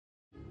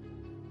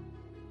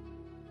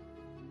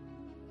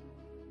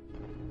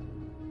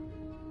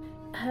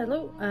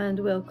Hello and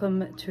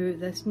welcome to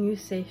this new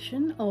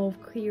session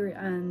of Queer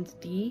and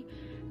D,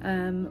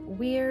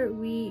 where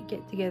we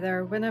get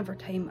together whenever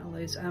time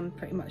allows and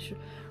pretty much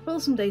roll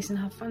some dice and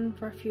have fun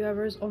for a few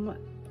hours on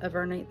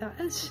whatever night that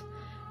is.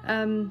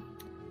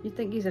 You'd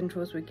think these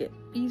intros would get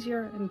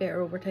easier and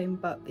better over time,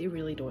 but they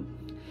really don't.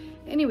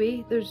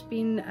 Anyway, there's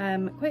been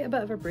quite a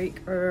bit of a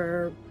break.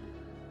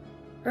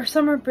 Our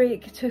summer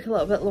break took a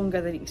little bit longer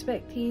than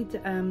expected.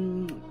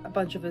 A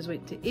bunch of us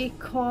went to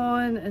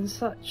Acon and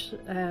such,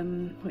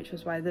 which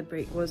was why the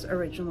break was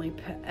originally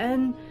put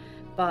in.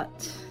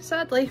 But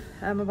sadly,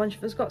 a bunch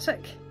of us got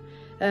sick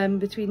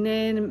between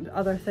then and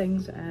other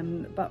things,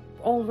 but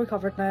all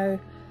recovered now.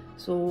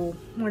 So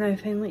we're now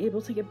finally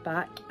able to get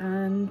back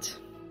and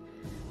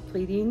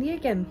play D&D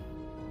again.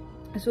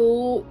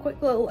 So quick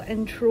little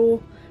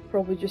intro,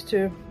 probably just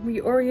to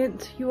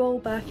reorient you all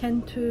back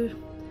into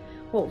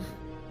what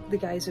the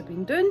guys have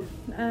been doing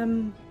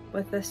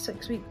with this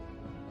 6-week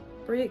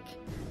break,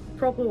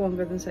 probably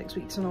longer than 6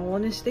 weeks in all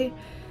honesty.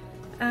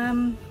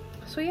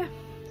 So yeah,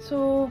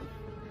 so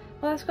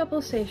last couple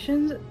of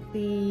sessions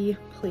the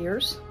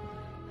players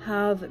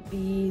have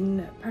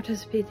been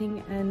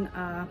participating in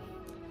a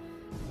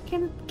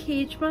kind of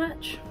cage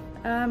match,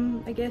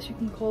 I guess you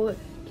can call it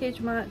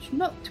cage match,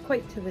 not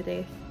quite to the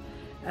death,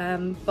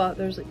 but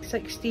there's like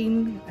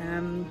 16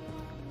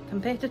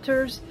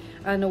 competitors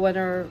and the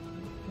winner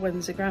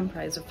wins the grand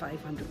prize of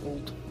 500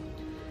 gold.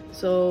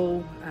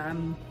 So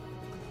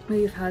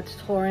we've had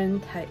Torin,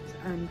 Tix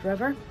and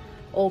River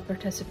all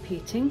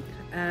participating.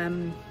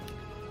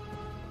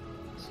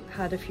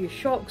 Had a few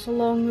shocks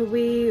along the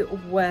way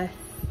with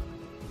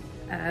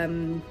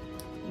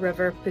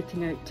River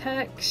putting out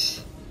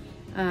Tix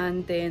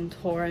and then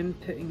Torin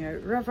putting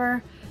out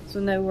River. So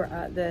now we're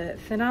at the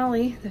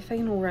finale, the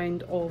final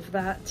round of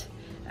that,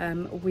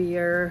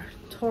 where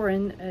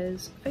Torin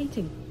is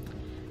fighting.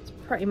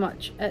 Pretty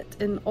much it,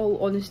 in all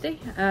honesty.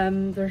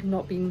 There's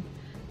not been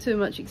too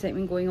much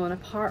excitement going on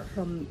apart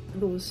from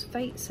those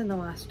fights in the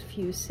last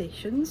few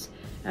sessions.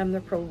 They're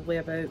probably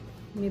about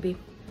maybe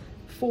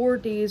 4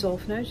 days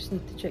off now, just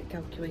need to check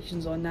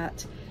calculations on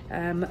that,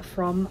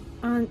 from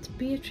Aunt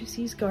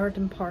Beatrice's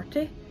garden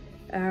party,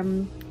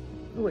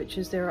 which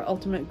is their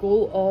ultimate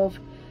goal of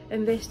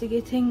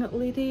investigating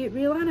Lady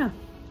Rihanna.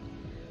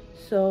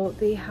 So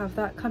they have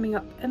that coming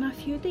up in a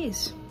few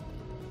days.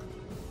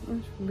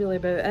 That's really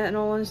about it. In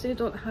all honesty, I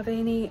don't have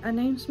any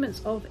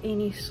announcements of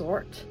any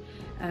sort,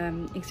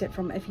 except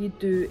from if you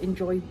do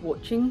enjoy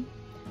watching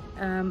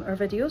our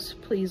videos,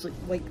 please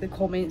like the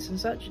comments and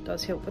such. It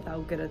does help with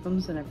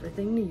algorithms and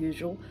everything, the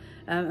usual,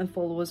 and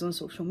follow us on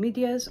social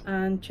medias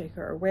and check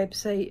out our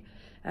website,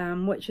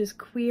 which is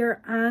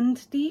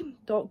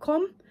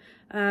queerandd.com.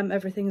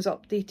 Everything's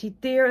updated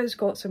there. It's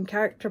got some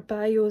character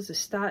bios, the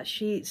stat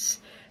sheets,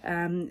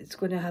 it's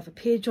going to have a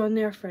page on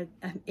there for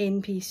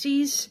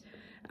NPCs.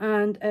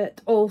 And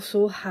it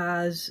also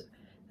has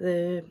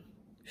the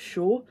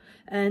show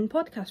in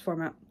podcast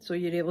format, so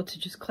you're able to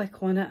just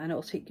click on it and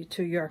it'll take you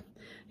to your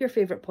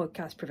favourite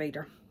podcast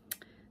provider.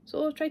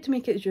 So I tried to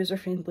make it as user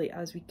friendly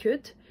as we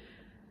could,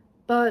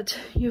 but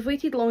you've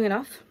waited long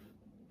enough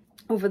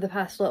over the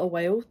past little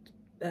while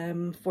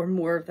for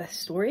more of this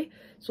story,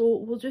 so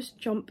we'll just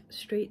jump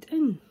straight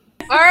in.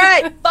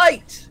 Alright,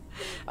 fight!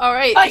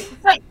 Alright,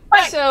 Fight.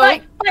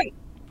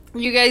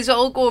 You guys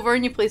all go over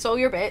and you place all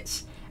your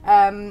bets.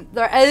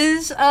 There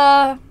is,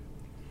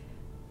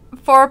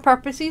 for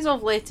purposes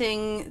of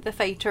letting the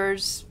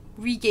fighters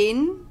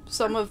regain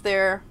some of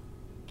their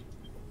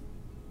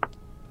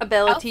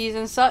abilities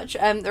and such,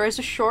 there is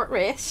a short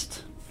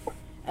rest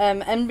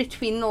in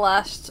between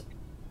the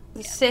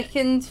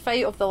second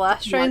fight of the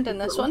last round and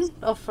this one,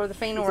 for the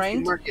final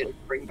round. Mark it,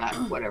 bring back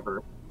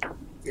whatever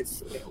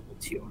is available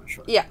to you on a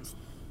short Yeah. rest.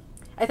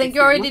 I think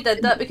you already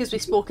did that because we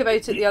spoke about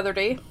it the other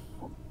day.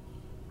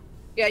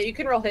 Yeah, you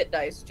can roll hit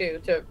dice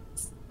too to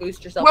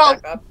boost yourself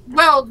back up.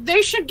 Well,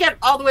 they should get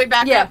all the way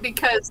back up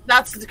because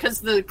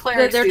the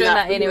clerics they're do doing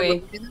that that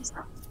anyway.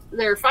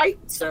 They're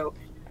fighting, so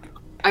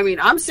I mean,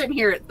 I'm sitting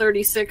here at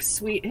 36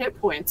 sweet hit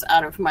points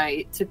out of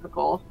my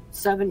typical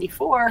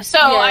 74. So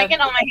I get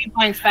all my hit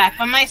points back,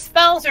 but my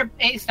spells are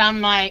based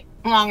on my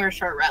long or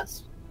short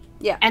rest.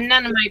 Yeah. And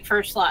none of my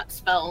first slot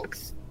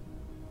spells,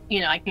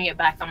 I can get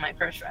back on my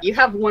first rest. You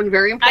have one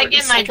very important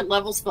get my second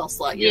level spell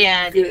slot.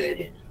 You're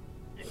good.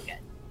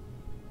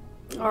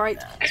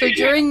 Alright, so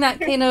during that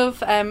kind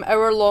of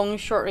hour-long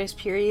short rest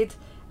period,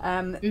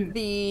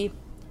 the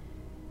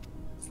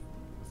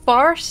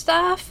bar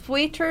staff,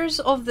 waiters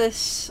of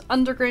this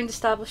underground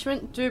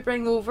establishment do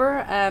bring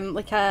over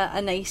like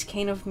a nice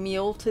kind of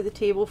meal to the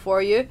table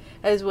for you,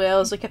 as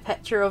well as like a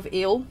pitcher of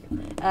ale,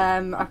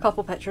 a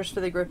couple pitchers for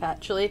the group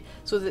actually,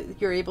 so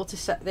that you're able to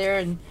sit there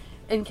and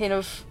kind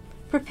of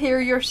prepare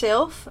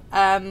yourself.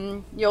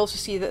 You also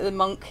see that the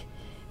monk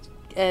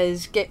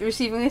is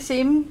receiving the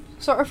same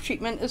sort of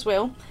treatment as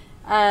well,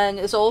 and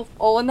it's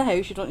all in the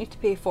house, you don't need to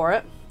pay for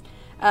it.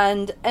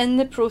 And in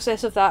the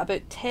process of that,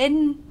 about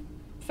 10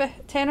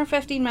 or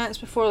 15 minutes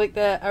before like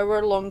the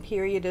hour long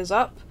period is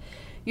up,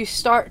 you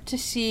start to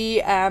see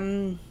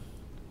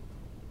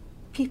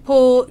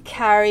people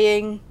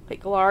carrying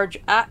like large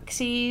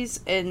axes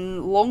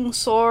and long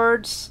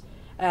swords,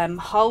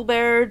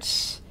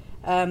 halberds,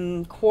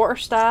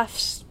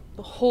 quarterstaffs,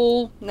 the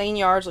whole 9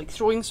 yards, like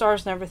throwing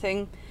stars and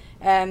everything.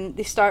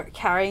 They start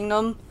carrying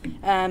them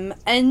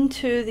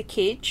into the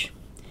cage,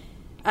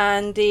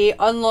 and they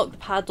unlock the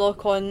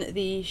padlock on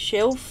the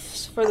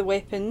shelves for the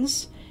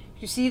weapons.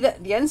 You see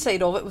that the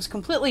inside of it was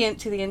completely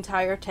empty the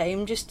entire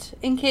time, just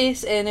in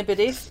case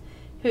anybody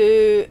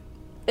who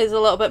is a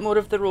little bit more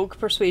of the rogue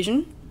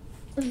persuasion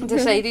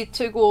decided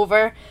to go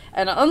over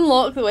and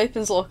unlock the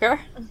weapons locker.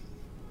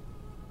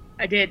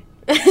 I did.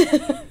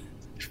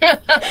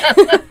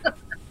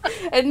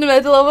 In the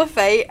middle of a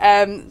fight,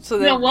 so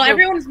that While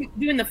everyone's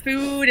doing the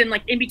food and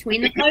like in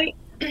between the fight,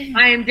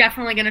 I am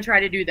definitely gonna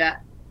try to do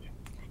that.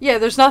 yeah,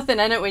 there's nothing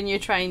in it when you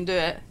try and do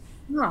it.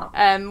 No.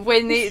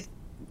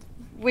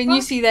 When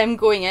you see them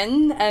going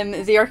in,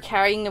 they are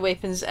carrying the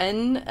weapons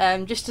in,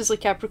 just as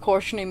like a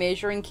precautionary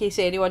measure in case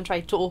anyone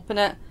tried to open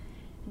it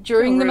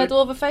during the middle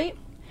of a fight.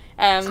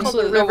 So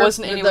that there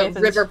wasn't any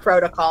weapons. River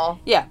Protocol.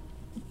 Yeah.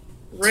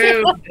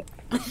 Rude.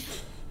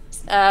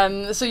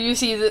 So you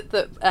see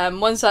that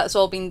once that's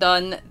all been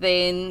done,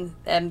 then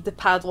the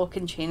padlock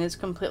and chain is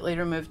completely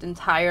removed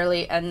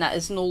entirely, and that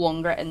is no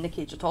longer in the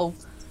cage at all.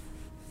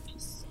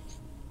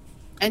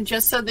 And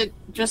just so the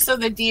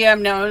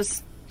DM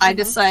knows, I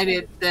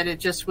decided that it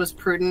just was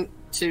prudent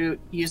to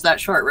use that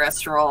short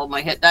rest to roll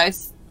my hit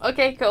dice.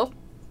 Okay, cool.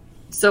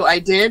 So I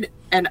did,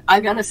 and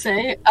I gotta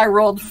say, I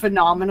rolled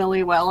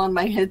phenomenally well on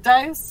my hit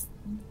dice.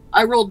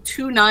 I rolled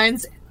 2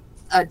 9s,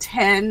 a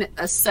 10,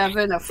 a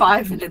 7, a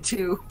 5, and a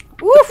 2.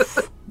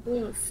 Woof.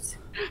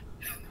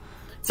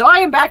 So I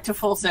am back to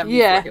full 7.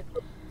 Yeah.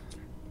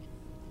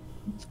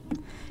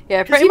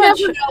 Yeah, pretty you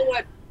much. never know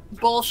what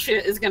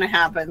bullshit is going to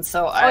happen,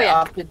 so I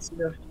opted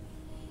to.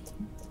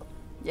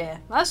 Yeah,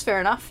 that's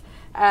fair enough.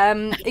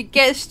 It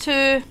gets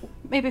to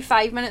maybe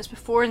 5 minutes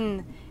before,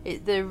 and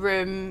the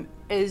room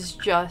is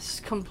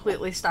just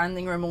completely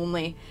standing room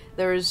only.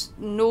 There's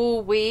no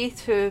way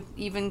to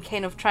even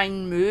kind of try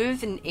and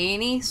move in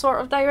any sort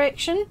of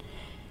direction.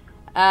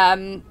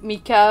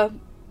 Mika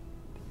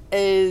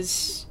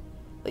is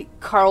like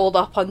curled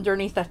up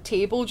underneath a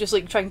table, just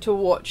like trying to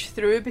watch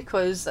through,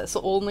 because that's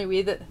the only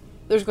way that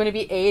there's going to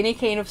be any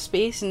kind of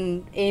space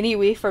and any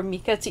way for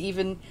Mika to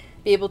even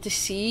be able to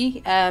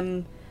see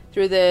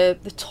through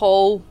the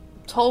tall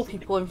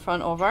people in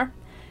front of her.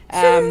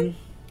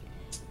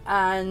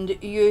 And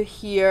you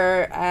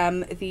hear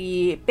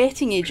the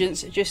betting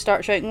agents just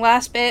start shouting,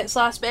 last bets,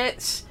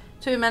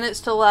 2 minutes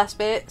till last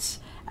bets.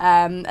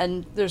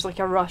 And there's like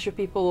a rush of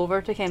people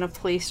over to kind of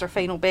place their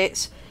final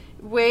bets.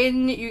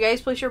 When you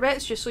guys place your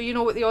bets, just so you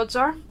know what the odds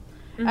are,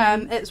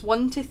 it's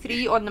 1 to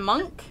 3 on the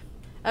monk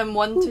and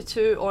 1 to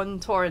 2 on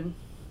Torin,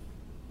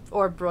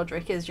 or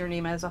Broderick as your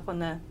name is up on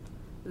the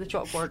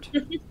chalkboard.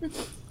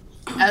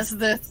 As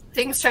the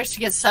thing starts to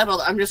get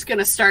settled, I'm just going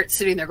to start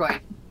sitting there going,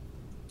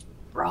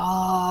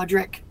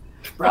 Broderick,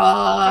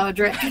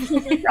 Broderick,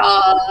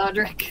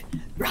 Broderick,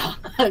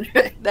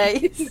 Broderick.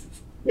 Nice.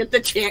 Get the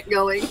chant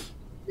going.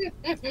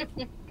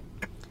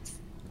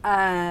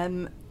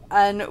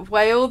 And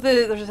while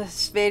there's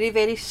this very,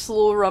 very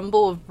slow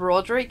rumble of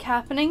Broderick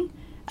happening,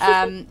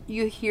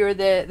 you hear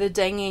the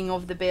dinging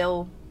of the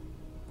bell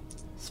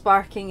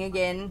sparking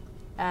again,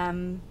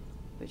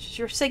 which is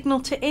your signal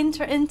to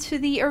enter into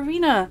the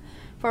arena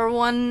for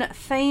one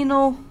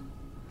final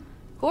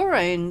go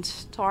round,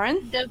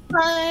 Torin. The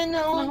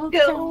final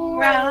go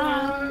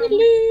round.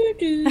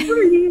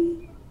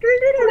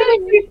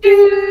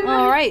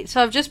 Alright,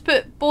 so I've just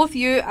put both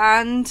you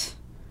and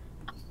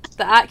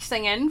the axe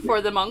thing in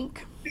for the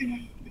monk.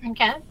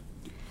 Okay.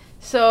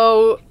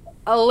 So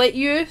I'll let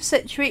you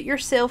situate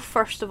yourself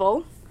first of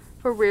all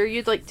for where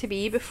you'd like to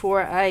be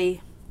before I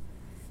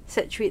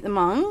situate the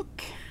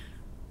monk.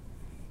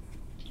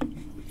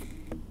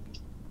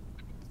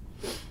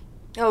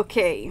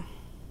 Okay.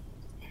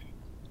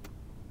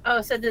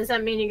 Oh, so does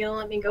that mean you're gonna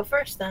let me go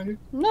first then?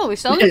 No, we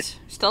still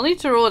need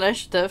to roll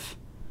initiative.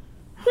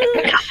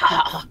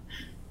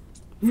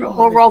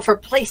 We'll roll for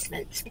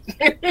placement.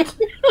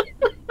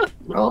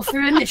 Roll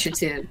for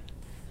initiative.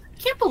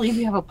 I can't believe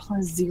you have a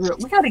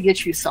 +0. We gotta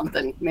get you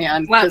something,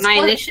 man. What, my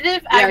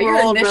initiative? Yeah, I your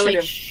rolled initiative.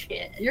 really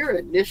shit. Your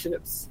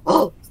initiatives.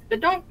 Oh, But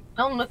don't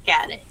look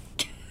at it.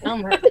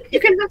 Don't look. you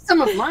can have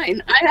some of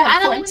mine. I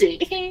have plenty.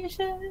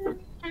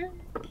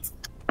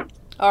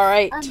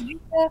 Alright.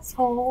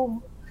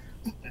 Asshole.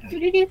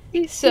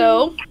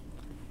 So,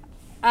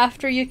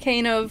 after you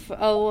kind of...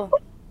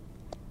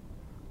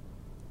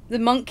 the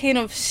monk kind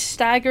of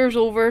staggers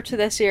over to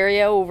this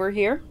area over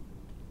here.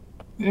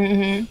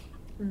 Mm-hmm.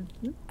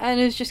 And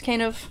is just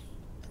kind of...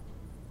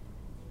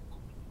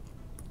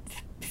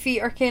 feet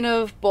are kind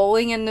of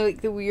balling in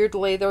the weird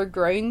leather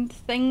ground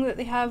thing that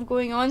they have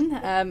going on.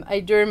 I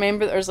do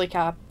remember that there's like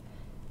a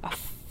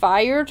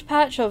fired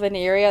patch of an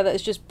area that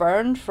is just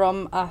burned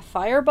from a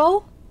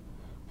fireball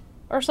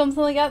or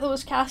something like that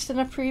was cast in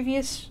a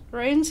previous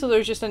round. So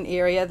there's just an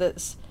area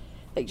that's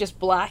like just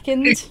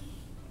blackened.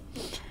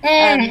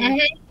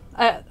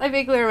 I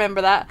vaguely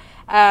remember that.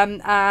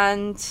 and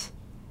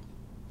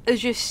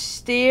as you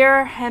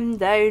stare him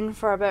down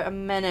for about a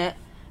minute,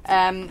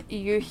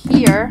 you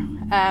hear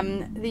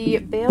the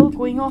bell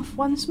going off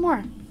once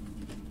more.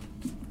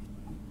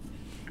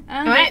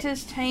 And Right. it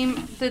is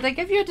time. Did I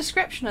give you a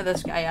description of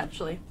this guy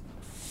actually?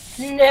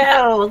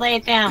 No, lay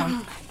it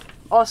down.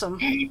 Awesome.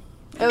 It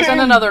was in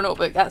another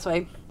notebook, that's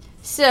why.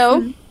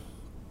 So,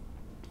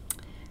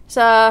 it's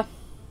a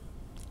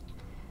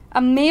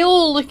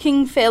male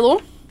looking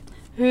fellow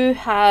who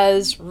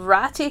has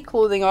ratty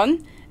clothing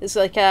on. It's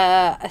like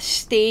a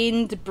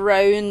stained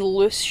brown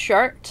loose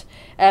shirt.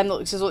 That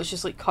looks as though it's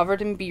just like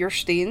covered in beer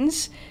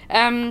stains.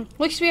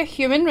 Looks to be a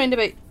human, around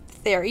about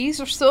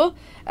 30s or so.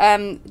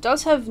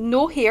 Does have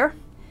no hair.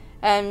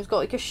 He's got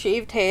like a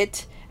shaved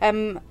head.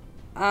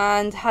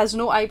 And has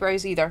no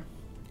eyebrows either.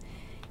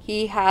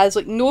 He has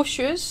like no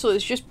shoes, so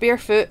it's just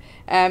barefoot.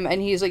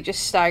 And he's like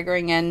just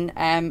staggering in.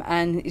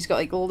 And he's got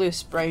like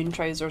loose brown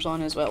trousers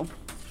on as well.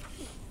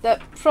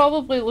 That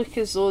probably look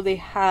as though they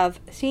have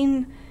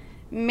seen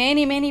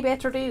many, many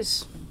better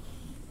days.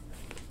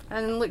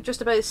 And look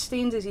just about as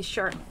stained as his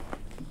shirt.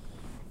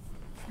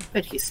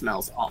 But he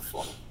smells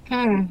awful.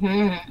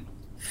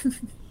 Mm-hmm.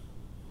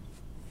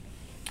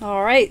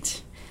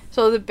 Alright.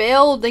 So the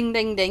bell ding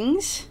ding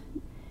dings.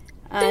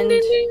 And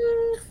Ding,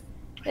 ding,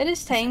 ding. it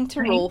is time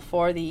to roll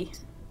for the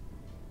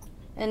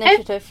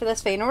initiative for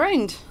this final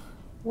round.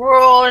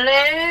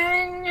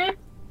 Rolling.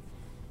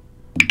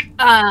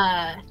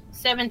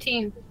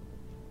 17.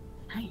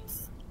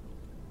 Nice.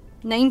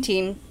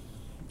 19.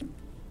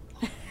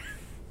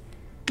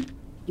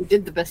 You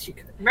did the best you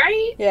could.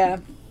 Right? Yeah.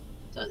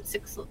 So it's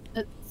six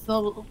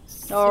level.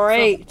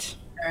 Alright.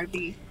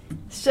 Already.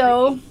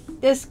 So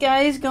this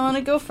guy's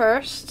gonna go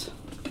first.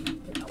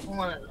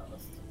 One of those.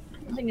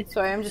 I think it's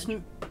Sorry, I'm just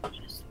no,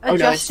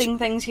 adjusting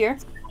things here.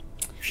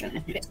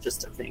 It's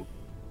just a thing.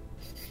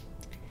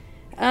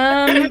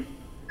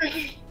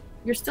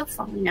 You're still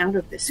falling out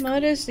of this.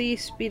 What is the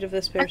speed of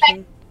this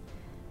person?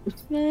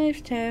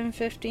 5, 10,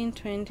 15,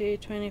 20,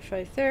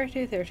 25,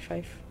 30,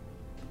 35.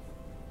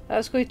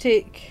 That's going to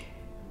take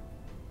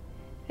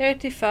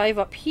 35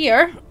 up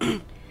here.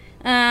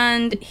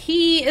 And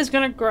he is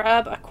going to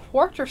grab a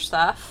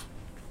quarterstaff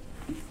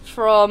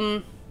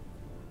from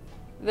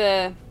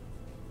the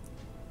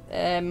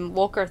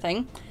locker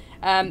thing.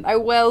 I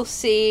will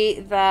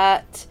say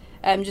that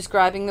just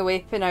grabbing the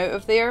weapon out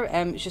of there,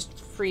 it's just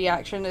free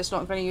action. It's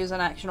not going to use an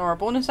action or a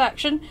bonus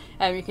action.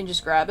 You can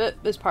just grab it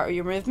as part of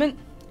your movement.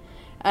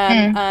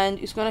 And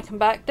he's going to come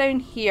back down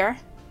here.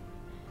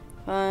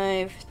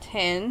 5,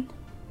 10.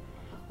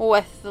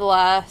 With the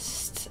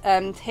last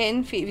 10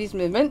 feet of his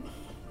movement.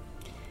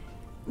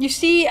 You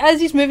see,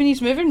 as he's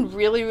moving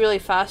really, really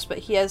fast, but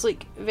he is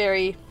like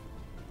very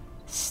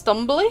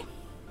stumbly.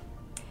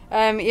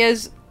 He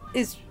is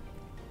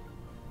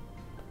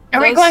Are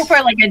we going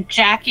for like a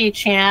Jackie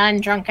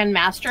Chan drunken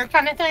master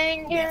kind of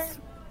thing here?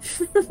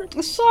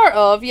 sort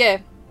of, yeah.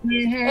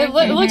 Mm-hmm, It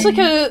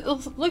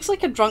looks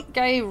like a drunk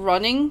guy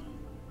running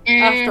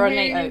after a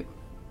night out.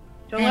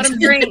 Don't let him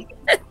drink.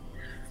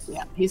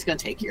 Yeah, he's gonna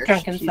take yours.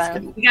 Drunken She's style.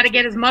 gonna- You gotta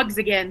get his mugs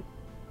again.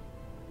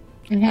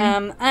 And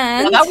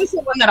Well, that was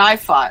the one that I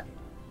fought.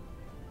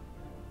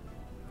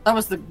 That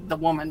was the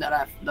woman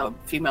that the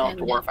female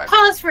dwarf.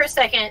 Pause for a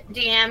second,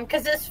 DM,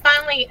 because this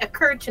finally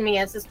occurred to me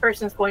as this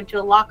person's going to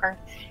a locker.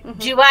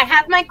 Do I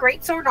have my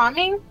greatsword on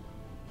me?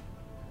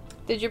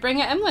 Did you bring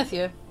it in with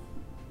you?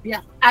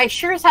 Yeah. I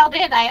sure as hell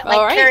did. I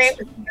All right. carry it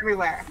with me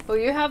everywhere. Well,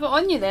 you have it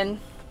on you then.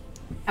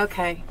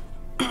 Okay.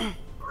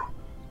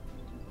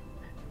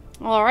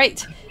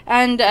 Alright.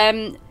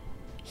 And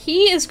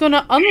he is going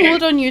to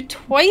unload on you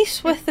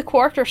twice with the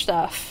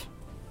quarterstaff.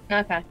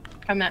 Okay.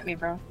 Come at me,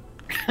 bro.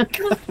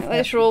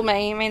 Let's roll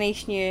my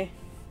nice new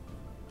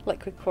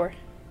liquid core.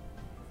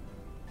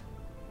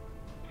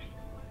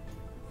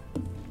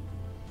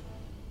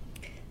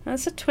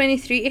 That's a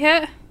 23 to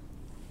hit.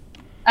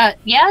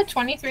 Yeah,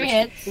 23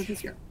 hits. What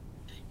is your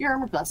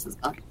armor class is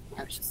okay.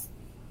 I was just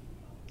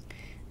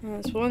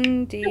That's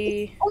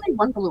 1d only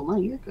one below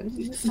mine. You're good.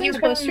 You're good. You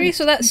plus 3,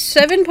 so that's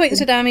 7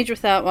 points of damage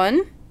with that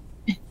one.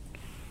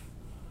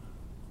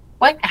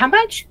 What? How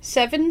much?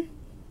 7.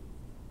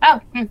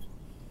 Oh.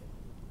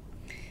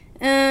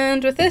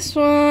 And with this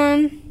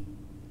one,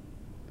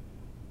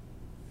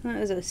 that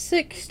is a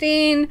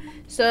 16,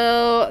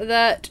 so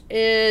that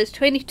is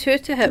 22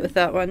 to hit with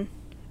that one.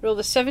 Roll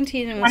the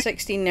 17 and the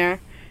 16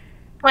 there.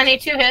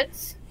 22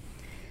 hits.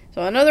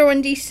 So another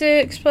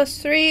 1d6 plus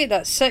 3,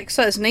 that's 6,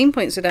 so that's 9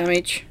 points of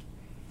damage.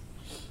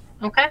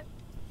 Okay.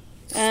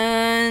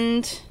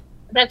 And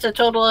That's a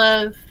total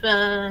of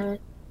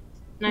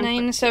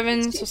 9,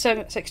 7, so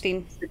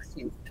 16.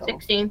 16 total.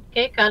 16.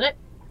 Okay, got it.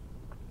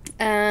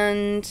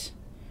 And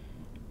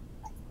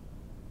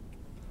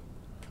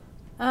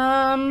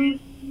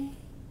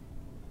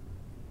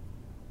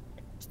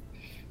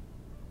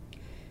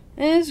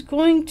is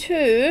going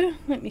to,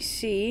 let me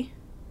see,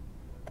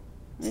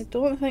 I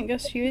don't think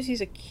this uses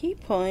a key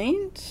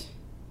point.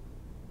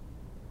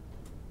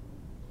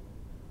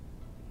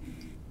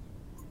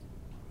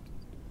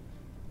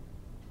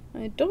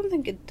 I don't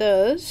think it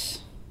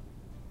does.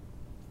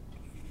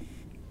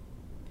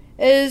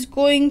 is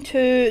going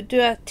to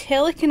do a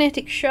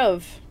telekinetic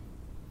shove.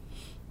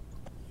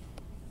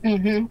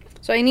 Mm-hmm.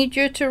 So I need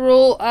you to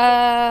roll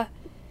a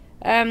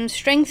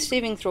strength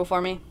saving throw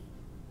for me.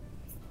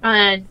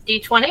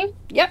 D20?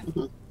 Yep.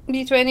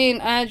 D20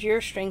 and add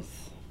your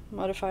strength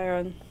modifier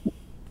on.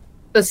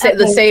 The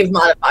save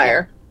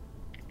modifier.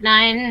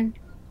 9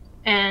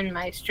 and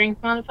my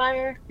strength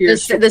modifier. The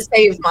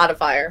save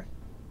modifier.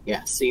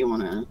 Yeah, so you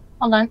want to...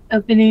 Hold on.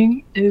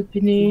 Opening.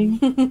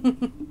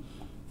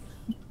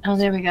 Oh,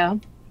 there we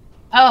go.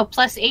 Oh,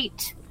 plus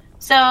 8.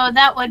 So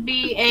that would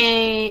be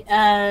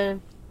a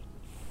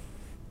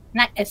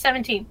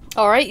 17.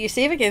 Alright, you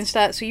save against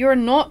that, so you are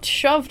not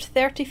shoved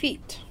 30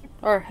 feet.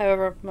 Or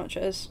however much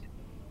it is.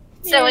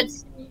 So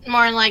it's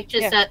more like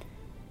just a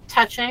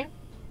touching.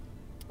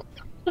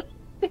 A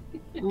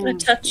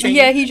touching.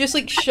 Yeah, he just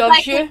like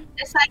shoves you.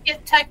 A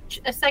second touch.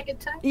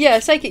 Yeah,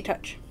 a psychic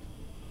touch.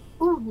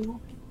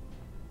 Ooh.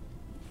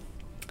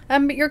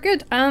 But you're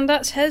good, and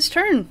that's his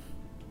turn.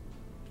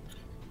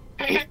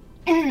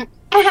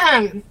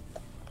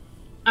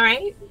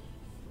 Alright.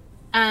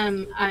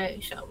 I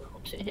shall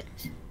roll to hit.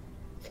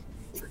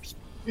 First.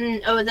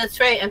 Oh, that's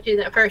right. I'll do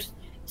that first.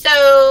 So,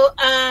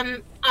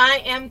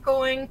 I am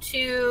going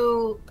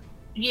to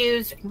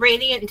use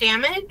radiant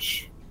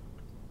damage.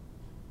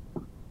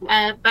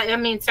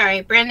 Branding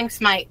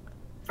smite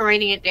for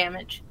radiant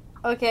damage.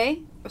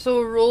 Okay,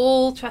 so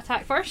roll to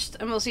attack first,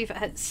 and we'll see if it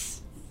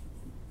hits.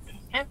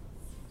 Okay.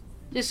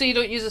 Just so you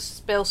don't use a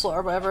spell slot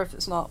or whatever if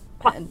it's not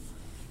hitting.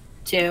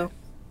 2.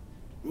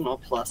 Well,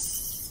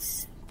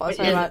 plus... Plus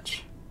how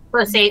much?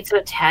 Plus 8,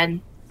 so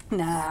 10.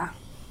 Nah.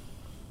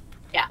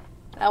 Yeah.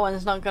 That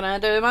one's not gonna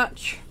do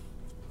much.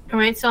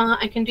 Alright, so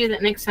I can do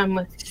that next time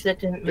with...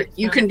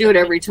 You can do it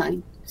every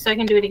time. So I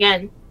can do it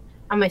again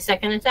on my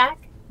second attack?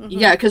 Mm-hmm.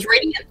 Yeah, because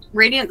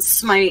Radiant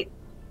Smite...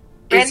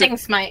 Branding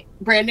smite.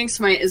 Branding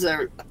Smite is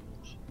a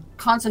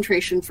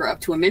concentration for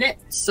up to a minute,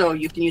 so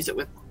you can use it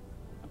with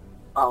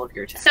all of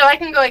your attacks. So I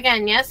can go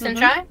again, yes, and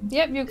try?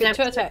 Yep, you get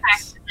 2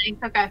 attacks.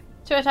 Okay.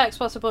 2 attacks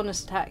plus a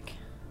bonus attack.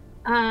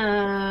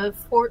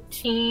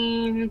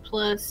 14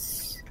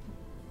 plus...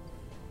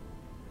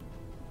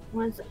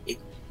 What's it?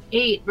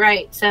 8,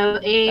 right. So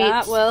 8.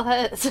 That will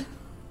hit.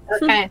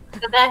 Okay, so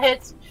that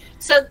hits.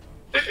 So...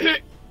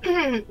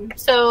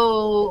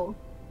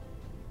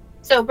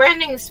 So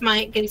Branding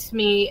Smite gives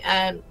me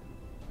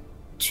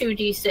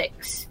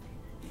 2d6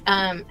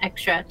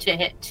 extra to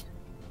hit.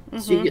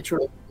 So you get to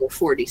roll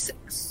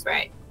 4d6.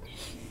 Right.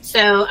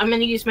 So I'm going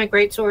to use my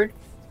greatsword.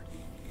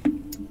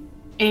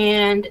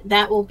 And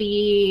that will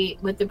be,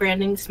 with the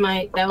Branding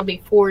Smite, that will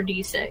be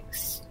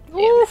 4d6.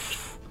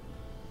 Oof.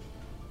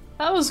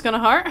 That was gonna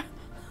hurt.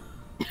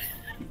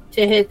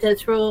 To hit,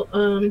 that's roll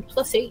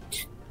plus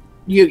 8.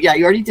 You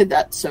already did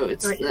that, so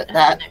it's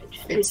that.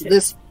 It's It's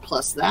this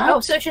plus that. Oh,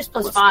 so it's just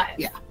plus 5.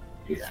 Yeah.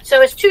 Do that.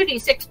 So it's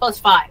 2d6 plus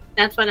 5.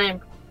 That's what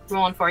I'm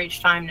rolling for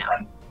each time now.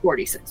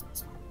 4d6.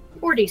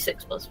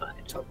 4d6 plus 5.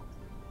 Total.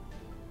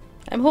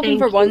 I'm hoping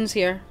Thank for you. ones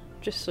here,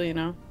 just so you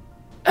know.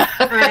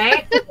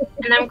 Right?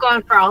 And I'm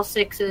going for all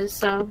 6s,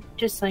 so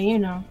just so you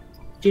know.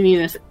 Do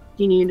you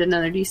need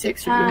another d6 or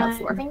do you have I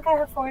 4? think I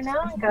have 4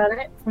 now. I got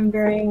it from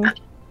varying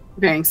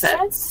Bearing set.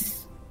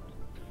 sets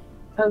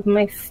of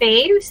my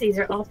faves. These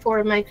are all 4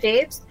 of my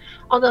faves.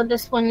 Although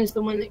this one is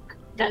the one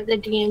that the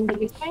DM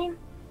gave me.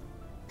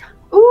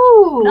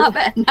 Ooh! Not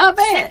bad. Not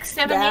bad. 6,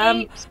 7, Damn.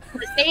 8,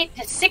 plus 8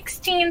 to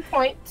 16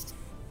 points.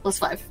 Plus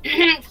 5.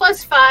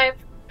 Plus 5.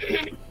 So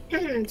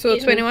Excuse me.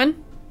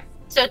 21?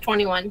 So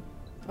 21.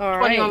 21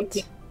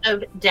 Alright.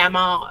 of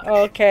damage.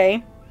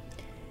 Okay.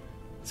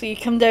 So you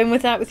come down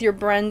with that with your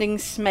Branding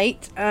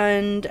Smite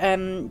and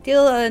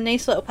deal a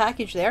nice little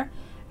package there.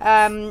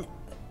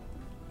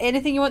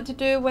 Anything you want to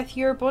do with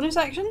your bonus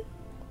action?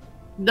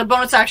 The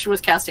bonus action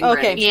was casting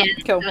Okay. Branding.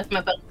 Yeah, Cool. that's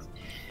my bonus.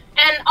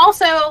 And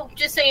also,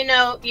 just so you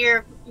know,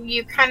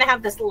 you kind of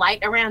have this light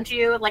around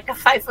you, like a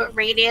 5-foot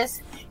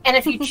radius. And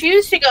if you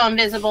choose to go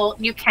invisible,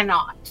 you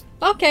cannot.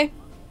 Okay.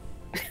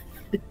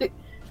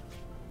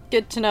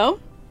 Good to know.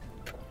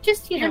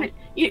 Just know.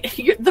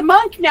 The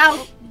monk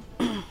now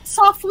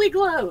softly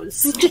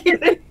glows.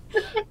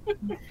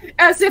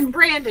 As if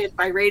branded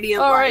by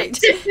radiant Alright.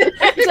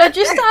 light. So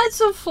just to add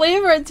some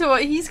flavour into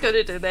what he's going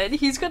to do then,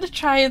 he's going to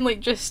try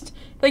and just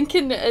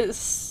thinking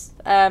it's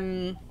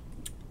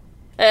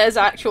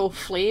actual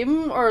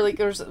flame or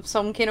there's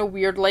some kind of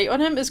weird light on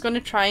him, is going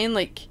to try and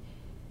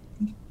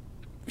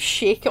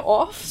shake it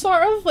off,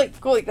 sort of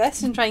go like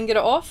this and try and get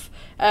it off,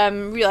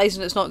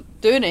 realising it's not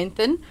doing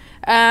anything.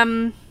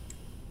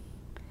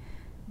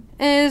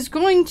 Is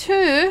going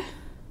to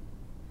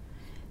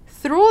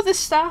throw the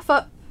staff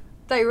up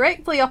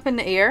directly up in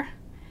the air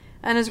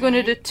and is going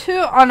to do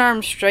 2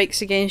 unarmed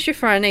strikes against you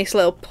for a nice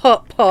little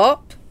pop.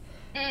 Pop.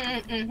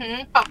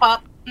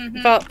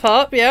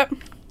 Pop, yep.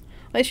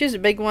 Let's use a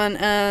big one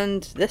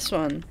and this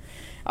one.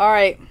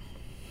 Alright.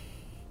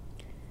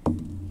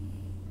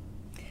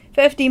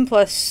 15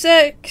 plus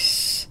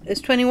 6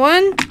 is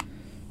 21.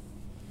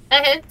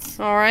 That hits.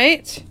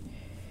 Alright.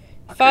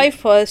 5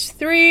 plus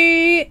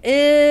 3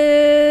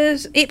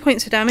 is 8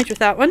 points of damage with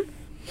that one.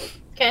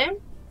 Okay.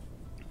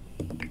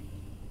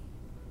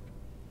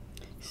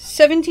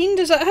 17,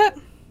 does that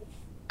hit?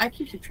 I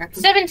keep track of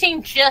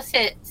 17 just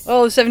hits.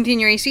 Oh,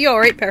 17 your AC.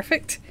 Alright,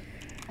 perfect.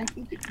 I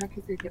keep track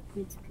of your hit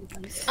points.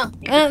 Oh.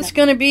 That's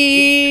gonna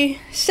be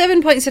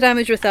 7 points of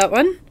damage with that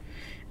one.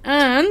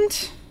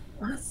 And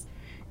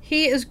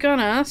he is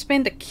gonna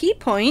spend a key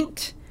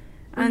point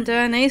and do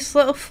a nice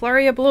little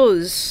flurry of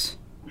blows.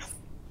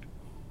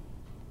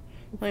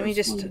 Let me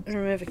just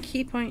remove a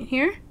key point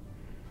here.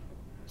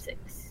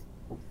 6.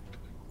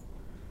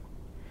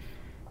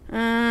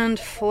 And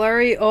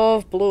flurry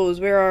of blows.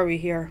 Where are we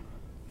here?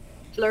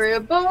 Flurry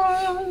of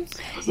blows.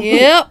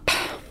 Yep.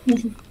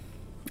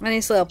 A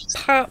nice little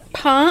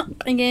pop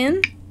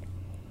again.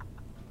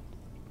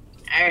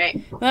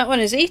 Alright. That one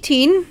is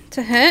 18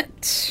 to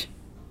hit.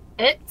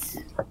 Hits.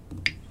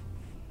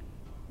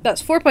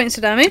 That's 4 points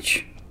of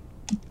damage.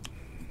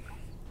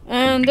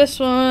 And this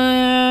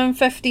one,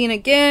 15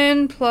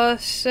 again,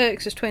 plus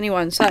 6 is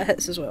 21, so that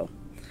hits as well.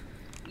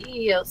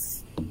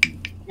 Yes.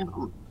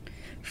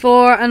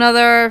 For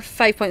another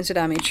 5 points of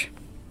damage.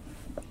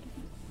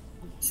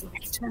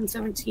 10,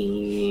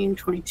 17,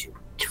 22.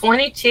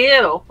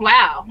 22.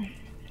 Wow.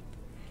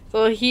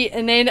 So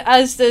and then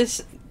as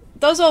this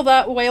does all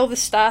that while the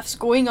staff's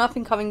going up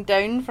and coming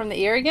down from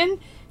the air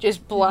again,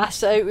 just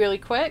blasts it out really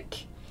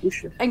quick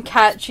and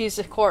catches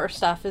the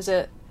quarterstaff as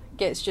it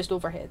gets just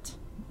overhead.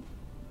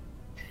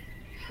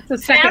 It's the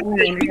second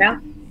name, yeah.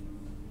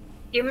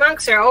 You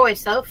monks are always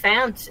so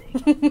fancy.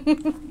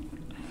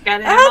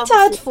 Gotta have That's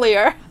all add the-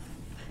 flair.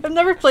 I've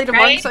never played a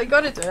monk, Right? so I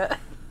gotta do it.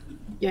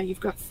 Yeah,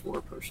 you've got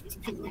 4 potions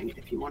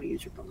if you want to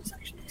use your bonus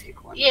action to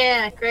take one.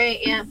 Yeah,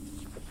 great, yeah.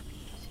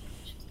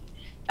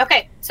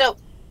 Okay, so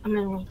I'm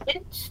gonna roll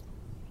it.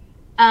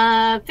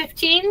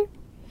 15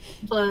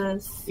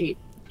 plus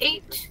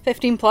 8.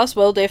 15 plus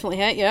will definitely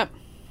hit, yep.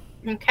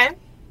 Okay.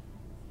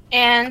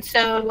 And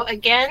so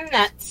again,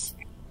 that's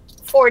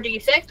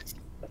 4d6.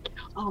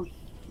 Oh,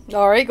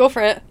 Alright, go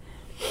for it.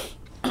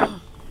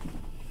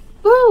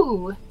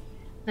 Woo!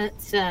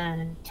 That's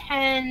 10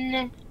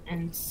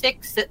 and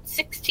 6. That's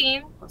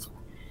 16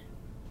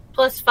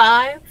 plus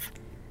 5.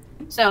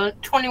 So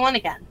 21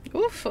 again.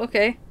 Oof,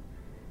 okay.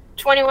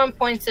 21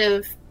 points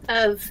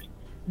of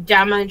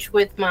damage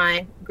with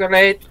my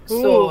great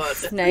sword.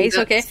 Oof, nice,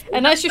 okay.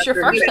 And that's just your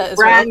first hit as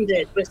well.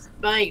 Branded with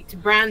spite.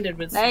 Branded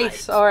with spite.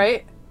 Nice,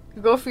 alright.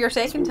 Go for your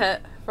second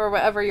hit, for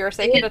whatever your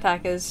second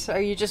attack is.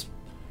 Are you just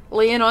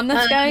laying on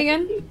this guy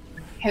again?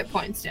 Hit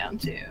points down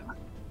too.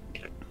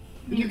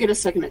 you get a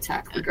second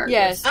attack regardless.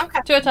 Yes. Okay.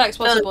 2 attacks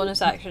plus a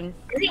bonus action.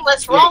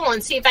 Let's roll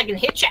and see if I can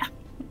hit ya.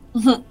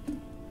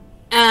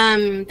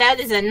 That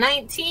is a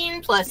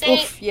 19 plus 8.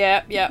 Oof,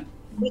 yeah.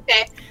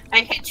 Okay,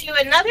 I hit you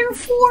another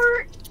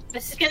 4.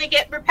 This is gonna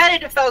get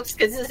repetitive, folks,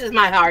 because this is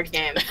my hard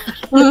game.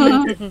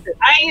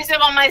 I used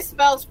it on my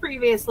spells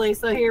previously,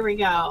 so here we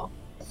go.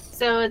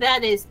 So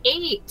that is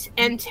 8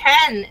 and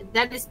 10.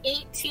 That is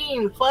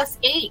 18 plus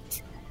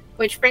 8,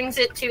 which brings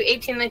it to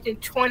 18 to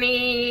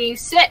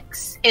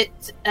 26.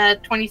 It's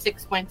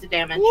 26 points of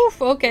damage.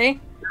 Oof, okay.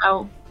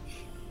 Oh.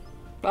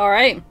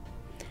 Alright.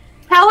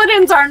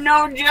 Paladins are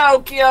no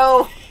joke,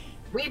 yo.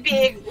 We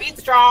big, we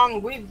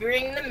strong, we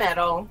bring the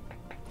metal.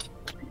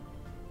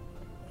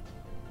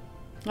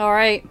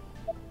 Alright.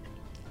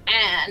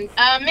 And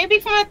maybe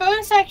for my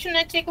bonus action,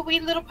 I take a wee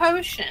little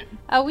potion.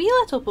 A wee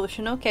little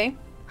potion, okay.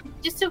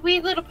 Just a wee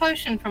little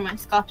potion for my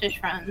Scottish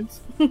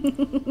friends.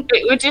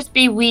 It would just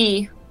be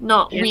wee,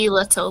 not wee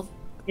little.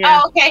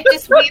 Yeah. Oh, okay,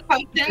 just wee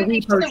potion. Wee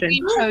Just a potion.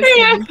 wee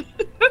potion.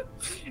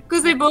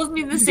 Because they both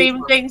mean the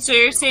same thing, so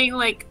you're saying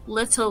like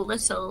little.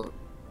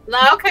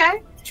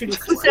 Okay. So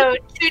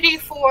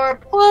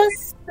 2d4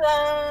 plus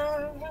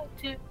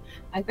 2.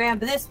 I grab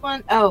this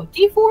one. Oh,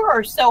 d4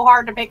 are so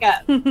hard to pick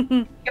up.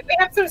 If we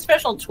have some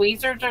special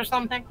tweezers or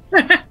something.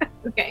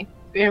 Okay,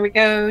 here we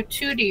go.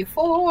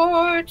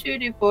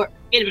 2d4.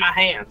 Get in my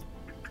hand.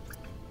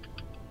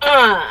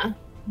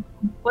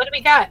 What do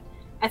we got?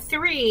 A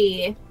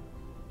 3.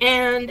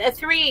 And a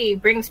 3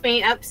 brings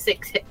me up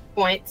 6 hit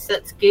points.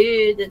 That's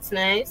good. That's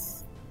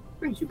nice.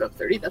 Brings you about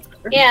 30. That's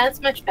better. Yeah, that's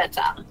much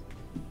better.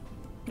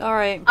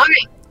 Alright.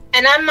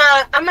 And I'm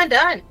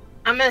done.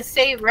 I'm gonna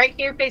stay right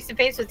here face to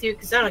face with you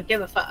because I don't give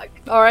a fuck.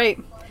 Alright.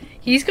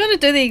 He's gonna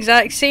do the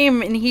exact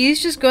same, and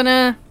he's just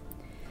gonna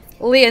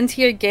lay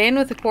into you again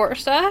with the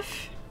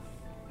quarterstaff.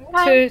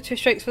 Two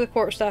strikes for the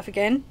quarterstaff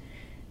again.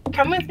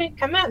 Come with me.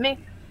 Come at me.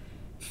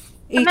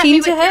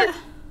 18 to hit.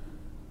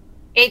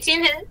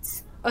 18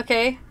 hits.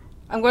 Okay.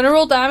 I'm gonna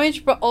roll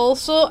damage, but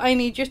also I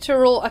need you to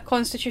roll a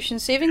Constitution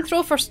saving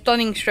throw for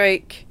stunning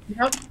strike.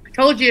 Yep, I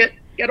told you.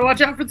 Gotta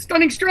watch out for the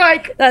stunning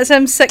strike. That's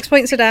 6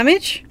 points of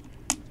damage.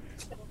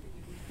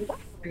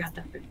 I got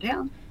that written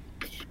down.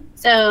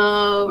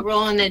 So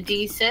rolling a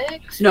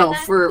d6. No,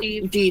 that? for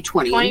D20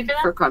 D20 for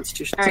for that?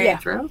 Constitution All right. saving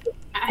throw.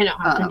 I don't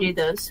have to do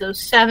those. So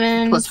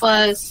 7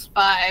 plus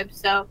 5.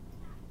 So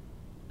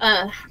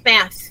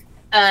math.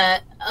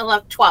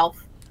 11,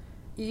 12.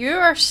 You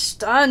are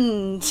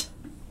stunned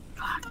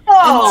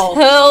Oh,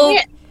 until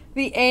shit.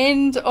 the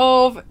end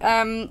of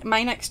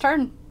my next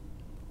turn.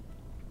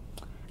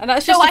 And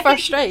that's So just I the can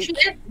first strike. do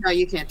shit? No,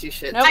 you can't do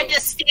shit. Nope. I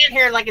just stand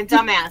here like a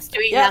dumbass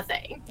doing Yeah.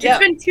 nothing. It's Yep.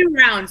 been 2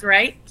 rounds,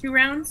 right? 2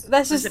 rounds?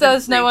 This Or is has it been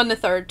us now 3? on the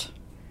third.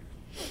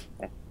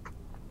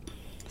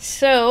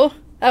 So,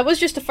 that was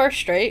just the first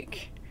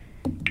strike.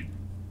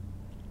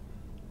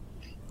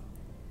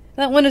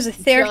 That one is a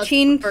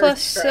 13 the first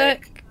plus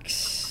strike. 6.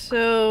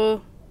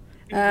 So,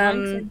 a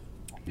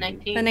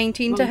 19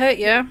 19 to hit,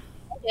 yeah.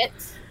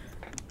 hits.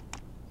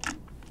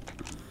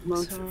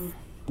 Monks. So,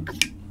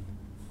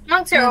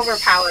 Monks are Yes.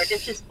 overpowered.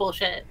 It's just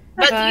bullshit.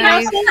 But you know,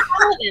 Five. so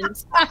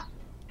paladins.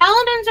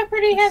 Paladins are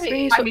pretty heavy.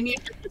 Three, I so mean, you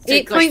just 8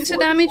 take, like, points of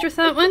 4. damage with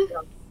that one.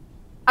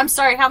 I'm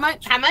sorry, how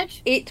much? How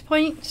much? 8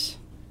 points.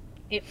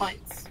 8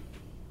 points.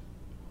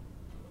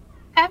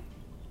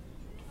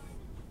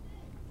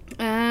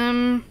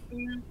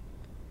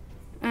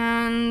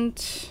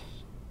 And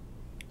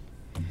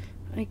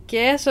I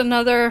guess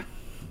another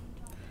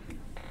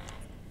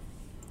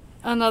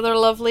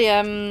lovely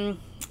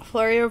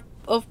flurry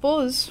of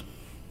bows.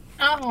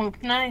 Oh,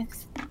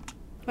 nice.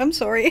 I'm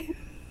sorry.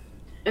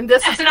 And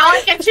this is And all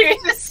I can do is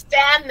just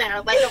stand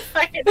there like a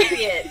fucking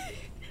idiot.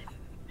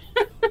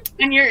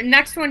 And your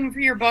next one for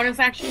your bonus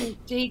action,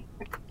 take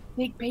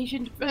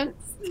patient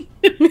defense.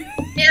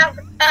 Yeah.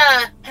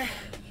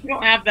 You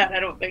don't have that, I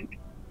don't think.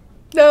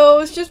 No,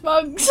 it's just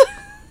monks.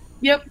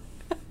 Yep.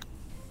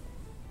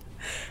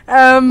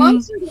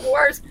 monks are the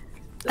worst.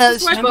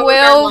 This is why Beauregard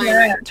 12,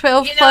 line-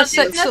 12 You know, plus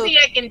there's 6. So, nothing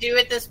I can do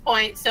at this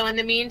point. So in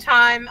the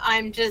meantime,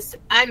 I'm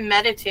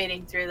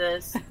meditating through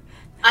this.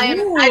 I've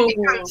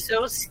become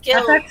so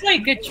skilled. That's actually a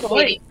good at choice.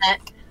 reading that.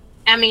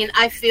 I mean,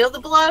 I feel the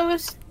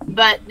blows,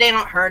 but they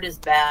don't hurt as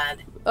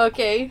bad.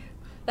 okay.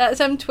 That's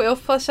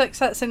 12 plus 6,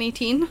 that's an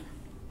 18.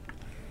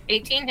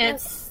 18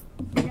 hits.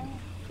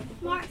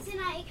 Mark's in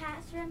at your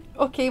cat's room.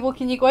 Okay, well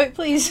can you go out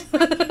please?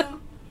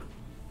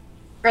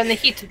 From the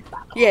heat of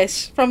battle.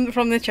 Yes, from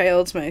the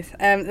child's mouth.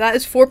 That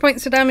is 4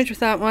 points of damage with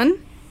that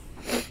one.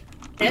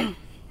 Okay.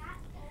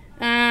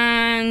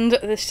 And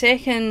the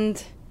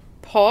second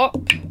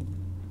pop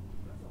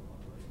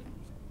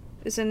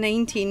is a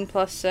 19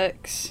 plus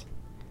 6.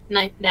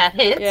 That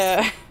hits.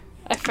 Yeah,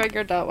 I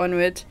figured that one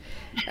would.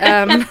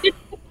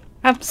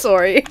 I'm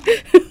sorry.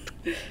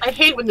 I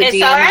hate when the It's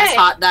DM all has right.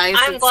 hot dice.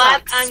 I'm It glad.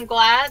 sucks.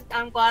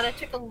 I'm glad I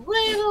took a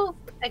little.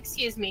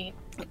 Excuse me.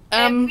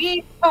 Um,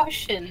 Every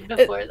caution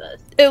before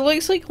this. It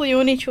looks like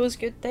Leonie chose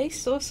good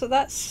dice though, so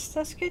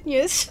that's good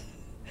news.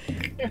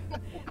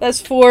 That's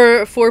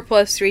 4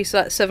 plus 3, so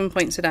that's 7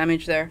 points of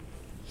damage there.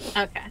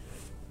 Okay.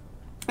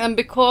 And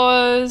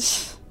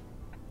because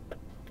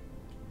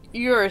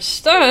you're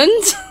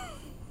stunned,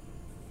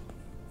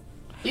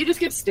 You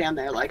just get to stand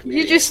there like me.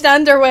 you just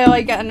stand there while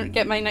I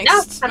get my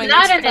next. No, my I'm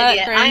not next an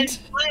idiot. round.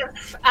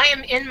 I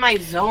am in my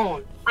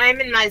zone. I'm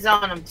in my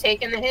zone. I'm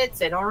taking the hits.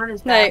 They don't hurt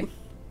as bad.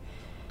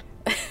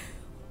 Right.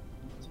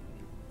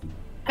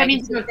 That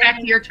means it goes back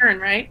to your turn,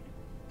 right?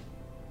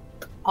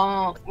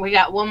 Oh, we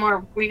got one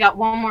more. We got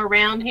one more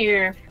round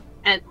here,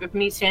 and with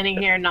me standing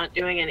here and not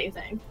doing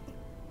anything.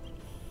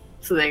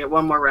 So they get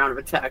one more round of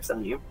attacks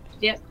on you.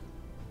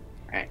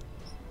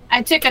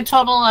 I took a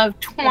total of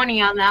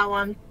 20 on that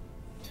one.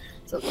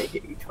 So they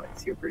hit you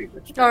twice. You're pretty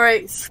much. All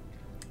right.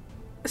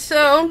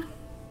 So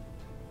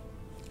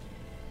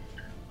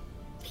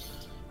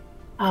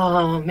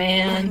Oh let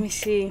man. me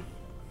see.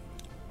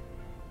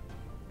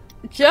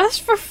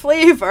 Just for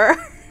flavor,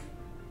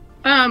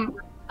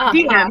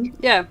 DM,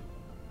 yeah.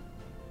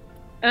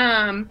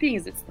 being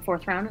as it's the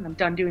 4th round and I'm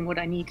done doing what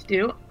I need to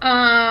do,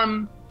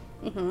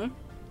 Mm-hmm.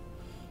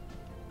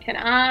 can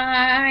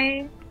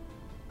I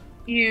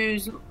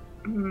use...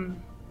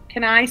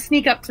 can I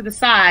sneak up to the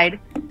side?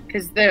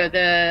 Because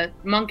the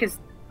monk is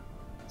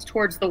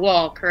towards the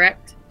wall,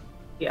 correct?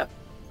 Yep.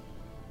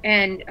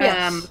 And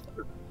Yes.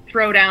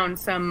 throw down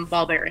some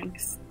ball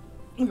bearings.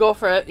 Go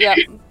for it. Yeah.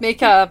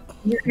 Make a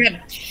You're gonna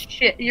have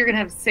You're gonna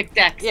have sick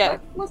decks. Yeah.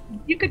 but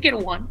listen, you could get a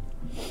 1.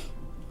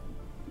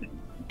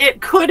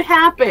 It could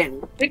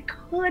happen. It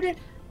could.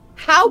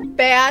 How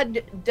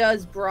bad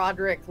does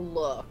Broderick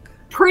look?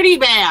 Pretty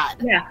bad.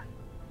 Yeah.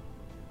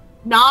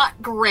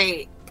 Not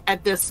great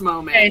at this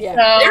moment. Okay, Yeah.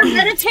 They're so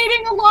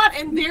meditating a lot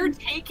and they're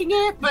taking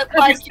it, but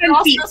like there's you're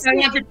 10 feet. also So I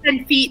want the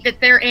 10 feet that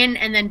they're in,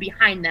 and then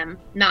behind them,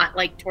 not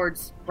like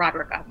towards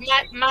Broderick.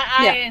 My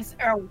Yeah. eyes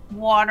are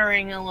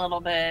watering a little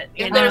bit.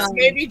 You and know? there's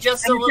maybe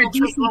just a And it's little a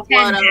trickle of DC-10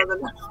 blood out hit. of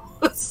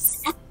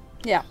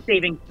the nose.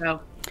 Saving throw.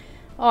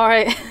 All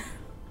right.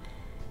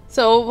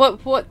 So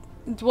what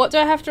do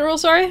I have to roll?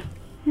 Sorry.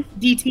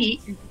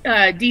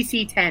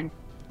 DC 10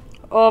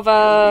 Of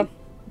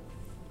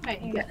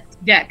Right, you got it.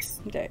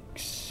 Dex.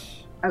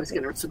 Dex. I was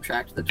going to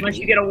subtract the Unless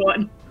you get a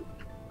 1.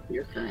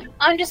 Your thing.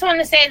 I just want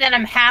to say that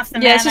I'm half the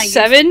Yeah, man it's a I used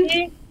 7. to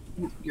be.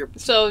 You're,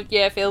 So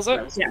yeah, it fails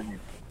it. Yeah.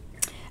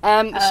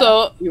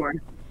 So you are.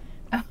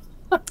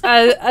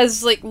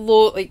 as like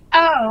low like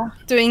Oh,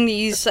 doing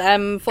these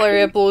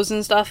flurry of blows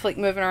and stuff, like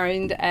moving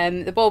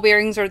around, the ball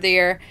bearings are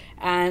there,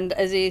 and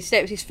as he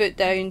steps his foot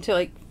down to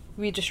like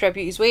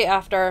redistribute his weight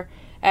after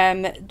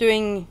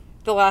doing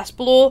the last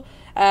blow,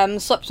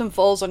 slips and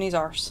falls on his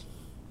arse.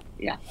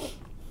 Yeah.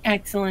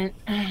 Excellent.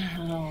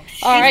 Oh,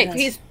 All right.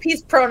 He's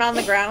prone on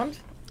the ground.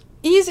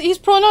 He's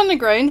prone on the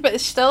ground, but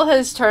it's still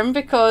his turn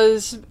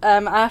because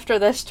after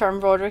this turn,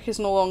 Broderick is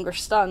no longer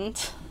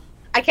stunned.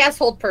 I cast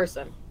hold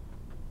person.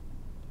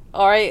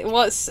 All right.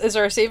 Is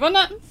there a save on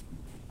that?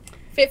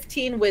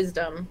 15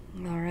 wisdom.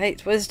 All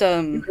right,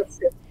 wisdom.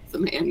 The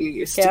man you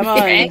used Come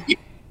to be.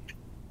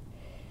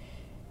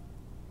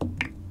 on.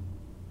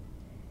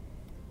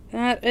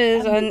 That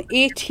is an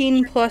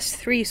 18 plus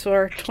 3, so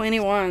we're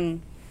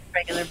 21.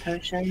 Regular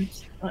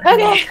potions.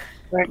 Okay.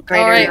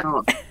 Greater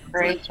All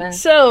inspiration.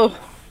 So,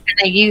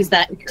 I used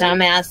that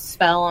dumbass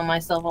spell on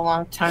myself a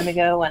long time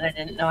ago when I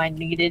didn't know I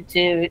needed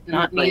to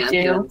not need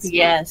to.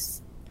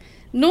 Yes.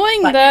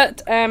 knowing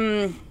that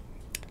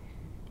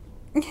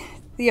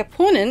the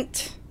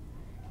opponent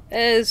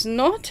is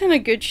not in a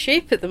good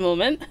shape at the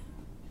moment,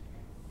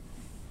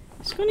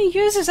 he's going to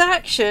use his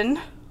action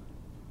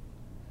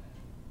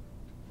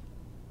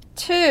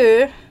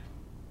to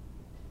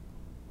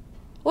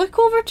look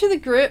over to the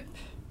group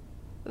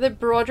that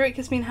Broderick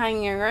has been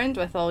hanging around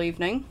with all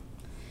evening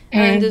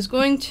and is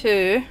going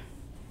to...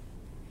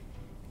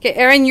 Okay,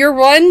 Erin, you're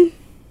 1. Mick,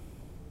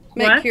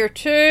 What? you're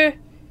 2.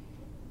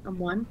 I'm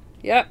 1.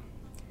 Yep.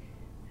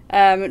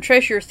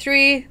 Trish, you're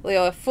 3.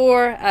 Leila,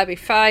 4. Abby,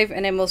 5.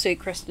 And then we'll say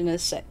Kristen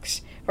is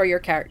 6 for your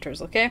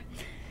characters, okay?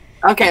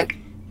 Okay.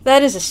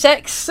 That is a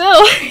 6.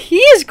 So, he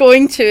is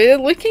going to,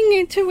 looking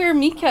into where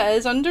Mika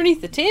is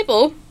underneath the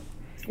table.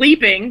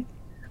 Sleeping.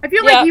 I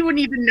feel Yeah. like he wouldn't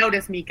even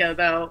notice Mika,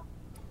 though.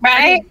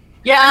 Right?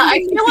 Yeah, I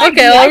feel like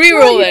Okay, I'll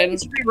re-roll then.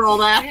 Re-roll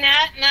that.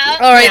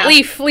 No. Alright, Yeah.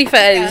 Leaf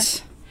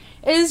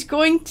is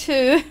going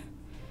to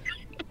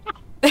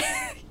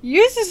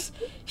use his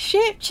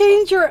shape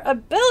changer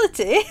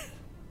ability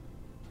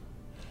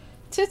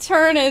to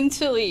turn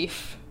into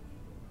Leaf.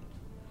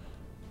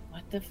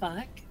 What the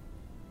fuck?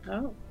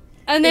 Oh.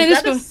 And then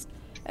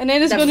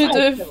it's going to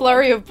do a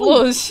flurry of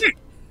blows.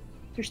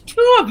 There's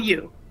 2 of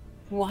you.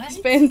 What?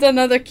 Spend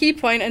another key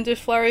point and do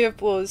flurry of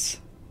blows.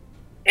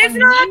 It's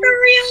not the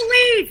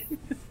real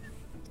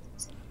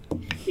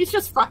Leaf! He's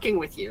just fucking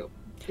with you.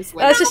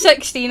 That's a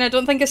 16. I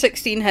don't think a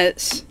 16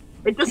 hits.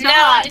 It does No,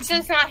 not. it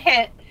does not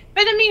hit.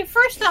 But I mean,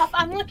 first off,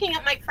 I'm looking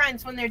at my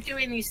friends when they're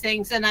doing these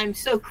things, and I'm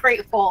so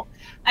grateful.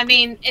 I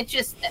mean, it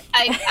just,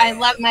 I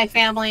love my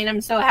family, and I'm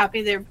so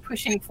happy they're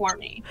pushing for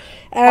me.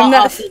 Well,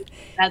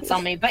 that's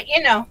on me, but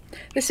you know.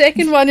 The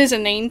second one is a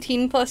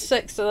 19 plus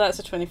 6, so that's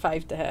a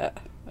 25 to hit,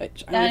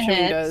 which I'm That assuming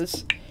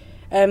hits.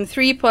 does.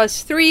 3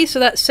 plus 3, so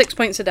that's 6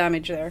 points of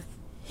damage there.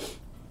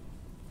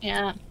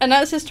 Yeah. And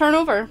that's his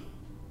turnover.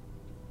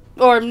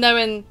 Or now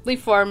in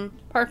leaf form,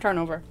 per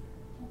turnover.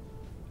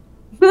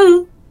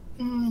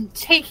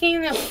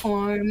 Taking the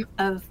form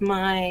of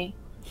my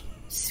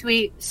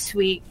sweet,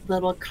 sweet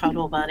little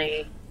cuddle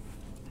buddy.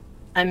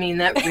 I mean,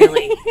 that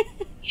really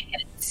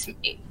hits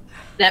me.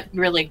 That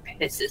really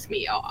pisses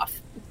me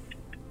off.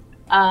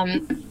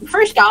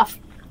 First off,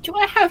 do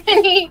I have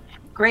any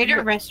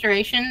greater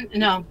restoration?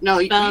 No. No,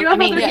 you don't have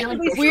mean, other yeah. healing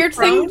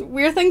potions.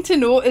 Weird thing to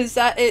note is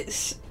that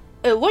it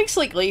looks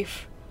like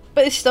Leaf,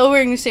 but it's still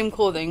wearing the same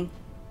clothing.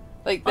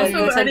 Like this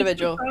Also,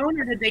 individual. Are they prone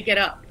or did they get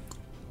up?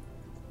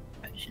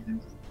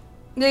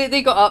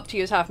 They got up to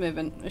use half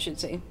movement, I should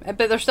say.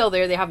 But they're still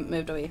there, they haven't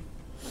moved away.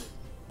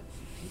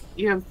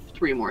 You have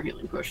 3 more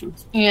healing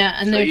potions. Yeah,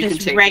 and So they're you can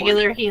just take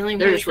regular one. healing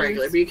They're just potions.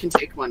 regular, but you can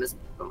take one as a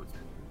bonus.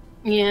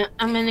 Yeah,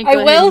 I'm gonna go I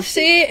ahead will and-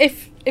 say,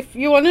 if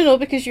you want to know,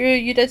 because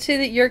you did say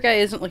that your guy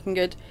isn't looking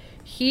good,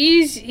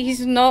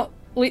 he's not...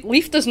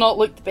 Leaf does not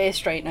look the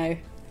best right now.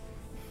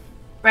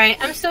 Right,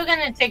 I'm still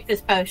gonna take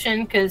this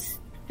potion, because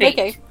fate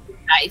Okay.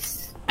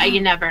 dice.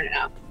 You never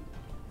know.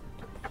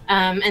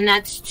 And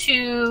that's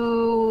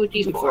 2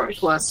 d4s.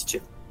 Plus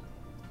 2.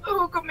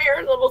 Oh, come here,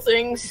 little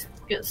things.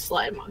 Gonna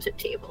slide them onto the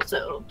table.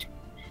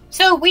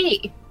 So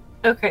we.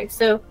 Okay,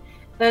 so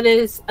that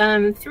is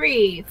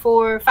 3,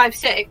 4, 5,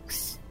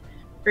 6.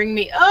 Bring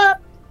me up.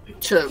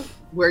 To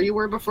where you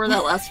were before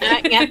that last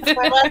hit. Yeah,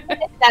 before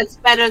that's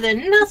better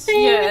than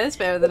nothing. Yeah, it's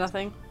better than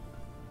nothing.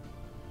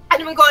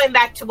 And I'm going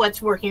back to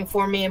what's working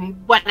for me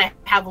and what I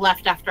have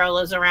left after all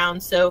those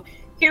around. So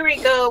here we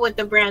go with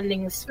the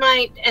branding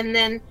smite, and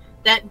then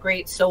that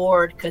great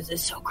sword, because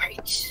it's so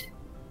great.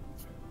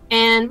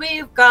 And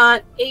we've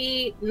got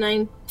 8,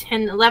 9,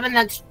 10, 11.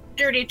 That's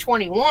dirty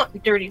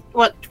 21.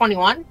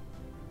 21?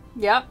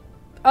 Yep.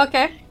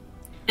 Okay.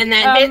 And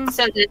that hits,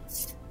 so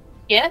that's...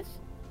 Yes?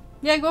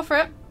 Yeah, go for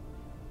it.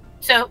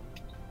 So,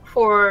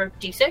 for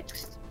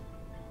D6.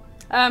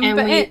 And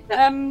But we-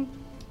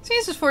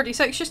 since it's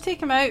 46, just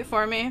take him out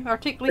for me, or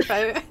take Leaf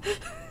out.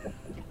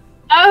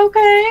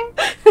 Okay.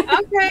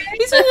 Okay.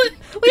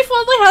 Leaf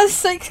only has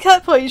 6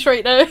 cat points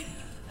right now.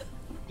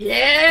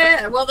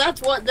 Yeah, well,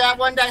 that's what that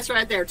one dice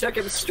right there took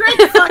him straight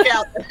the fuck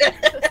out.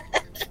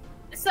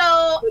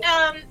 So,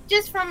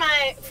 just for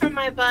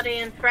my buddy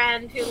and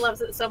friend who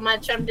loves it so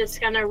much, I'm just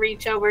gonna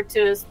reach over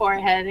to his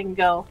forehead and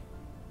go,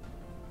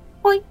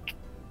 boink,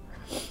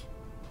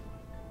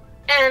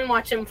 and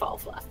watch him fall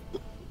flat.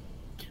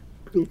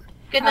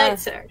 Good night,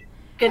 sir.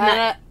 Good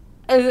night.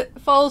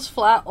 falls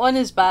flat on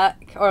his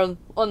back, or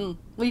on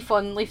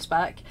Leaf's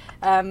back.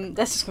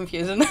 This is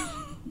confusing.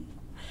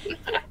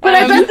 But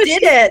I just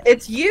did it.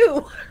 It's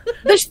you.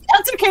 That's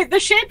okay. The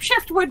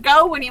shapeshift would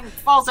go when he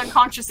falls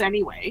unconscious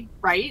anyway,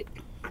 right?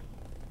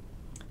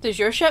 Does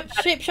your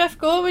shapeshift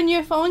go when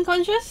you fall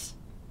unconscious?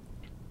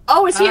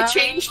 Oh, is he a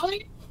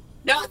changeling?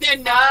 No,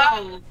 then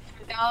no.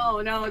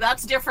 No,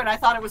 that's different. I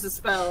thought it was a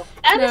spell.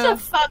 That is a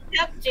fucked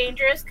up,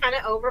 dangerous, kind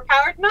of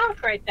overpowered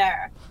monk right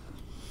there.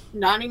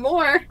 Not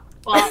anymore.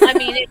 Well, I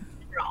mean, it's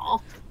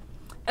all.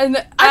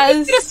 And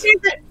I'm just gonna say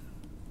that.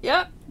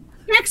 Yep.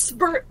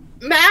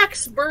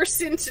 Max bursts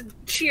into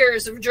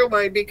cheers of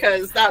joy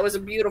because that was a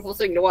beautiful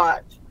thing to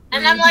watch.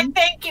 And I'm like,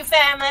 thank you,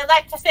 family. I'd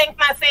like to thank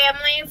my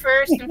family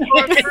first and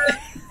foremost.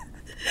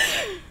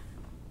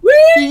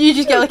 You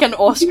just get like an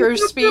Oscars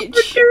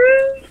speech.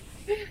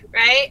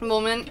 Right?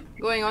 Moment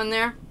going on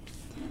there.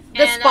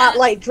 The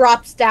spotlight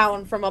drops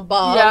down from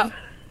above. Yeah.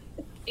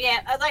 Yeah,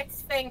 I'd like to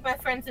thank my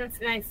friends and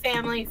my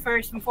family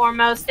first and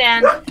foremost,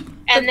 and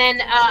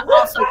then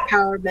also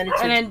power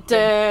meditation.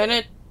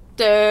 And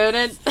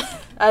then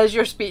as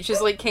your speech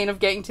is like kind of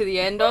getting to the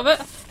end of it,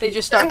 they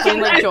just start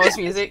playing like Jaws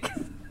music.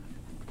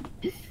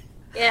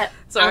 Yeah.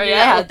 Sorry, I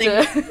had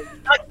to.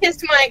 I'll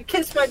kiss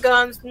my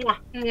gums. Mwah,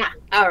 mwah.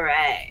 All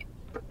right.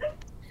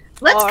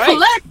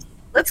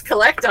 Let's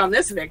collect on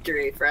this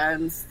victory,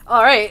 friends.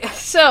 All right.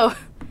 So,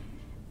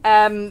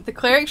 the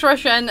clerics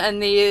rush in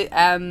and they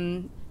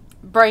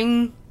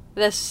bring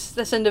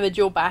this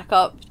individual back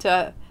up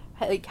to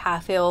like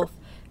half health,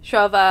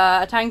 shove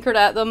a tankard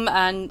at them,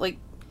 and like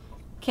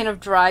kind of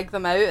drag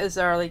them out as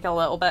they're like a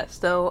little bit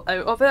still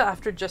out of it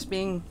after just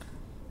being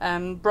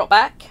brought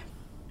back.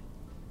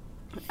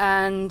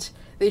 And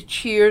the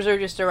cheers are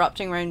just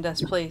erupting around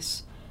this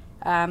place.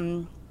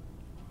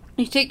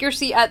 You take your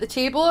seat at the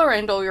table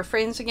around all your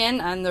friends again,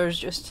 and there's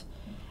just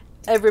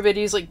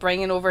everybody's like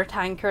bringing over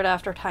tankard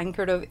after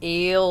tankard of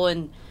ale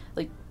and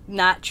like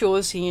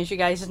nachos, seeing as you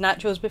guys had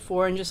nachos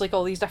before, and just like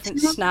all these different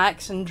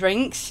snacks and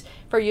drinks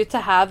for you to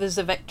have as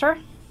the victor.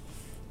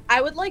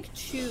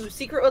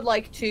 Secret would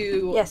like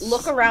to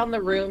look around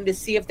the room to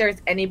see if there's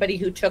anybody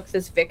who took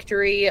this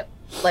victory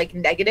like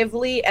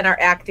negatively and are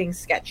acting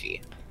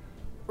sketchy.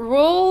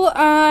 Roll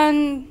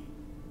an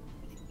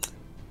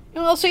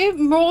I'll say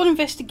roll an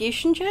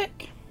investigation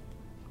check.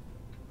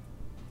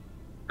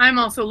 I'm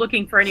also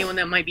looking for anyone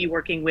that might be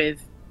working with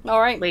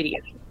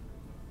Lady.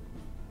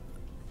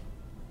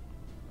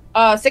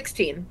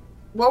 16.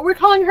 What we're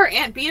calling her,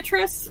 Aunt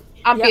Beatrice?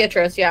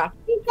 Beatrice, yeah.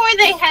 Before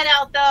they head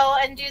out though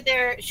and do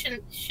their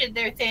should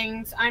their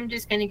things, I'm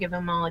just gonna give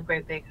them all a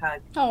great big hug.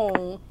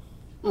 Oh.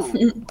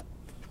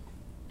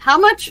 How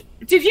much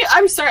did you?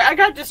 I'm sorry, I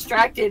got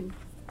distracted.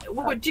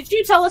 Did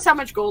you tell us how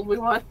much gold we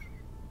won?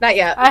 Not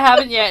yet. I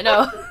haven't yet,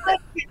 no.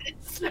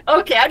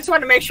 Okay, I just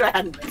wanted to make sure I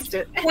hadn't missed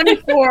it.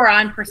 24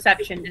 on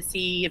perception to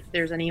see if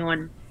there's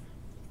anyone.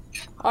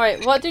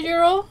 Alright, what did you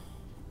roll?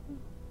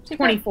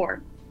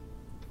 24.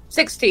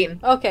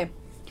 16. Okay.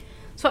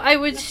 So I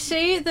would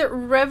say that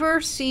River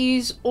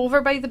sees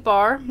over by the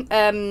bar,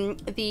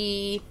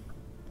 the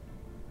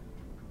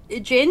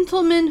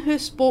gentleman who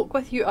spoke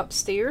with you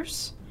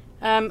upstairs,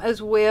 as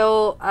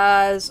well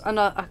as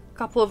a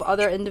couple of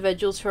other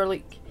individuals who are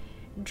like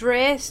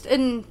dressed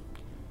in,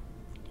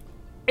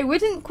 I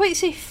wouldn't quite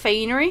say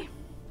finery,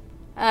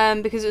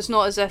 because it's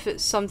not as if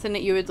it's something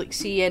that you would like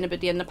see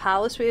anybody in the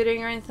palace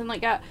wearing or anything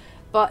like that,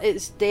 but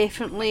it's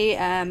definitely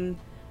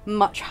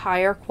much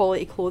higher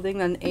quality clothing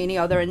than any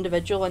other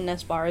individual in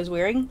this bar is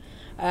wearing.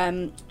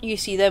 You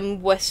see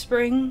them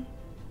whispering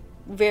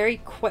very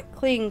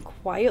quickly and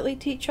quietly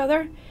to each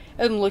other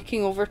and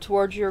looking over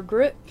towards your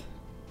group,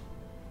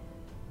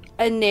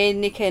 and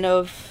then they kind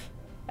of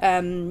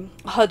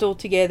huddle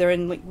together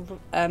and like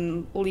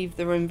leave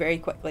the room very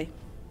quickly.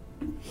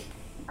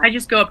 I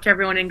just go up to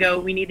everyone and go,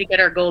 we need to get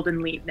our gold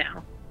and leave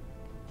now.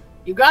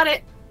 You got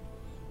it.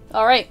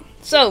 Alright,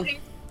 so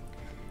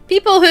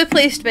people who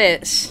placed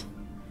bets.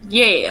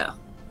 Yeah.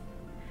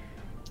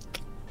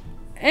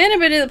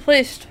 Anybody that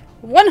placed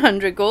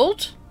 100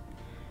 gold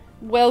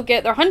will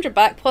get their 100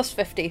 back plus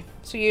 50.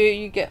 So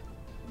you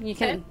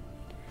can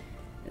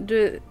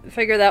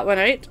figure that one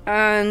out.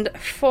 And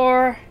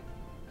for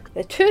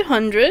the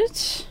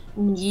 200,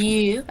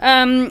 you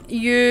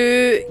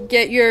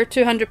get your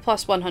 200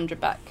 plus 100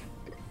 back.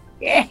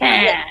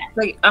 Yeah.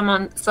 Like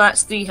so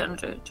that's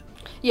 300.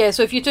 Yeah,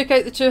 so if you took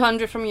out the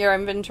 200 from your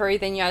inventory,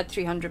 then you add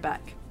 300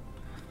 back.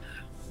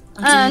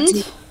 And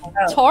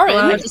Torin,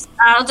 well,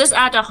 I'll just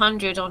add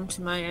 100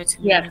 onto my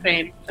item. Yeah,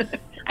 same.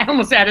 I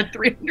almost added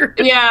 300.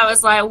 Yeah, I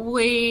was like,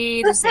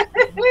 wait a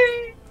second.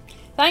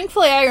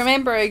 Thankfully, I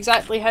remember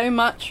exactly how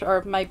much,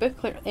 or my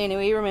booklet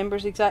anyway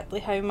remembers exactly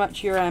how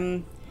much your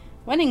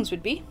winnings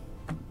would be.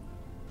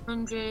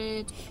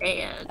 100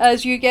 and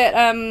as you get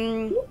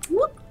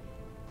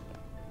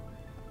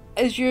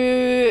as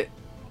you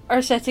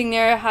are sitting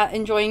there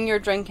enjoying your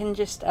drink and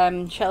just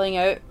chilling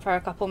out for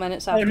a couple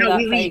minutes after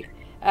that fight.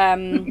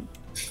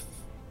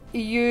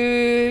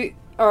 You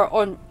are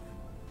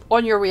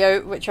on your way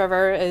out,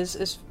 whichever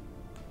is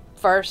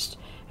first.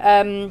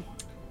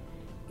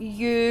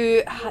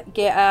 you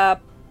get a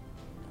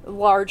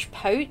large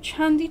pouch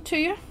handed to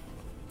you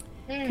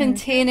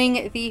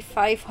containing the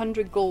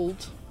 500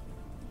 gold.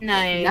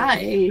 Nice.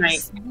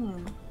 Nice.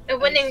 A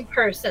winning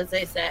purse, as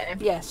they say.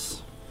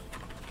 Yes.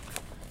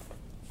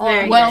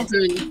 Well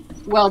done.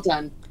 Well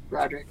done,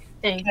 Roderick.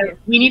 Thank you.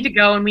 We need to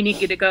go, and we need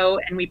to go,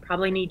 and we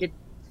probably need to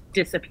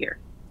disappear.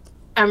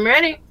 I'm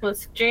ready.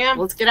 Let's jam.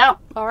 Let's get out.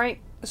 All right.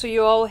 So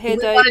you all Do head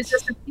we out. want to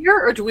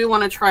disappear, or do we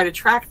want to try to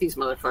track these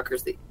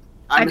motherfuckers?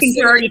 I think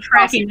they're already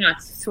tracking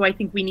us, so I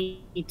think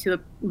we need to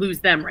lose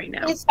them right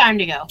now. It's time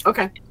to go.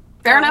 Okay.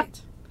 Fair enough.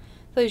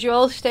 So as you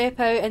all step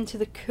out into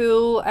the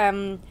cool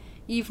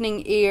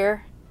evening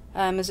air,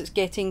 as it's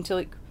getting to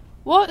like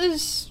what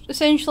is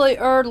essentially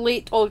our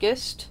late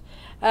August,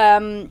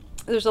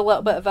 there's a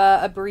little bit of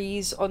a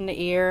breeze on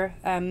the air,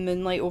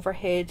 moonlight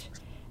overhead,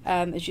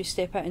 as you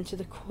step out into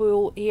the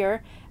cool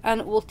air,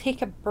 and we'll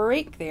take a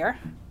break there.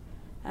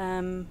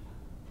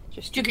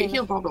 Just Did you get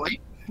healed all the way?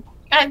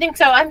 I think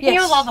so. I'm Yes.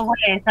 healed all the way.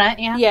 Is that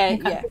yeah? Yeah,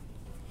 Okay.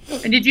 yeah.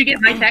 And did you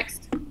get my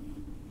text?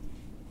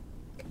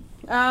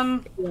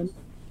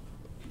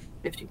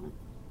 51.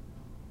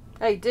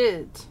 I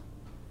did.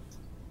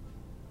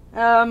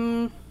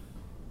 I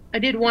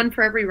did one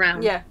for every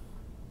round. Yeah.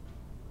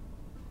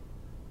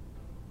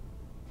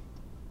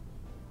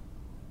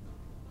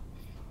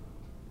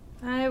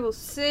 I will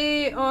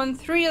say on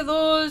 3 of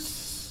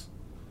those.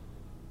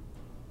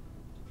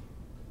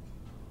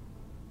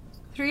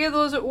 3 of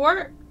those it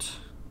worked.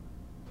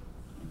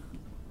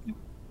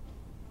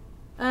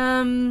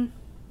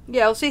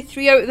 Yeah, I'll say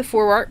 3 out of the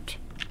 4 worked.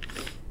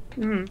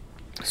 Mm-hmm.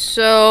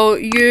 So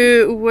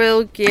you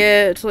will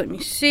get, let me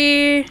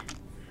see.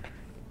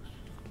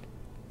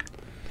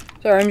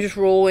 Sorry, I'm just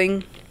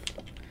rolling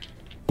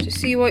to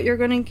see what you're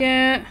gonna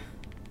get.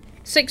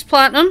 6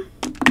 platinum.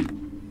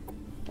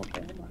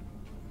 Okay, hold on.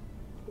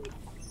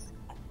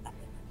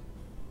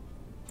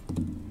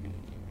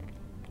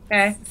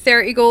 Okay.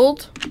 30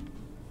 gold.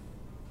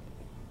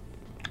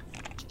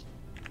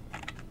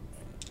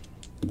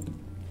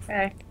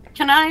 Okay.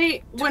 Can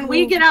I, when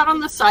we get out on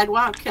the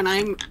sidewalk, can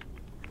I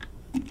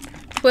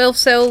 12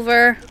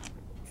 silver.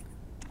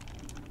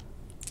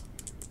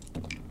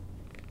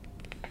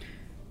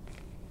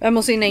 And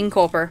we'll see 9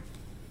 copper.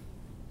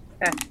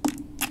 Okay.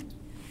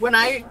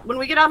 when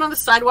we get out on the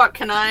sidewalk,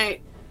 can I,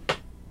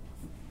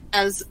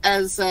 as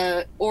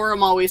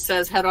Orem always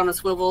says, head on a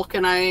swivel,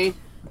 can I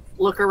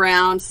look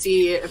around,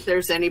 see if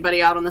there's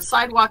anybody out on the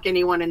sidewalk,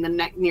 anyone in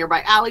the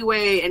nearby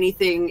alleyway,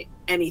 anything?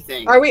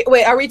 Are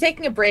we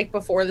taking a break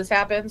before this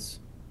happens?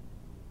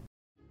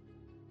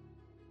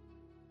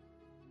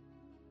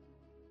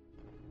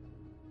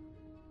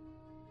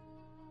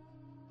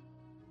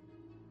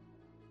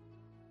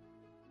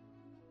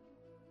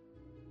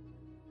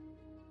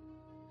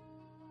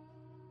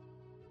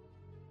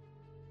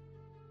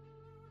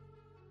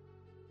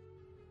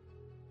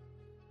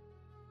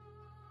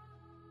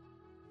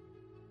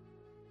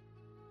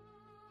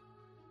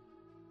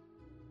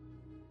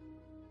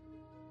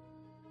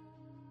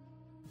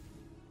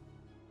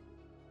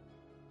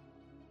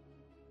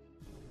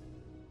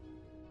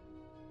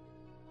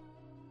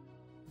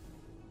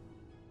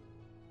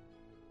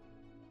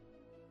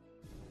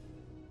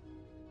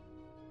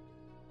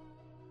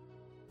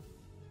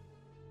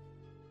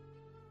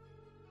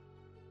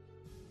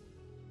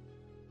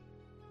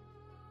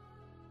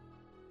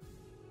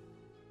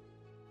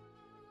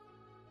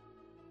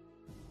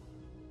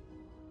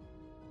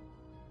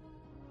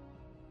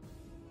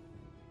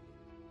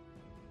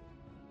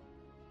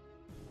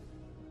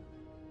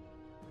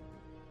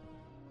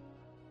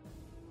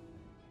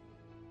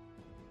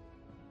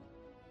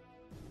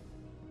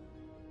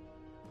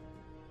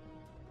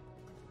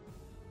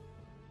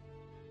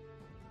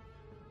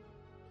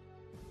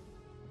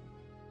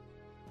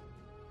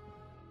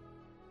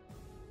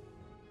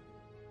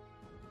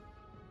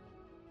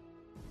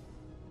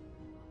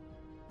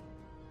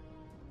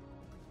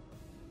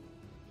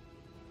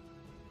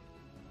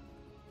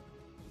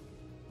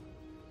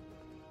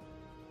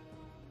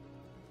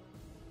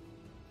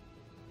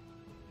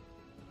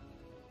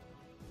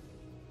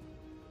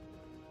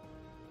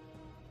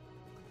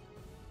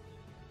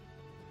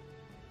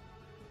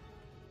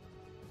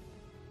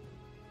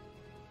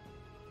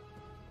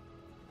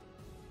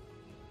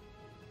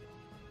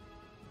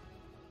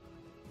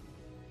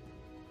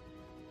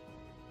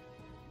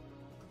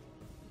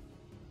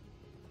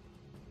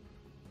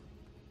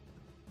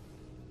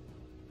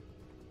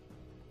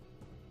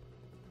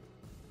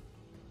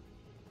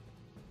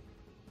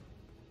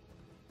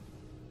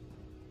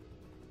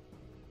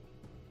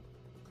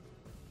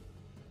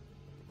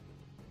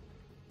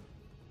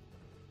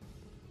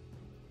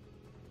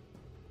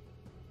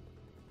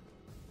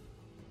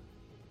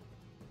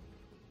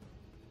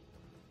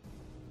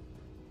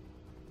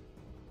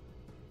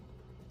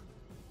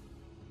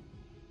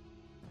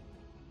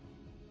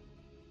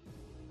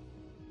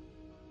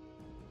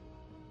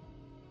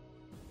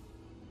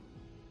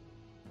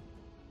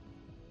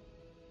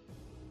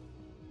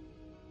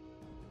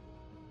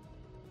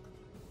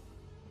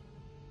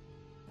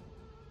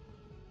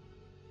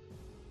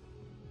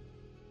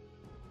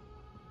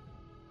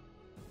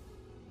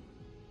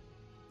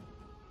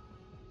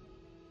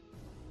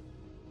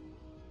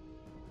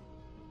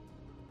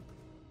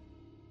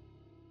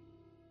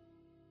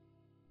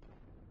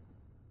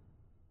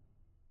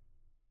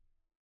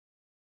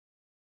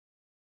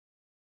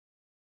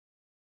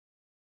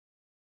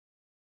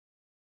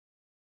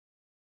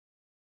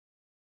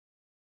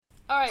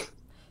 Alright,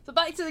 so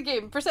back to the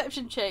game.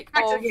 Perception check.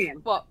 Back to of the game.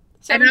 What?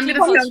 And I'm 17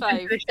 gonna plus stealth 5.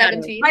 into the shadows.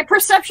 17. My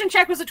perception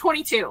check was a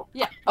 22.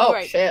 Yeah. Oh,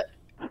 right. shit.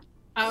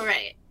 All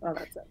right. Oh,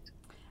 that's it.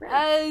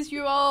 As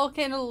you all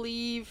kind of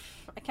leave,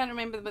 I can't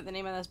remember what the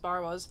name of this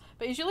bar was,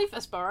 but as you leave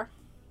this bar,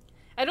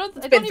 I don't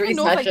been even 3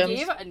 know if I sessions.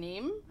 gave it a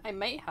name. I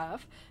might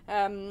have.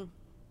 As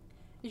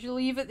you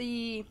leave at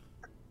the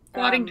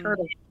Squatting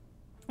turtle.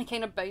 the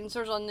kind of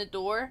bouncers on the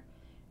door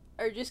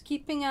are just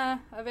keeping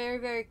a very,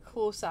 very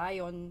close eye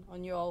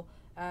on you all.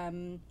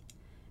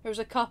 There's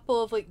a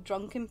couple of like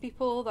drunken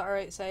people that are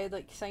outside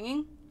like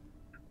singing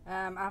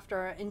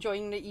after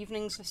enjoying the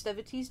evening's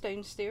festivities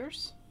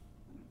downstairs.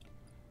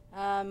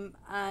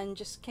 And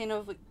just kind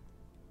of like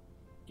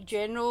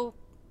general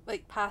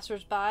like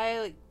passers-by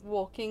like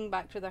walking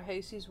back to their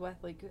houses with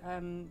like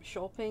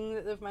shopping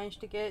that they've managed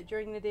to get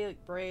during the day,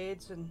 like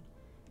breads and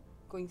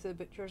going to the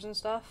butchers and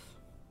stuff.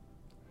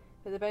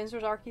 But the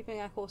bouncers are keeping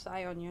a close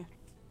eye on you.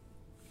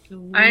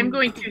 I'm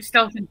going to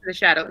stealth into the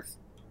shadows.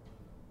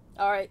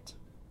 Alright.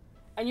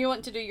 And you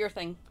want to do your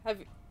thing. Have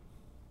you...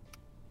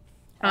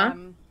 Huh?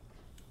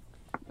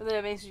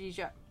 The messages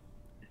yet.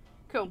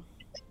 Cool.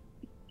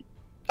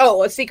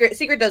 Oh, a secret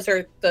does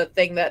the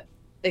thing that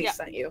they Yeah.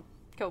 sent you.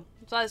 Cool.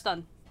 So that's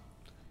done.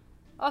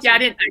 Awesome. Yeah, I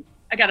didn't.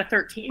 I got a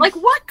 13. Like,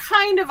 what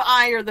kind of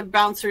eye are the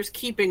bouncers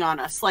keeping on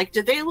us? Like,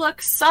 do they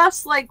look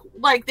sus? Like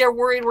they're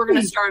worried we're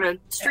going to start a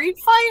street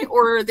fight,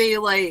 or are they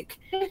like,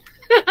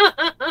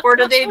 or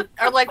do they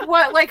are like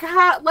what? Like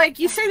how? Like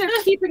you say they're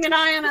keeping an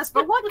eye on us,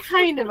 but what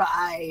kind of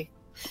eye?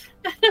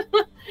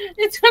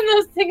 It's one of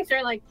those things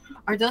where like,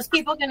 are those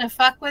people gonna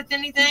fuck with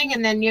anything?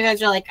 And then you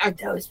guys are like, are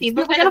those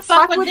people gonna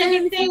fuck with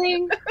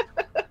anything?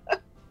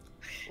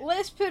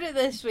 Let's put it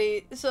this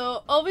way.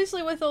 So,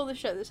 obviously with all the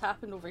shit that's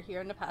happened over here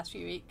in the past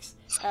few weeks,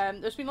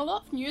 there's been a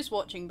lot of news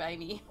watching by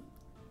me.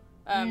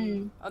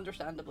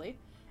 Understandably.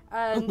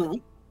 And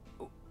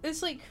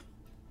it's like,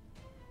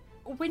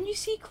 when you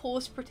see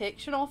close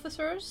protection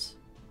officers,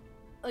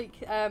 like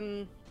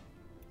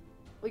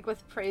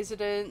with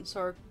presidents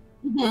or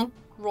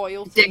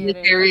royalty,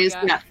 Dignitaries,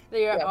 yeah.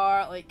 They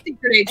are like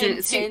Secret agent,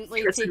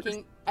 intently secret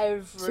taking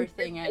service.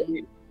 everything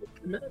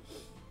in.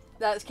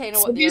 That's kind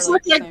of So what they're these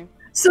like look like- now.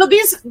 So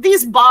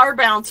these bar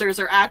bouncers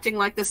are acting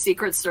like the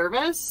Secret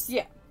Service?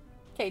 Yeah.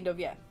 Kind of,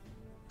 yeah.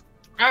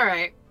 All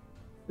right.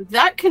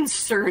 That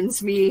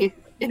concerns me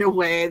in a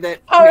way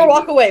that Power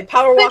walk away.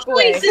 Power walk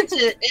Especially away. since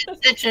it's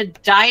such a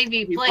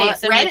divey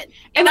place. I mean, right?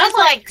 and that's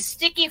like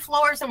sticky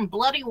floors and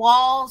bloody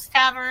walls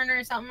tavern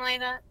or something like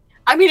that.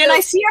 I mean, and I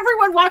see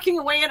everyone walking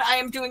away, and I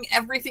am doing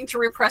everything to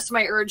repress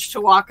my urge to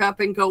walk up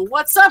and go,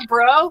 "What's up,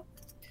 bro?"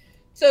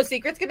 So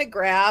Secret's gonna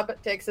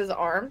grab Tix's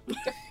arm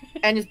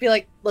and just be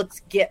like,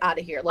 "Let's get out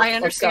of here. I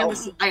understand.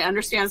 Let's go. I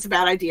understand it's a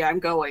bad idea. I'm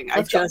going.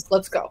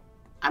 Let's go.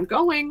 I'm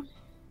going.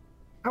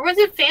 Or was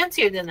it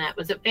fancier than that?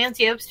 Was it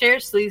fancy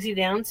upstairs, sleazy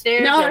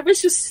downstairs? No, or it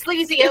was just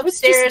sleazy it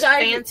was just upstairs,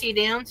 dive- fancy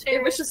downstairs.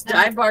 It was just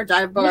dive bar.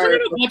 Wasn't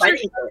it a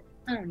butcher's?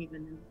 I don't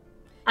even know.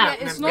 Yeah,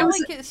 it's not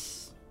like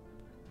it's.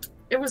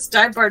 It was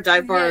dive bar.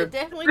 Yeah,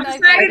 definitely I'm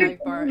dive bar, decided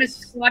dive bar. I'm a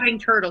squatting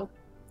turtle.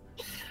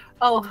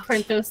 Oh,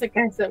 weren't those the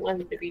guys that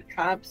wanted to be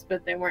cops,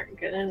 but they weren't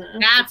good enough?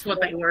 That's what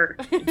they were.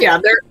 Yeah,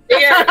 they're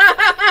Did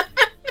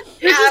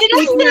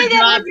I say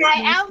that with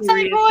my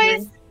outside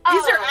voice?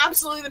 these are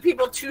absolutely the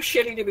people too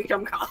shitty to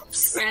become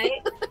cops. Right?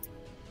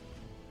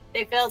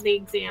 They failed the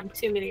exam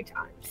too many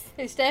times.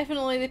 It's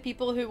definitely the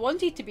people who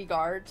wanted to be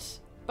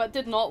guards, but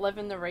did not live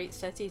in the right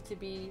city to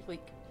be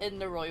like in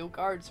the royal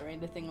guards or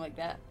anything like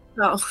that.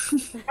 Oh.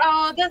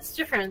 Oh, that's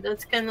different.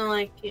 That's kind of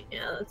like,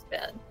 yeah, that's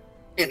bad.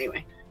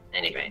 Anyway,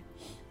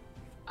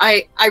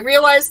 I I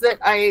realize that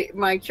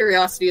my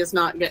curiosity is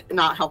not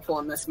helpful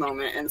in this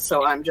moment, and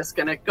so I'm just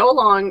gonna go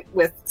along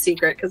with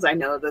Secret because I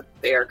know that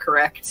they are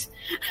correct.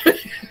 and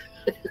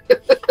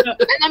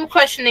I'm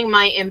questioning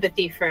my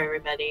empathy for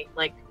everybody.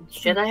 Like,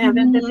 should I have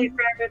empathy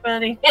for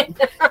everybody?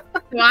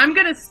 So I'm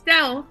gonna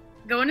stealth,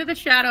 go into the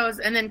shadows,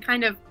 and then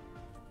kind of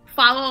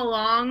follow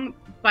along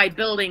by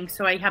building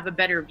so I have a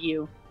better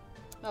view.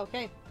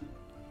 Okay.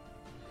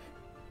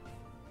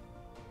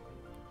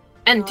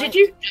 And did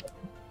you?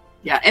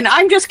 Yeah, and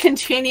I'm just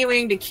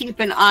continuing to keep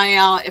an eye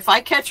out. If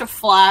I catch a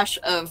flash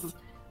of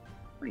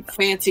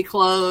fancy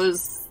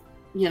clothes,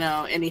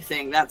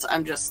 anything,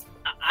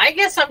 I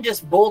guess I'm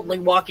just boldly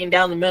walking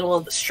down the middle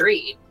of the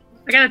street.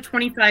 I got a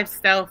 25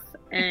 stealth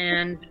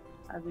and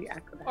the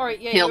acrobat. All right.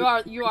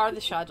 Yeah, you are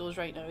the shadows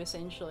right now,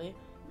 essentially.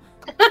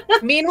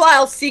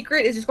 Meanwhile,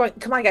 Secret is just going,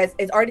 "Come on, guys.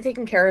 It's already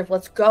taken care of.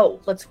 Let's go.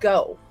 Let's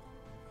go."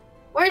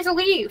 Where's the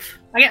leaf?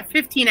 I got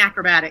 15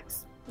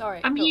 acrobatics. All right.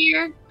 I'm cool.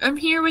 here. I'm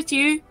here with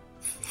you.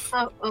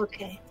 Oh,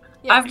 okay.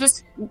 Yeah.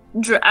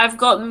 I've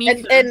got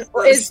Mika. And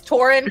is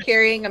Torin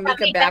carrying a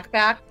Mika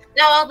backpack?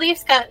 No,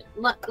 Leaf's got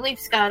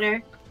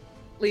her.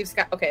 Leaves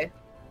got okay.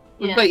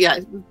 Yeah. But yeah,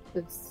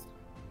 it's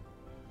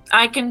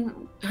I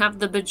can have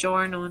the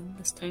Bjorn on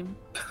this time.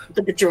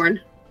 the Bjorn.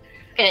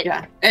 Good.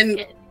 Yeah, and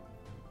Good.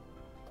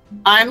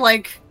 I'm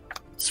like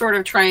sort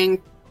of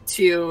trying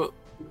to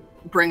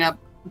bring up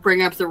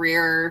the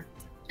rear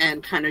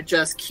and kind of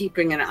just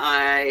keeping an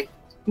eye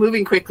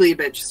moving quickly,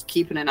 but just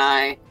keeping an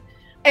eye.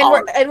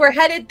 And we're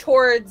headed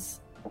towards.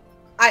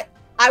 I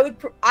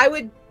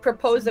would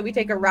propose that we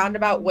take a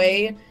roundabout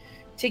way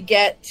to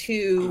get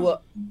to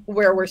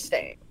where we're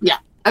staying. Yeah,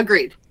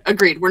 agreed.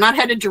 We're not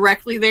headed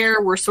directly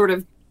there. We're sort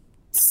of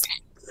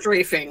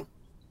strafing.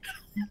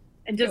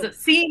 And does it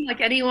seem like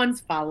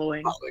anyone's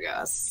following? Following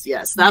us.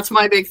 Yes, that's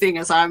my big thing.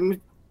 Is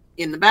I'm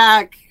in the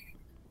back.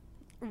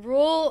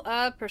 Roll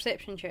a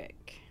perception check.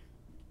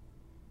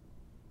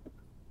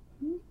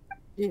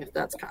 Yeah,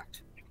 that's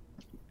cocked.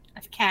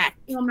 That's cat.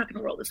 Well, I'm not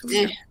going to roll this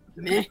one.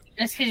 Meh.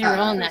 That's because you're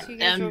rolling that. So you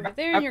guys are over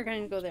there, and you're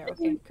going to go there.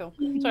 Okay, cool.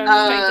 Sorry, I'm just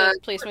trying to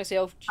place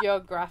myself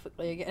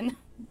geographically again.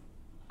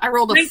 I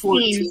rolled a 19.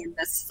 14.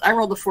 I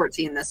rolled a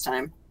 14 this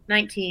time.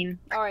 19.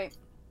 All right.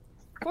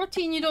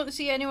 14. You don't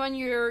see anyone.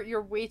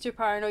 You're way too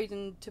paranoid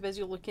and too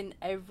busy looking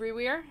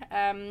everywhere.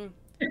 I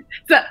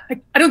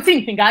don't see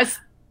anything, guys.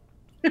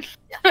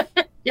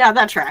 Yeah,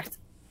 that tracked.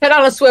 Head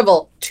on a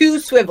swivel. Too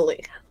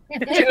swivelly.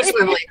 Too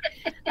swivelly.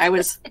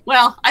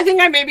 I think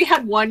I maybe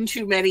had one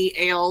too many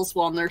ales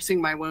while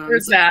nursing my wounds.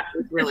 Where's that?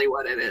 That's really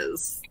what it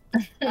is.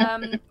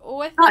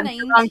 With a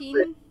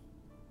 19,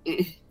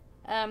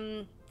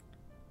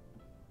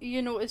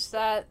 you notice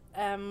that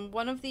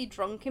one of the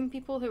drunken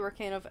people who were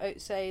kind of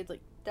outside,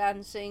 like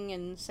dancing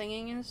and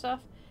singing and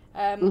stuff,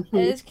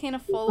 is kind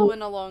of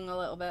following along a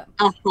little bit.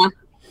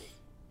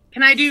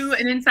 Can I do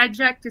an inside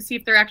check to see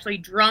if they're actually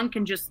drunk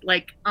and just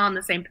like on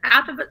the same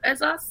path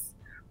as us?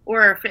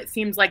 Or if it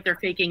seems like they're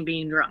faking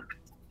being drunk?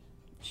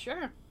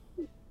 Sure.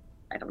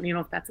 I don't even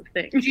know if that's a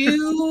thing.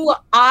 Do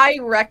I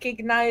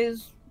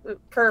recognize,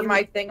 per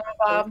my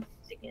thingamabob?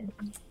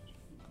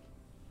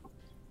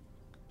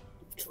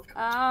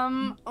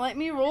 Let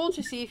me roll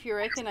to see if you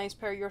recognize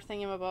per your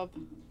thingamabob.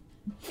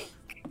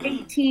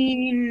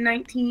 18,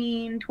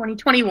 19, 20,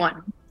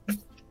 21.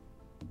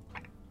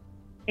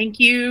 Thank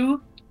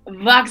you,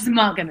 Vox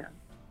Machina.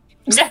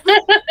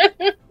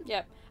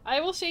 Yep. I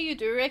will say you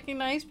do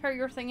recognize per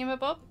your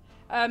thingamabob.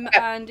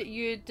 And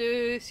you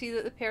do see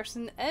that the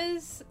person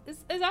is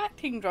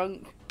acting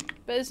drunk,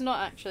 but is not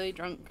actually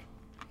drunk.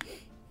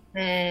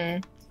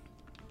 I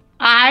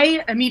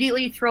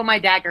immediately throw my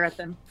dagger at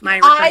them.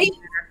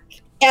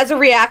 As a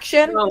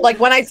reaction, like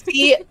when I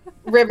see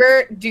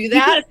River do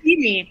that, see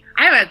me.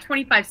 I have a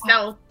 25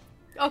 stealth.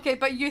 Okay,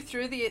 but you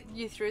threw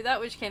that,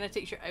 which kind of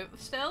takes you out of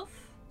stealth.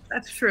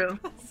 That's true.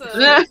 So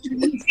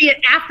you see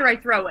it after I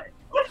throw it.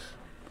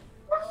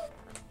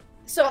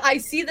 So I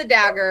see the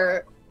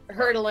dagger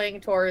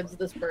hurtling towards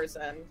this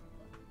person.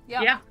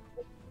 Yep. Yeah.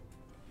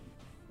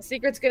 The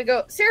secret's gonna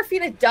go,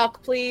 Seraphina,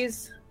 duck,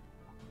 please.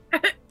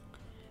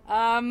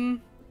 Roll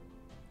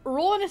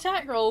an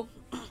attack roll.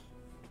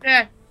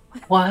 Yeah.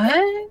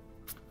 What?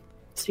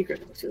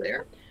 Secret to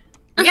there.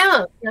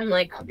 Yeah. I'm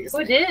like,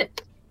 Obviously. who did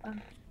it?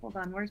 Hold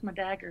on, where's my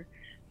dagger?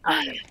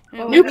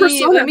 New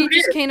persona, Let me who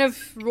just cares? kind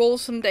of roll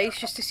some dice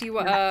just to see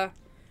what an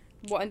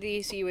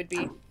DC would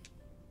be.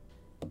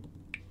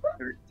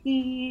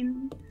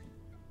 13.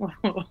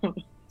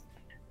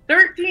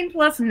 13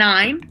 plus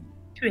 9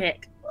 to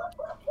hit.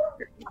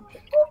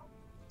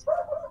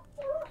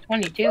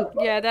 22.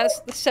 Yeah, that's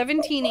the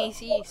 17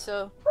 AC,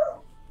 so...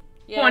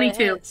 Yeah,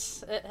 22.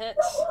 It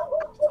hits.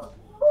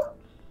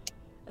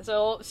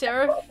 So,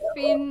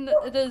 Seraphine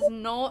does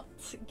not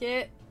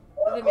get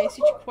the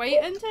message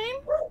quite in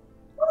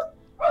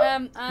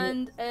time.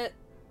 And it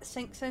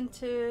sinks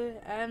into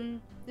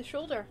the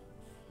shoulder.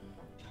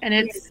 And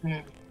it's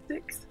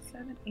 6,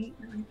 7, 8,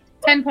 9,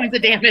 10 points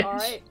of damage.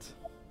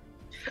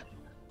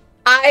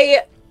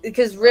 Alright.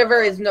 Because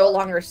River is no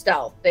longer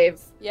stealth.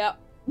 They've Yep.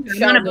 None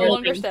No of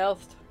longer building.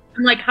 stealthed.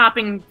 I'm like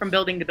hopping from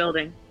building to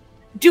building.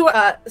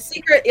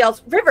 Secret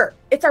yells, River,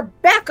 it's our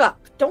backup.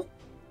 Don't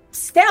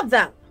stab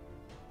them.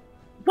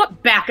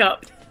 What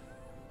backup?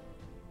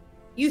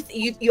 You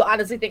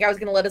honestly think I was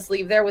going to let us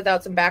leave there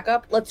without some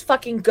backup? Let's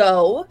fucking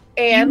go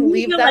and You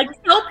leave need to, them.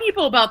 like, tell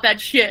people about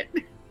that shit.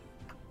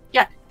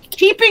 Yeah,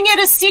 keeping it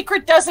a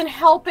secret doesn't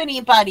help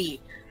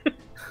anybody.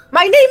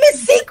 My name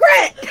is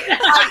Secret!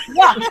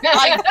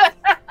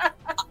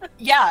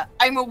 Yeah,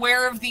 I'm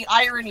aware of the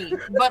irony.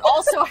 But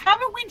also,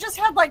 haven't we just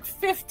had like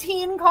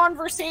 15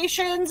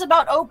 conversations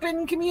about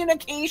open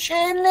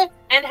communication?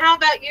 And how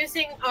about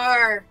using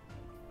our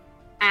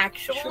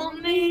actual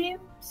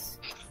names?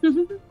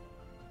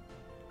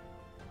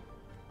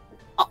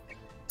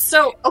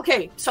 So I'm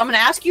going to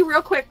ask you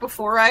real quick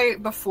before I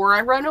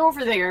run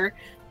over there.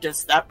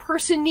 Does that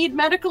person need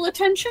medical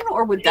attention,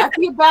 or would that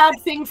be a bad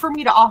thing for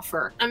me to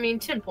offer? I mean,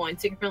 10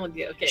 points. You can probably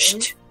be okay.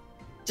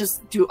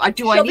 Just I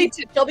need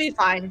to? She'll be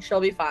fine.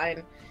 She'll be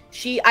fine.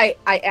 I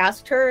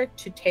asked her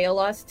to tail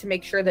us to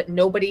make sure that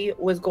nobody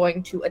was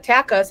going to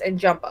attack us and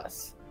jump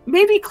us.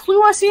 Maybe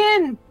clue us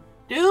in,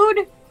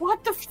 dude.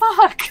 What the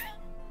fuck?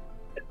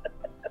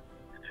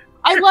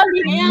 I love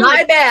you, man.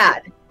 My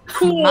bad.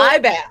 Cool. My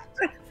bad.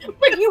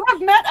 But you have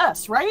met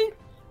us, right?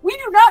 We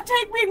do not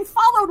take being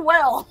followed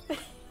well.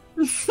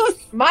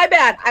 My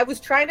bad. I was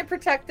trying to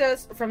protect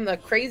us from the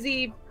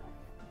crazy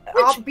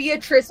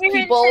Beatrice Your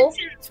people.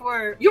 intentions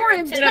were Your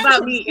intentions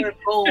intentions were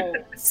bold.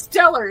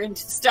 stellar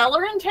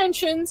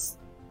intentions.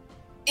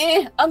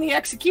 On the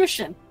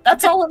execution.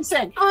 That's all I'm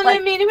saying. Oh,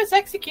 Like, I mean, it was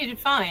executed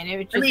fine. It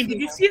was just, I mean,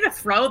 did you see the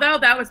throw though?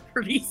 That was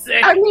pretty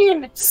sick. I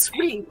mean,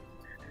 sweet.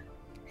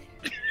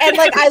 And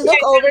like I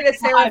look over to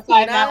high five that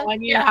Serafina,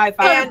 one. Yeah, high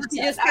five. and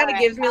she just kind of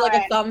gives me like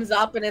a thumbs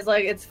up and is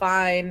like, "It's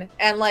fine,"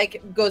 and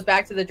like goes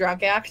back to the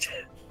drunk act.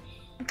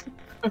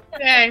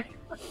 Okay.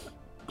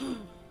 Thanks,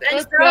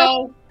 Let's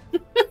go.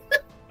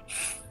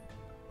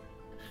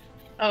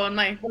 Oh, and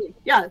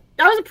Yeah,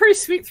 that was a pretty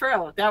sweet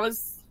throw. That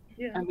was,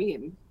 yeah, I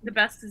mean, the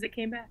best as it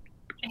came back.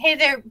 Hey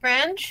there,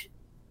 Branch.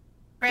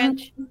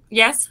 Branch.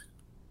 Yes.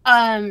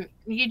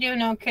 You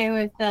doing okay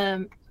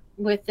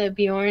with the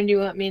Bjorn? Do you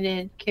want me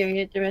to carry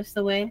it the rest of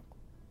the way?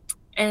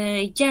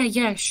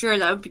 Yeah, sure,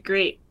 that would be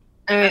great.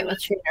 All right,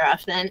 let's trade her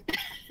off then.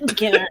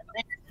 Get her.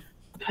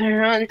 Put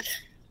her on.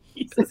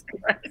 Jesus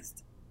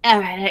Christ. All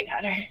right, I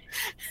got her.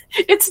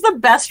 it's the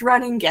best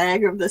running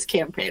gag of this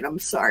campaign. I'm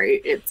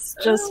sorry. It's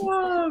just,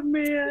 Oh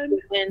man.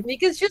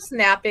 Mika's just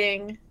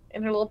napping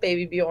in her little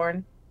baby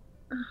Bjorn.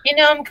 You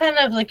know, I'm kind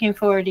of looking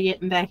forward to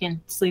getting back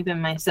and sleeping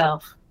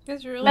myself.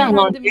 It's really Been a long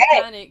hard the day.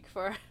 mechanic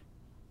for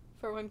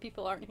when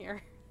people aren't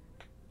here.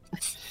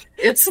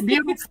 it's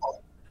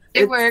beautiful.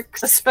 It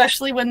works.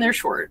 Especially when they're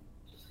short.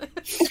 All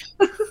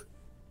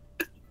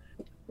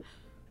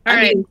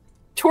right. mean,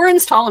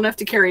 Torin's tall enough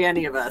to carry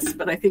any of us,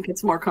 but I think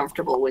it's more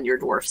comfortable when you're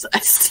dwarf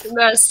sized.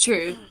 That's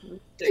true.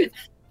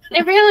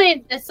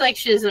 It's like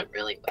she doesn't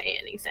really weigh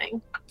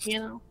anything, you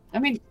know? I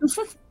mean,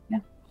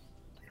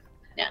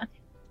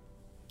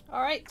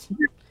 All right.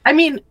 I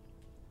mean,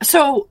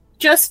 so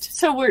just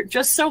so we're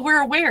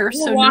aware,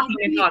 We're walking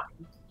and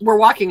talking. we're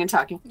walking and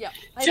talking. Yeah.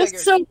 I Just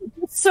figured.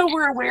 so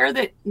we're aware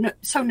that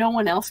no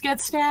one else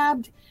gets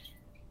stabbed.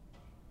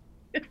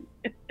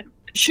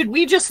 Should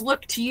we just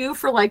look to you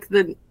for like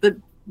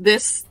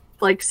this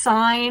like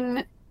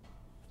sign?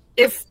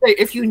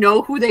 If you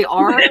know who they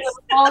are,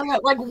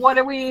 like what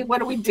do we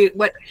do?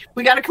 What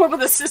we got to come up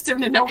with a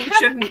system to know we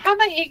shouldn't. How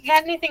about you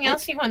got anything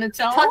else you want to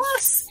tell Tell us?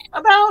 us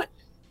about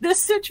this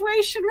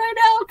situation right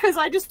now, because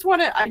I don't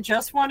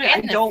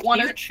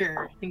want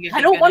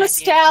to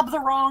stab the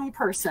wrong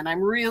person.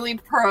 I'm really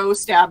pro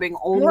stabbing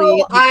only.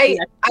 Well, I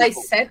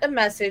sent a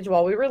message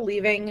while we were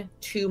leaving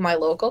to my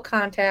local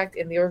contact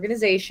in the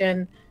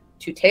organization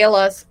to tail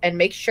us and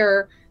make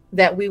sure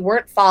that we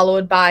weren't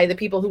followed by the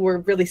people who were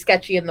really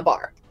sketchy in the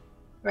bar.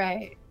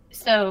 Right.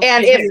 So,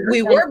 And if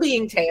we were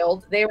being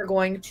tailed, they were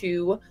going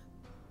to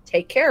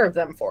take care of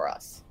them for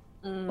us.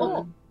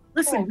 Well,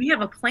 listen, we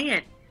have a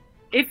plan.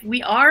 If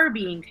we are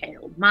being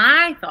tailed,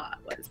 my thought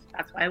was,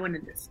 that's why I went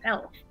into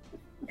stealth,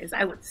 is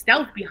I would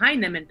stealth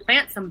behind them and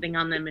plant something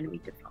on them and we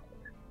could follow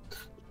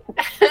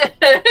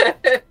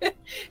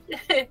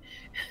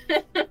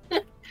them.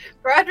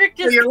 Roderick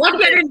So just you're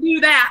lucky I didn't do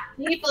that.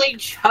 deeply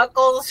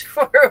chuckles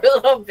for a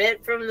little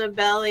bit from the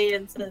belly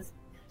and says,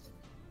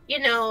 you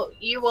know,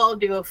 you all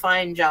do a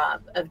fine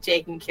job of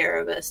taking care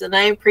of us, and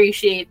I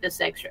appreciate this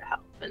extra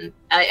help. And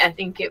I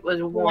think it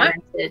was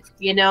warranted,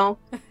 you know?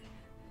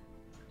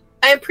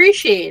 I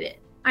appreciate it.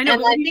 I know.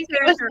 And but I these think it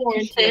was characters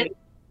warranted. appreciate it.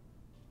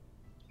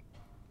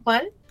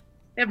 What?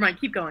 Never mind,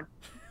 keep going.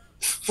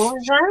 What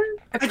was that?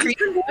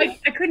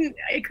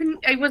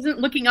 I wasn't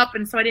looking up,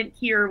 and so I didn't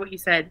hear what you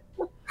said.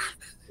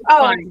 Oh,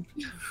 Fine.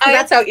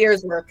 That's how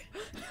ears work.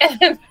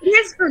 It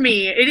is for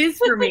me. It is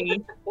for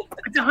me.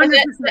 It's 100%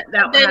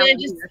 that then one.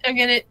 I'm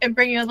going to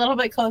bring you a little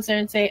bit closer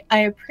and say, I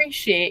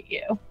appreciate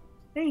you.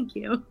 Thank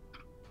you.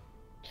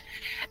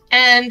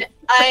 And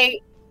I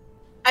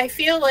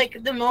feel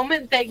like the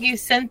moment that you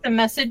sent the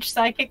message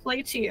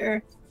psychically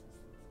to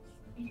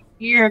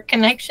your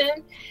connection,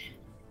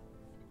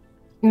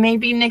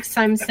 maybe next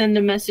time send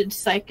a message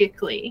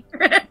psychically.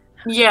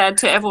 Yeah,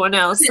 to everyone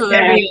else. So Yeah,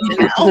 that we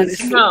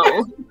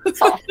know.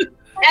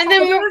 And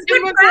then we're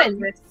good.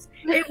 practice.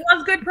 It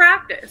was good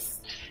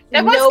practice.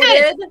 That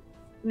was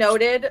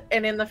Noted.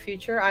 And in the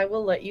future, I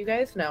will let you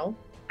guys know.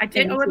 I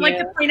did. Thank I would like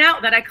to you. point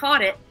out that I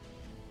caught it.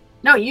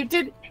 No, you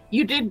did.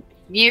 You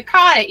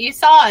caught it. You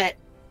saw it.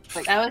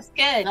 That was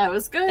good. That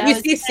was good. That You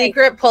was see great.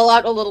 Secret pull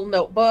out a little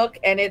notebook,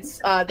 and it's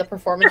the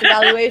performance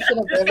evaluation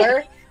of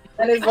River.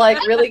 That is like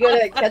really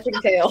good at catching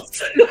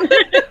tails.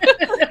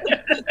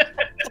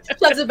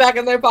 Shoves it back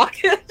in their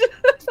pocket.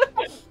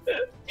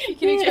 You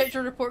can expect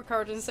your report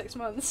card in 6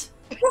 months.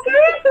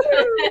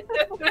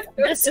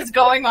 This is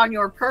going on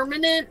your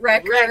permanent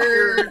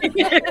record.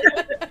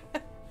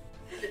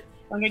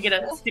 I'm gonna get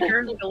a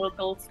sticker with a little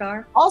gold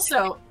star.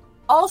 Also,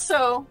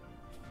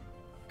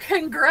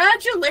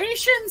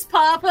 congratulations,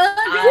 Papa.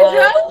 Thank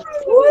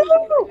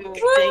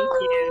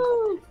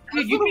you.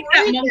 Dude, you I was a kicked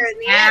that little worried monk's there in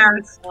the ass.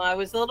 end. Well, I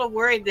was a little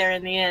worried there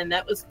in the end.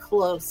 That was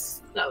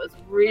close. That was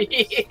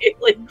really.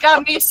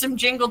 Got me some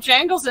jingle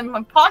jangles in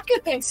my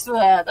pocket thanks to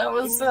that. That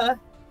was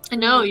I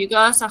know, you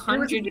got us It was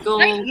 100 gold.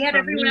 great. He had from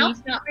everyone me.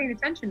 else not paying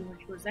attention,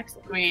 which was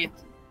excellent. Sweet.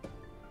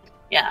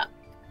 Yeah.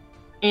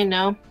 You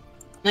know,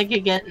 like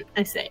again,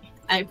 I say,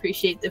 I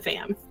appreciate the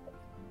fam.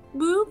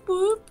 Boop,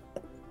 boop.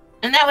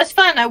 And that was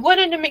fun. I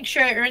wanted to make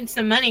sure I earned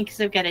some money because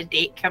I've got a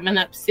date coming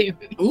up soon.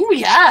 Ooh,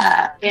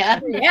 yeah. Yeah.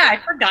 Yeah, I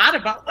forgot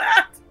about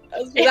that.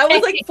 That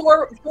was like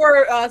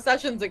four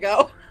sessions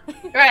ago.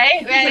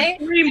 Right, Like right.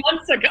 3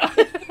 months ago.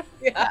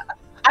 Yeah.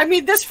 I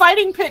mean, this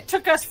fighting pit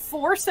took us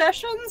 4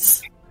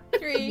 sessions.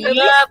 3. At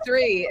least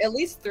three. At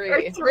least three.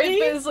 Or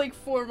 3. It was like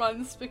 4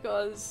 months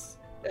because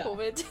Yeah.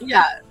 COVID.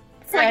 Yeah.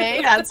 It's like,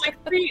 Right. yeah,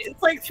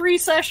 it's like 3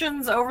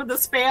 sessions over the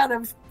span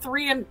of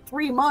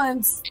 3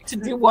 months to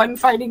do one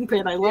fighting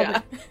pit. I love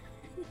Yeah. it.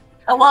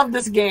 I love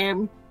this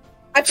game.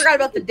 I forgot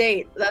about the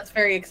date. That's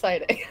very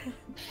exciting.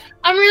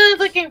 I'm really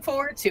looking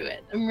forward to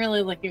it.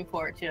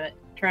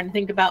 Trying to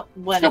think about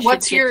what I So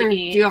what's should your? get Do to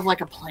eat. you have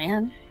like a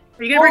plan?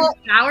 Are you gonna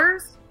bring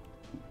showers?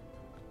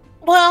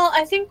 Well,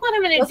 I think what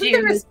I'm going to Wasn't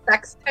do there a is...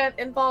 sex tent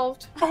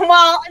involved?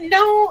 Well,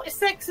 no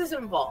sex is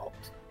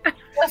involved.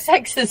 No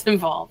sex is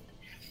involved.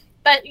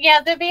 But yeah,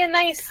 there'd be a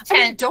nice I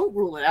mean, tent. don't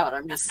rule it out.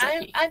 I'm just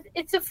saying.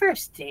 It's a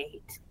first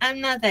date. I'm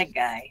not that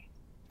guy.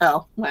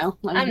 Oh well,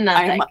 I'm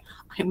not that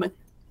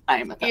I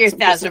am a You're 1,000%.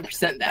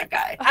 1,000% that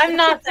guy. I'm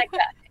not that guy.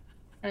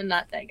 I'm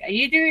not that guy.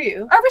 You do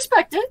you. I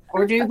respect it.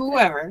 Or do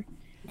whoever.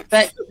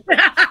 But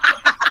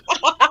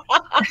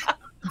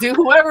Do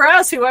whoever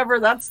else, whoever.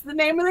 That's the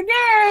name of the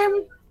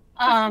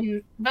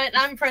game. but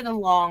I'm for the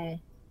long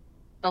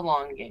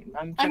game.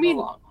 I'm for the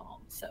long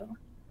haul. So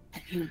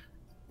I'm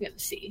gonna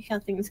see how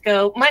things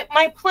go.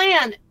 My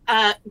plan,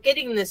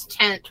 getting this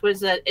tent was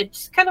that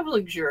it's kind of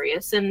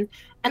luxurious and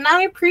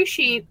I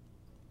appreciate,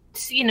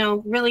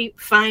 really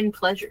fine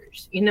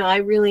pleasures. I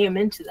really am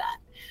into that.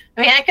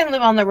 I mean, I can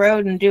live on the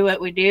road and do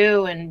what we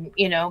do, and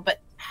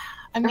but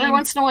I mean, Every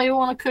once in a while, you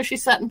want a cushy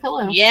satin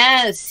pillow.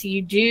 yes,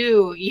 you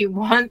do. You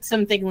want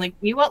something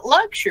you want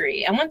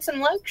luxury. I want some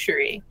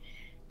luxury,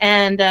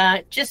 and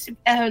just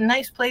a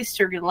nice place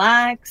to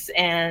relax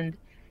and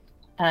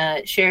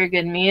share a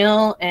good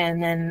meal.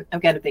 And then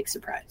I've got a big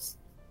surprise.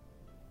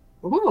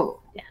 Ooh.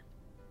 Yeah.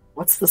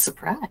 What's the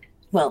surprise?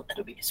 Well,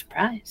 it'll be a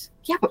surprise.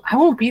 Yeah, but I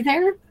won't be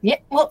there. Yeah.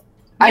 Well,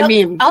 I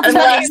mean, I'll tell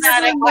unless- you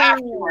that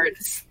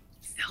afterwards.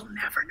 They'll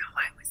never know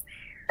I was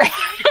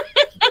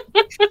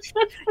there.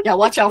 Yeah,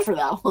 watch out for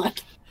that one.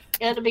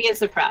 It'll be a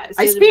surprise.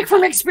 I It'll speak be from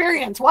fun,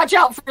 experience. Watch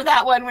out for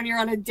that one when you're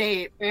on a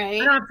date. I right?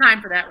 don't have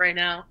time for that right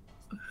now.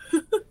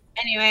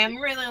 Anyway, I'm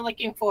really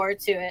looking forward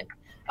to it.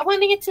 I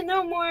want to get to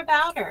know more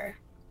about her.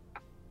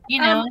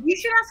 You know, You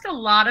should ask a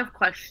lot of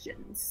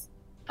questions.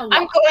 A lot.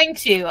 I'm going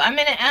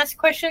to ask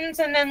questions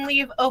and then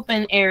leave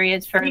open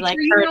areas for Make like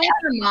sure you her. know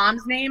what her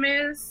mom's name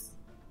is.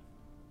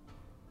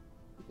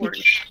 Or-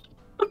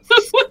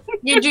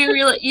 You do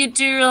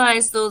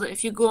realize though that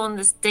if you go on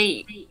this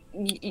date,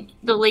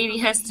 the lady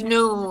has to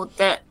know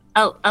that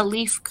a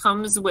leaf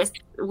comes with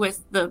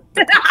the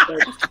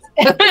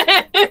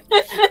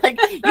Like,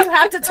 you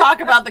have to talk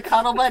about the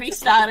cuddle buddy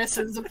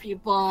statuses of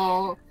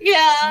people.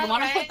 Yeah, You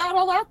want to right? put that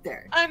all out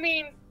there. I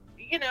mean,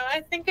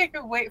 I think I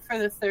could wait for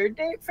the third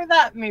date for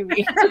that,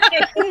 maybe.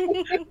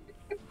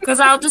 because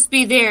I'll just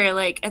be there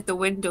like at the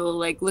window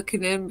like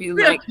looking in and be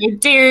like, how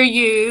dare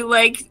you,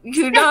 like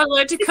you're not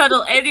allowed to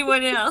cuddle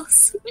anyone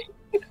else.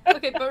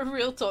 Okay, but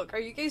real talk, are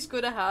you guys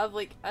going to have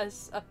like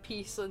as a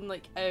piece in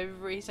like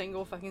every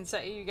single fucking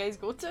city you guys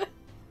go to? No,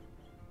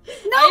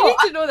 I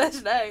need to know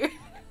this now.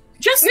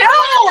 just No!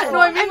 no. No,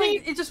 I mean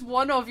like it's just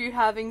one of you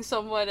having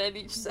someone in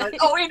each city.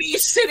 Oh, in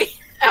each city.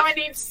 I'm in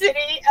each city.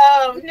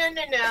 Oh, no.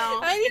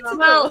 I need to know.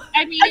 Well,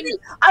 I mean,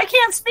 I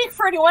can't speak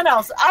for anyone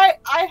else. I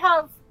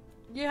have,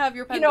 You have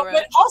your Pandora.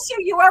 but also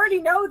you already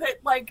know that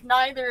like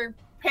neither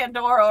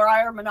Pandora or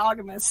I are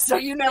monogamous, so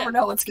you never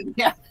know what's going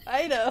to happen.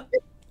 I know.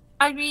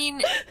 I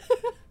mean,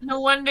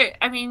 no wonder.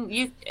 I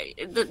mean,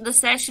 the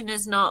session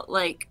is not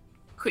like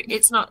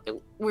it's not.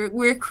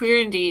 We're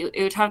queer and D.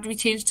 It would have to be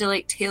changed to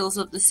like Tales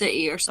of the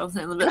City or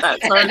something like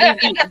that. So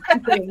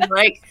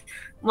like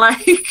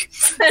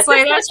it's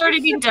like that's already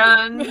been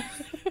done.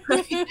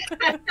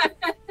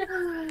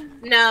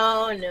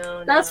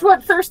 No. That's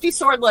what Thirsty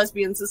Sword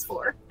Lesbians is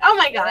for. Oh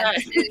my god.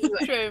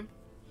 True.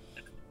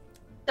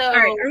 So, All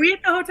right, are we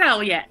at the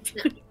hotel yet?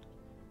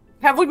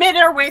 Have we made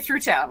our way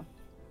through town?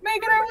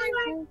 Making our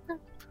way.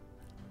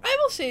 I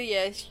will say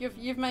yes.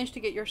 You've managed to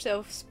get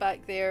yourselves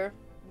back there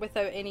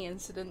without any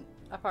incident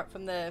apart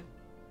from the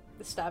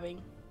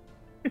stabbing.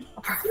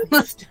 Apart from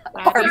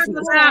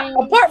the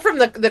Apart from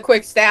the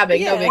quick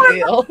stabbing, no Yeah. big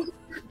deal.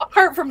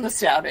 apart from the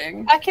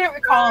stabbing. I can't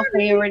recall if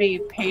we already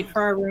paid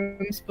for our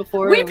rooms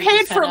before. We or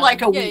paid just for had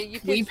like a Yeah, week. you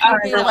We paid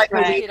paid for up, like a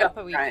right. week. Paid up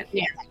a week. Right.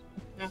 Yeah.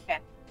 Okay.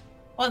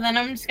 Well, then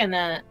I'm just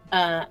gonna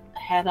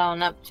head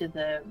on up to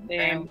the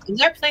room. Is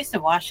there a place to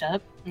wash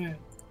up?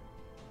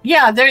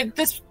 Yeah, there.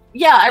 This.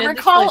 Yeah, I Yeah, this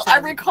recall. place I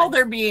has a recall place.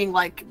 there being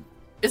like,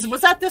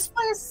 was that this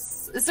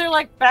place? Is there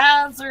like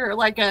baths or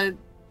like a Yeah,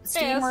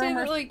 steam I'll say room?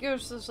 that Or... like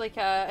there's like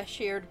a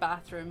shared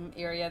bathroom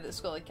area that's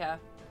got like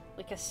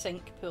a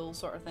sink pool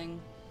sort of thing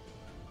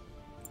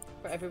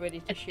for everybody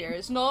to share.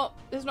 It's not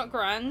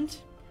grand,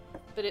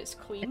 but it's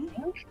clean.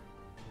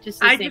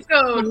 Just to I see- just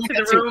go to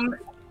the room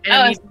and Oh,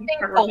 I it's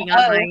start working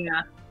simple. on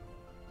my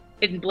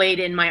hidden blade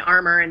in my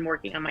armor and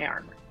working on my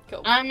armor.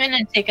 Cool. I'm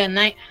gonna take a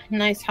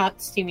nice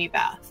hot steamy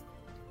bath.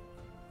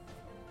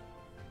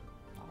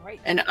 All right.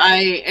 And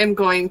I am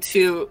going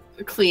to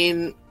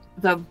clean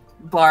the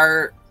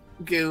bar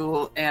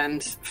goo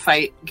and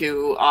fight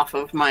goo off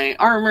of my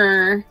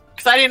armor.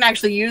 Because I didn't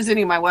actually use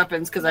any of my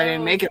weapons because I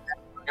didn't make it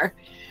that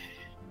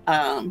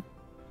far.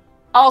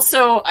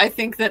 Also, I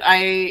think that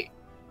I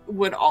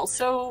would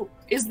also...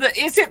 Is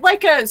it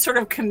like a sort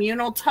of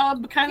communal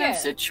tub kind of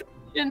situation?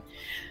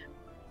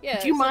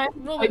 Yeah. Do you mind?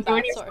 Roman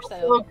bath sort of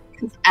style.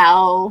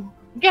 Al.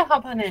 Yeah,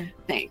 hop on in.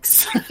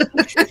 Thanks.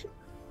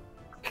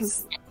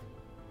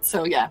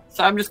 So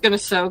I'm just gonna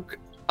soak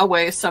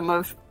away some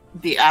of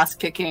the ass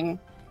kicking.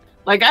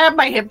 Like I have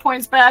my hit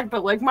points back,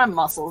 but like my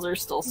muscles are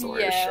still sore.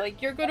 Yeah,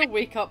 like you're gonna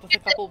wake up with a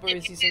couple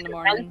bruises in the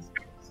morning.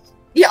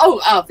 Yeah.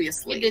 Oh,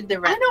 obviously. You did the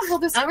I know how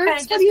this Okay, works.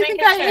 What just do you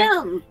think I making sure.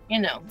 am?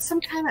 You know,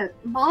 Some kind of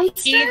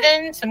monster?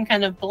 heathen, some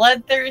kind of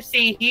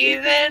bloodthirsty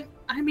heathen.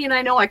 I mean,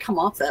 I know I come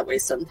off that way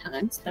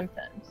sometimes.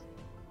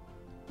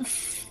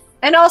 Sometimes.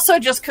 And also,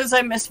 just because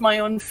I miss my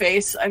own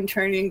face, I'm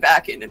turning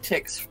back into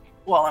ticks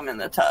while I'm in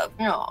the tub.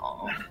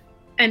 Oh.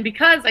 And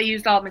because I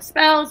used all my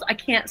spells, I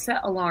can't set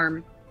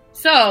alarm.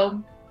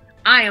 So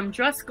I am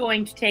just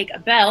going to take a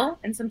bell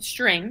and some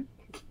string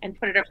and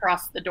put it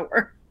across the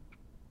door.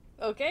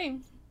 Okay.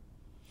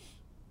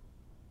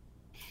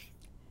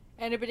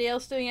 Anybody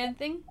else doing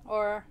anything?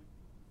 Or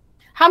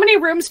How many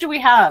rooms do we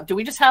have? Do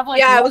we just have like...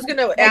 Yeah, I one? was going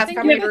to I ask think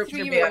how we many have groups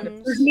 3 are being.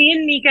 rooms. There's me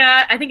and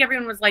Mika. I think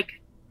everyone was like,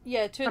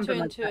 Yeah, 2 and 2 Something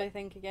and like 2, that. I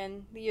think,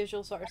 again. The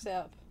usual sort of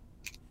setup.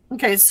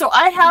 Okay, so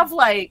I have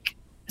like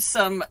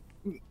some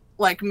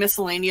like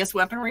miscellaneous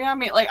weaponry on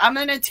me. Like I'm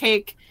gonna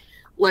take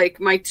like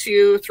my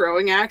 2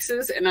 throwing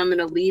axes and I'm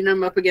gonna lean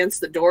them up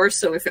against the door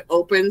so if it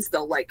opens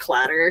they'll like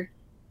clatter.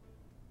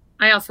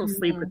 I also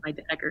sleep with my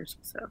daggers.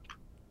 So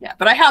Yeah,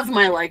 but I have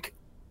my like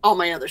all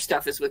my other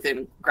stuff is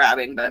within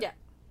grabbing, but Yeah.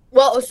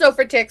 Well, so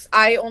for ticks,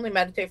 I only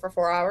meditate for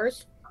 4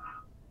 hours.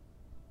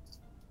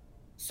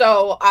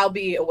 So I'll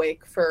be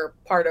awake for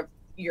part of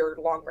your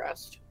long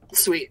rest.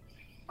 sweet.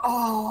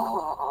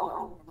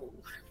 Oh,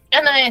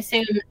 And I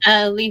assume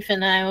Leaf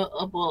and I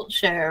will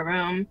share a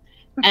room.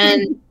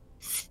 And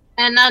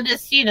I'll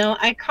just,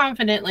 I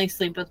confidently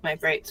sleep with my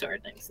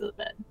greatsword next to the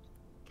bed.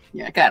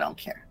 yeah, I don't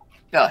care.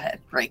 Go ahead,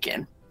 break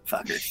in,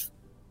 fuckers.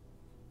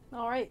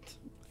 Alright.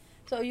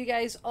 So you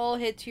guys all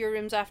head to your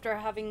rooms after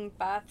having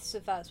baths,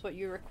 if that's what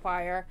you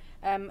require,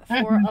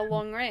 for a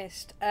long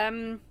rest.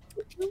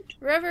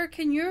 River,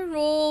 can you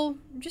roll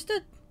just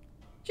a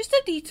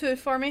D2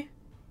 for me?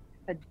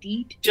 a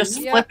D2. Just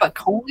Yeah. flip a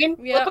coin.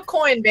 Yeah, Flip a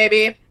coin,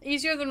 baby.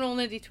 easier than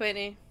rolling a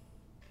D20.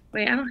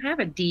 Wait, I don't have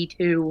a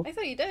D2. I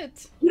thought you did.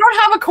 You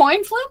don't have a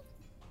coin flip?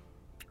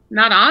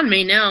 Not on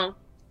me, no.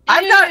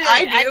 I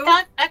do.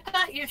 I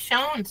thought you've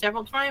shown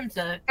several times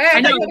that. Hey,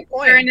 I know, got a they're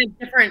coin. in a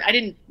different... I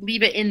didn't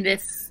leave it in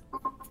this...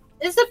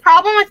 This is the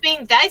problem with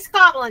being dice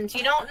goblins.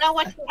 You don't know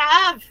what you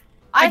have.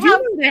 I do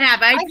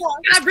have. I I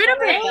got rid of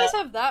I it. always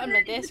have that on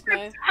my desk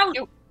now. Out.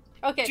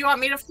 Okay. Do you want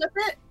me to flip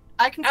it?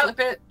 I can Oh. flip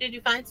it. Did you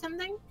find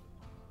something?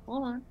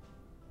 Hold on.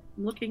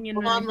 I'm looking in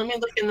Hold my... on, let me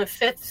look in the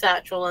 5th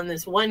satchel in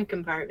this one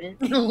compartment.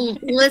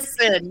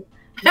 Listen.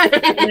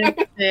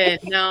 Listen.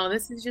 No,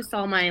 this is just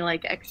all my,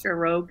 like, extra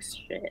rogues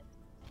shit.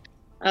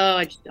 Oh,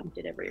 I just dumped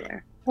it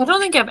everywhere. I don't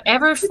think I've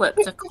ever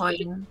flipped a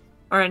coin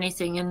or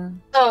anything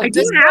in. Oh, I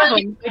do have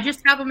them. I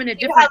just have them in a you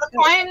different... have a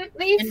coin,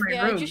 Leaf? in my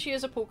Yeah, room. just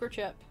use a poker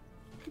chip.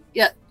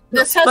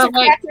 This has But,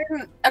 like-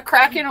 a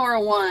kraken or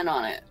a 1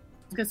 on it.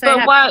 Because I But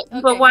have, why? Okay.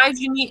 But why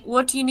do you need?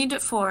 What do you need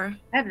it for?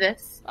 I have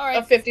this. A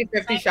Alright.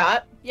 50-50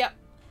 shot.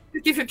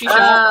 50-50 shot.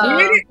 Oh,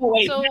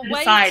 wait, so we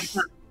white-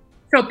 decide.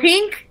 So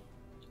pink?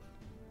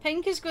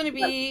 Pink is going to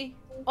be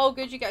all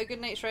good, you get a good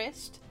night's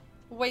rest.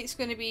 White's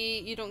going to be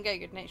you don't get a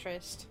good night's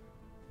rest.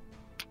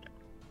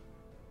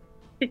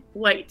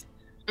 White.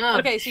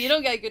 Okay, so you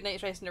don't get a good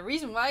night's rest, and the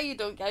reason why you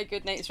don't get a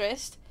good night's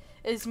rest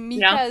is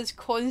Mika is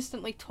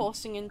constantly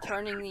tossing and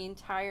turning the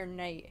entire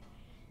night.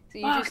 So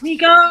you Fuck, just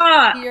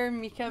Mika! hear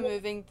Mika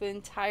moving the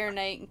entire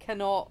night and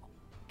cannot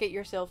get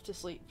yourself to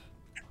sleep.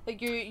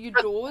 Like you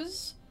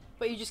doze,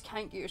 but you just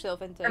can't get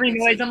yourself into Every good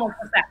noise sleep. almost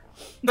like that.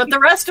 But the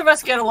rest of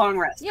us get a long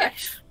rest. Yeah.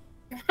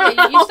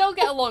 Yeah, you still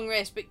get a long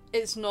rest, but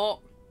it's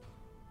not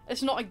a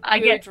good I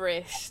get-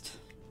 rest.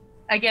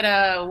 I get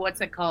a,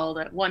 what's it called?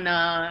 One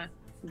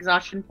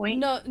exhaustion point?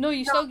 No,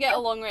 you still get a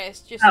long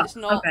rest. Just Oh, it's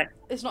not okay.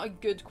 it's not a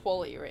good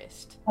quality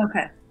rest.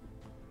 Okay.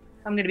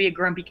 I'm going to be a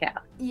grumpy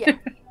cat. Yeah.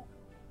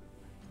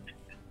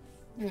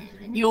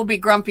 You'll be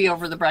grumpy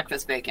over the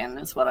breakfast bacon,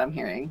 is what I'm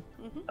hearing.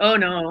 Oh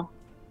no.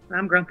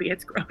 I'm grumpy.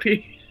 It's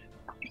grumpy.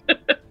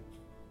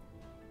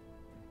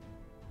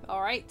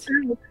 All right.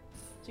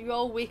 So you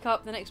all wake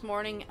up the next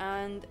morning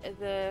and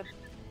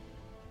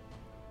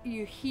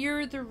you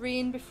hear the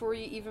rain before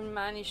you even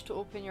manage to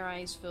open your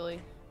eyes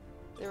fully.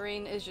 The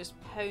rain is just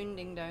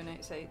pounding down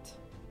outside.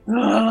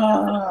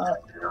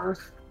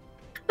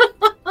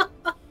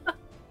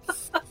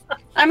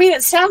 I mean,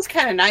 it sounds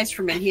kind of nice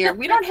from in here.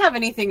 We don't have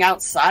anything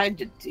outside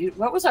to do.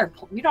 What was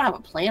we don't have a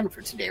plan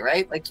for today,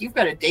 right? Like, you've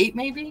got a date,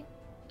 maybe?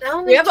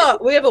 We have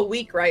a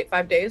week, right?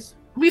 5 days.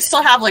 we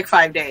still have like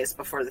 5 days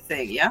before the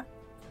thing, yeah?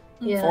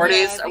 Yeah. 4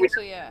 days? I Are we think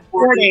so, yeah.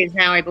 4 days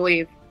now, I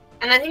believe.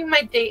 And I think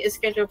my date is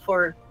scheduled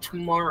for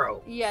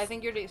tomorrow. Yeah, I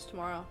think your date's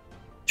tomorrow.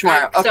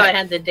 tomorrow? So I Okay.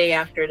 had the day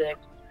after the.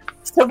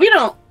 So we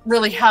don't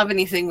really have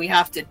anything we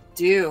have to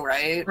do,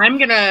 right? I'm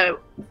gonna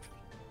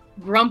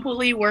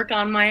grumpily work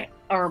on my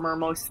armor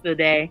most of the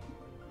day.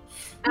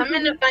 I'm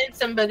gonna find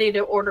somebody to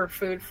order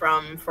food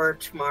from for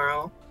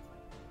tomorrow.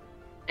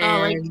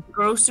 Like And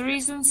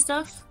groceries and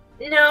stuff.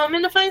 no, I'm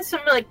gonna find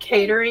some like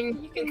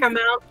catering. You can come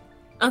out.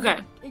 Okay.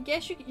 I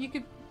guess you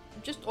could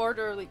just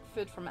order like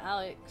food from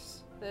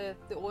Alex, the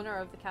owner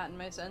of the Cat and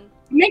Mouse Inn.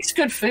 It makes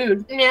good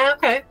food. Yeah.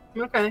 Okay.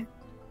 Okay.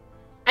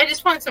 I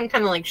just want some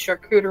kind of like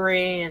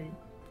charcuterie and.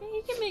 Yeah,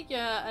 you can make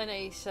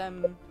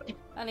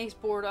a nice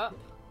board up.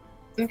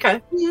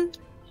 Okay.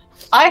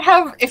 I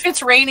have, if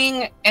it's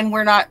raining and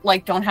we're not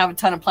like don't have a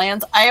ton of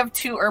plans, I have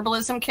 2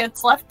 herbalism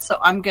kits left, so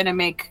I'm gonna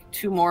make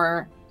 2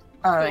 more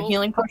Cool.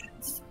 healing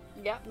potions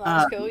Yeah,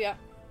 that's cool. Yeah.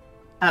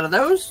 out of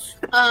those.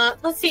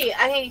 Let's see.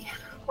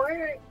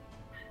 Where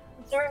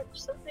is there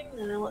something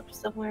that I left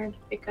somewhere to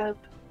pick up?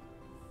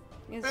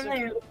 Is From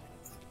there there.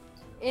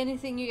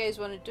 anything you guys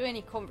want to do?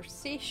 Any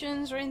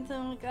conversations or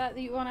anything like that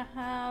you want to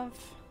have?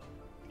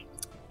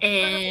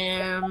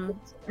 No,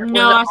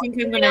 I think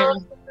I'm gonna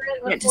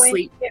get to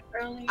sleep.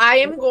 I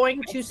am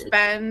going to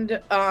spend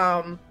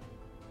a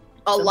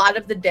lot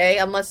of the day,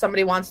 unless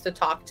somebody wants to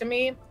talk to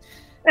me,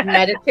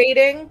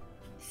 meditating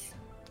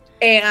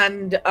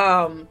and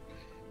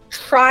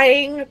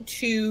trying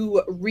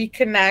to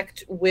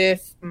reconnect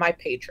with my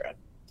patron.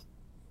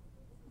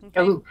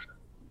 Okay. Ooh.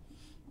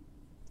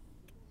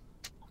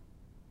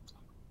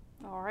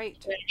 All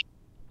right.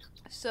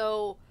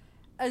 So,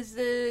 as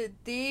the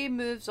day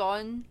moves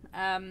on,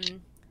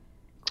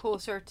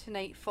 closer to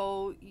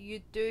nightfall,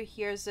 you do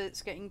hear as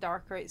it's getting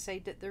darker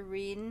outside that the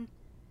rain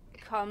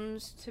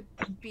comes to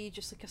be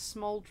just like a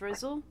small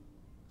drizzle,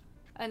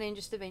 and then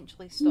just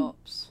eventually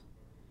stops.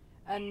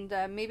 And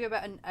maybe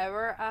about an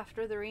hour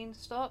after the rain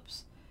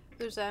stops,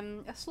 there's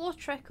a slow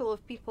trickle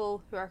of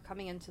people who are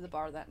coming into the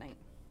bar that night.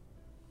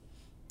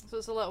 So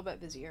it's a little bit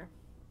busier.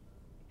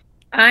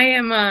 I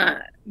am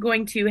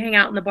going to hang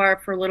out in the bar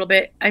for a little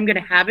bit. I'm going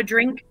to have a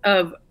drink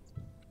of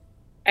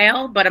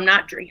ale, but I'm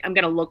not drinking. I'm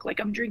going to look like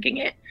I'm drinking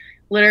it.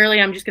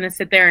 Literally, I'm just going to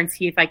sit there and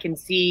see if I can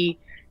see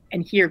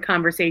and hear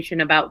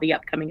conversation about the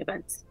upcoming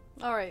events.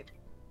 All right.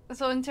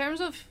 So in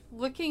terms of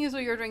looking as though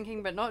you're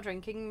drinking but not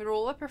drinking,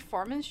 roll a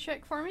performance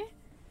check for me.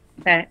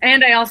 Okay.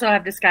 And I also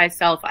have disguised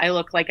self. I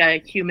look like a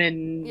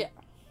human. Yeah.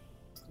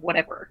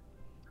 Whatever.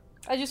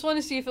 I just want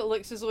to see if it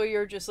looks as though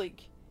you're just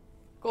like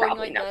going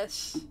Probably like not.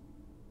 this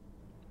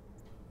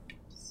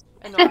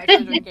and not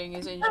actually drinking,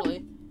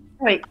 essentially.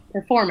 Wait,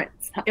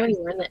 performance. Oh,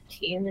 you run that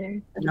tea in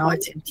there? No,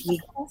 it's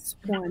empty.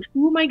 One.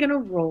 Who am I gonna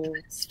roll?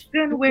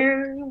 Gonna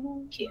wear.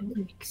 Ooh,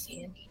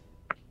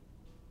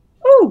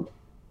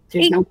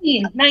 There's no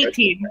 18,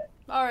 19.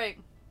 All right.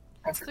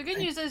 So the good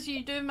news is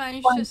you do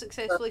manage to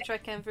successfully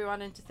trick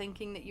everyone into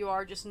thinking that you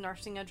are just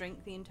nursing a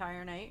drink the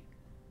entire night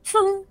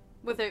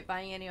without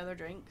buying any other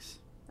drinks.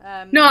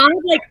 No,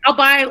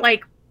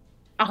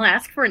 I'll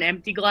ask for an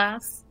empty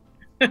glass.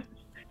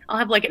 I'll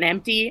have like an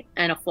empty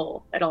and a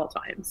full at all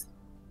times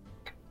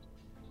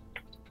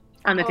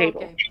on the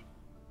table. Okay.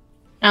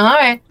 All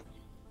right.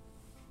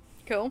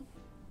 Cool.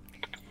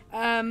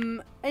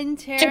 In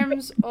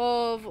terms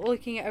of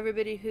looking at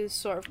everybody who's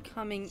sort of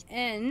coming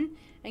in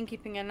and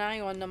keeping an eye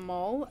on them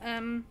all,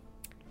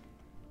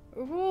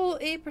 roll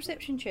a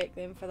perception check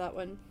then for that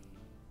one.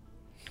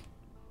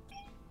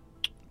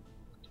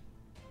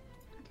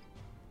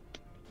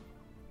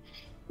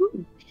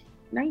 Ooh,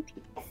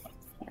 19.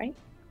 Right?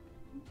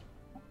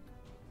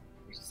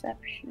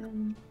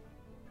 Perception.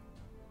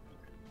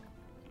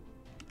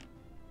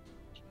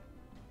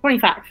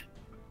 25.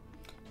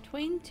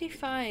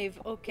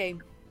 25, okay.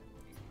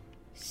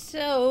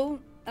 So,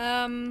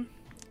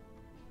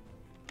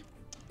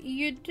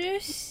 you do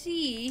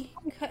see,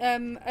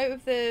 out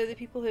of the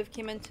people who have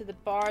came into the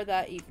bar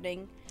that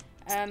evening,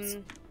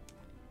 there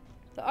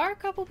are a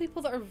couple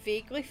people that are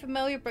vaguely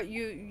familiar, but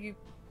you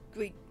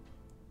like,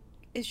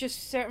 it's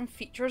just certain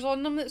features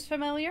on them that's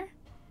familiar.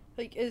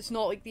 Like, it's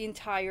not like the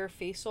entire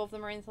face of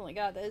them or anything like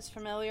that is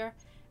familiar.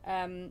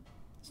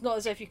 It's not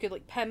as if you could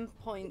like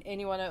pinpoint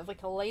anyone out of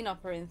like a lineup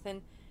or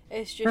anything.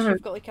 It's just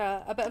you've got like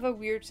a bit of a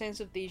weird sense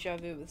of deja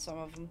vu with some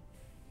of them.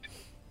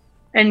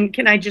 And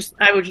I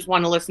would just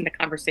want to listen to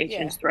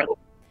conversations throughout.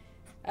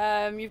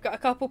 You've got a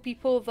couple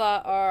people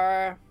that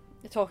are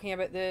talking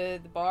about the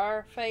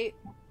bar fight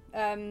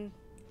the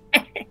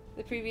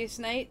previous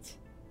night.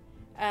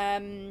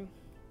 And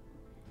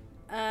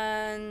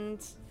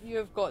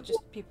you've got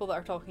just people that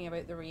are talking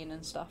about the rain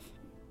and stuff.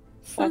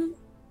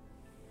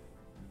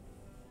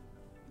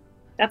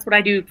 That's what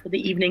I do for the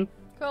evening.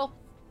 Cool.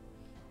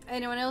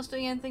 Anyone else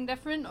doing anything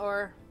different,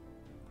 or?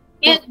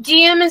 Yeah,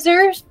 DM, is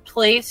there a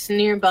place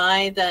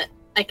nearby that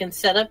I can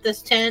set up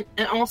this tent?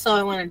 And also,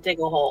 I want to dig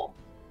a hole.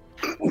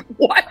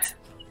 What?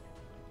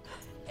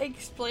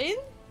 Explain?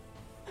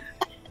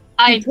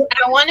 I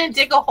want to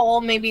dig a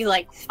hole, maybe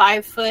like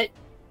 5 foot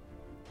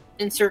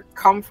in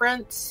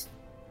circumference.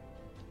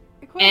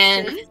 A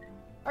question.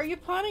 Are you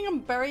planning on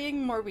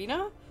burying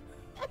Morwina?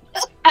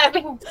 I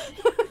mean,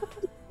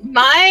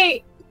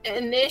 my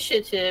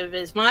initiative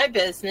is my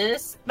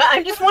business, but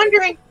I'm just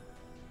wondering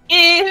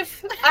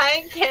if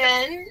I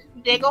can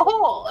dig a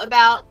hole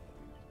about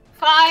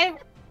 5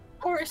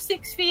 or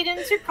 6 feet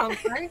in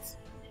circumference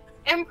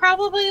and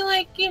probably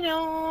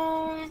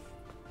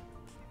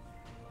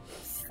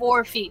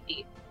 4 feet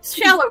deep.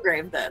 Shallow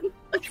grave then.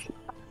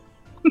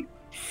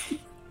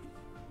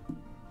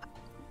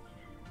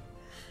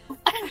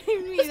 I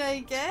mean,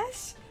 I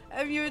guess.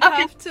 You would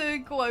have to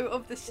go out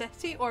of the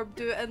city or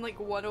do it in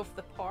one of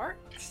the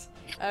parks,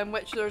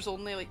 which there's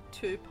only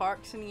 2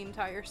 parks in the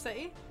entire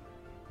city.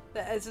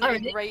 That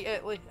isn't right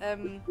at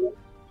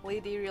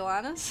Lady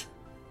Rihanna's.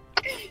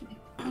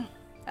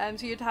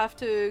 So you'd have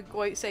to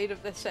go outside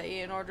of the city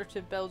in order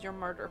to build your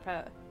murder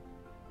pit.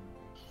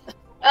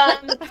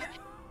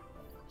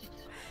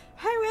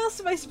 How else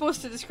am I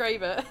supposed to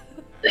describe it?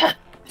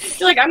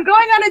 You're like, I'm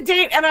going on a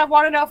date and I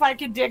want to know if I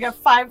can dig a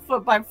 5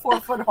 foot by 4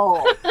 foot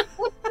hole.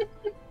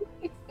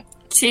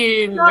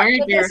 To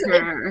murder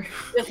her.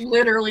 It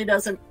literally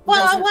doesn't.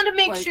 Well, I want to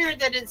make sure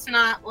that it's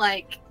not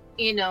I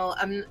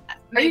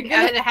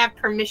had to have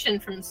permission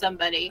from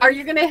somebody. Are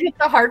you gonna hit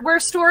the hardware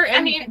store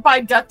and buy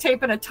duct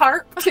tape and a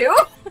tarp too?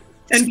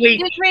 And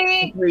Did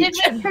we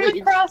come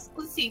across?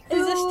 Let's see.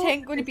 Is this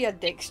tent going to be a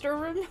Dexter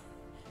room?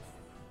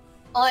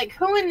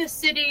 Who in the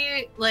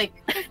city?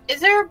 Is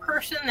there a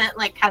person that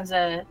has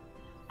a?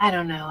 I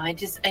don't know. I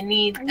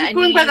need. Are you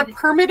going by the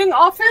permitting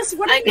office?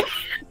 What? I can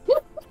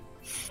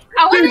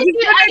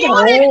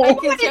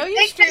tell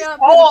you straight up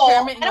who the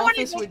permitting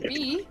office would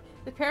be.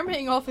 The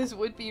permitting office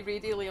would be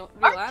Radio Rihanna.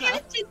 Our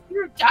cat just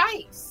threw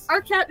dice.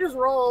 Our cat just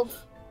rolled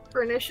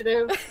for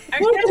initiative. Our cat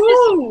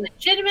just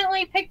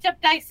legitimately picked up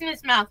dice in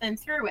his mouth and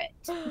threw it.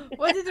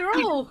 What did it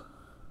roll?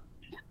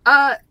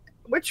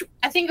 Which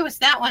I think it was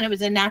that one. It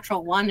was a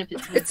natural 1. If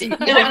it's no,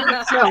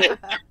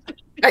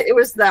 it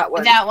was that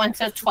one. That one,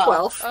 so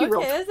 12.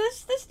 Okay,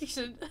 that's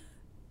decent.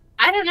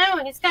 I don't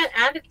know. He's got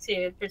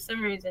attitude for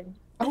some reason.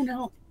 Oh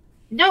no.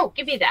 No,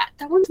 give me that.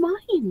 That one's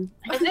mine.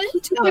 Is it? He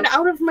took it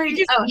out of my.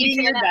 He took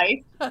your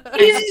dice.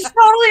 He's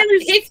totally.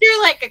 He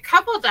threw a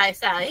couple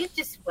dice out. He's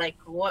just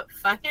what?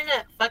 Fuck it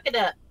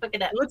up.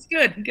 Looks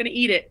good. I'm gonna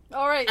eat it.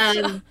 All right.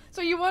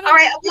 So you want to? All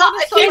right. Well,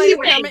 the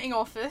permitting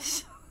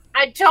office.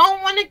 I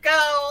don't want to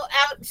go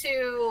out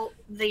to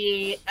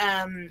the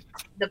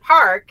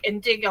park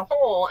and dig a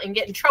hole and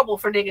get in trouble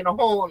for digging a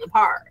hole in the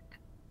park.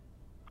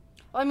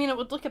 Well, I mean, it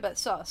would look a bit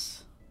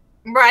sus,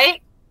 right?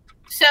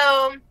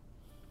 So.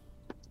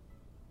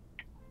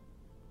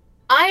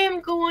 I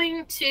am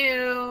going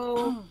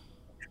to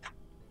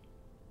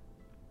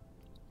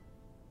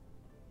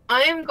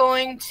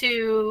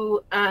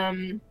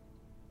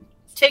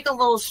take a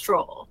little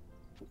stroll.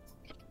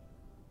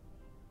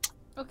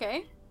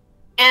 Okay.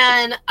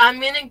 And I'm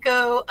going to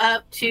go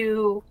up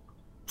to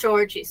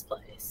Georgie's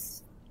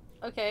place.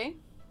 Okay.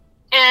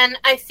 And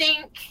I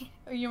think...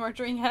 Are you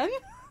murdering him?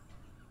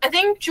 I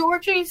think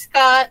Georgie's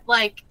got,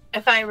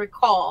 if I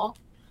recall,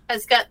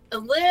 has got a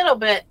little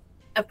bit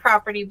of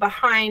property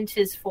behind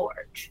his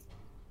forge,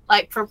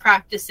 for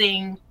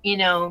practicing,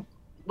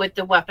 with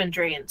the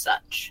weaponry and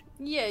such.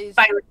 Yeah, if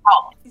I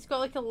recall, he's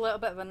got a little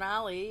bit of an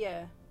alley.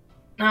 Yeah.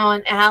 Oh,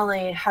 an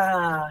alley.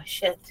 Ah,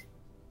 shit.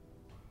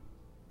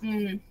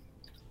 All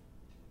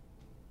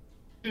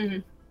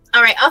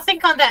right, I'll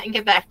think on that and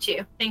get back to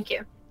you. Thank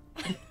you.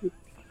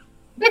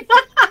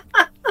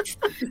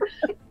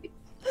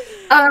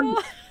 I'm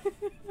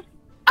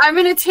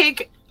gonna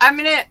take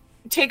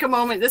a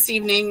moment this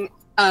evening.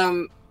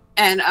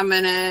 And I'm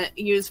gonna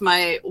use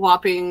my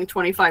whopping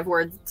 25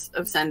 words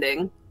of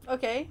sending.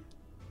 Okay.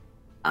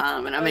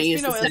 And I'm gonna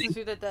use the sending.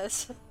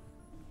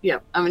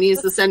 Yep, I'm gonna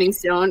use the sending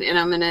stone, and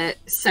I'm gonna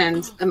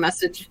send a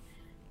message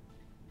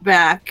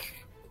back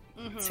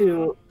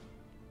to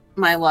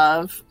my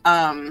love.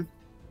 And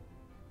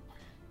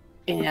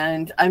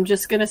I'm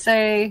just gonna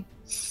say,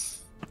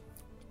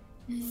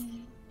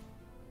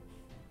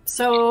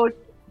 so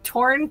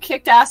Torn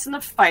kicked ass in the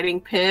fighting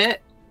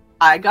pit.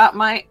 I got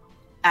my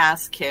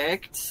ass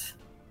kicked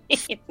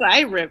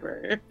by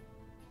River.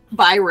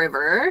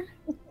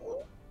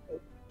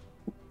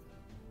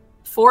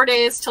 4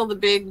 days till the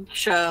big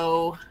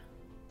show.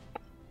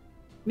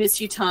 Miss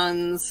you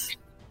tons.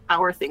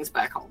 How are things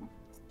back home?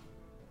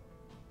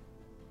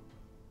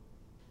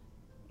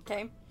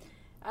 Okay.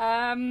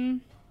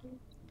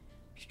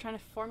 Just trying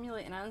to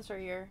formulate an answer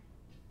here.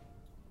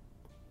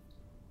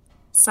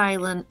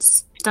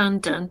 Silence. Dun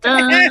dun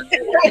dun.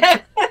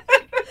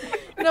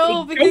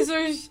 No, because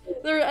there is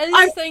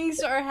things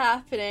that are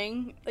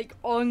happening,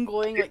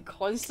 ongoing,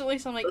 constantly.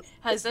 So I'm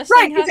has this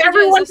right? Thing Because happened?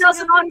 everyone does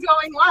an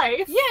ongoing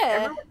life.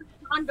 Yeah,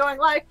 ongoing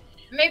life.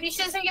 Maybe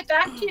she doesn't get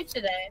back to you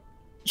today.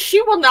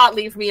 She will not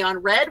leave me on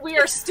red. We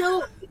are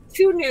still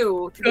too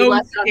new to be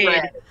left on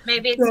red.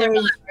 Maybe it's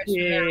several hours from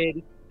now.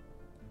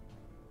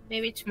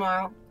 Maybe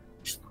tomorrow.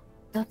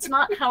 That's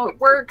not how it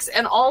works.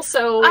 And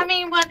also, I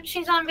mean, when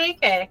she's on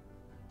vacay.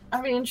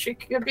 I mean, she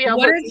could be elbow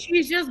What deep. if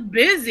she's just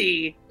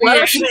busy? What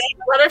if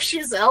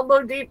she's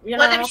elbow deep? You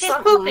What know, if she's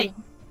something.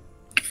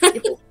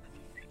 pooping?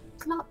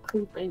 It's not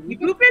pooping. You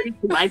pooping?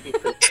 You might be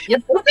pooping. You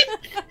pooping?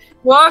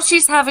 While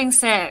she's having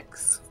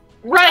sex.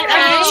 Right.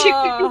 I mean, she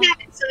Oh. could be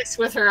having sex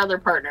with her other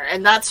partner,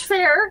 and that's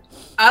fair.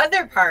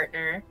 Other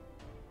partner.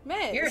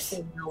 Miss. You're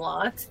saying a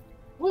lot.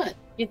 What?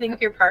 You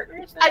think your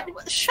partner's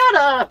Shut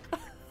up.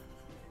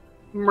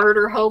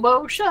 Murder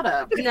hobo, shut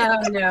up.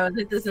 No,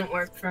 that doesn't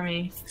work for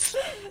me.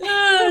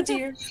 Oh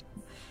dear.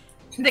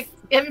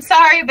 I'm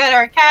sorry, but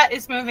our cat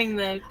is moving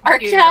the Our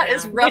computer cat around.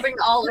 is rubbing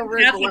all over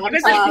the Nothing.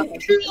 laptop. He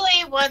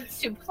truly wants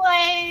to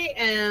play,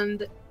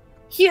 and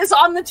He is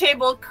on the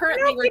table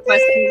currently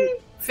requesting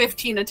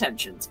 15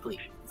 attentions, please.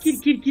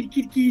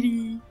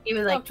 Kitty. he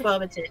would like Okay.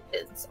 12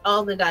 attentions,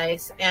 all the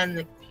dice and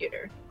the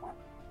computer.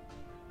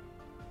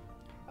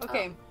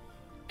 Okay.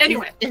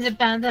 Anyway, Is it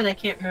bad that I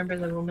can't remember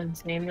the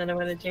woman's name that I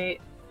want to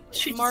date?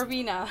 she's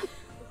Marvina.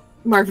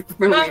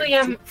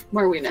 Marwina.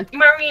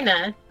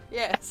 Marina.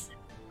 Yes.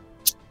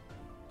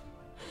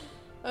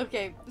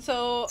 Okay,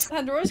 so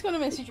Pandora's gonna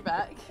message you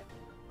back.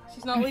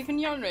 She's not leaving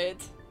you on red.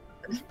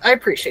 I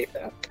appreciate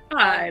that.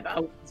 5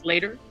 hours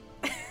later.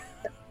 5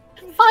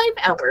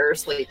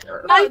 hours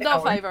later.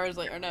 Not 5 hours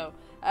later, no.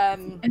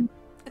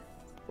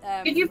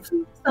 Could you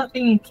please stop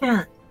being a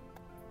cat?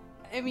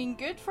 I mean,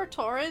 good for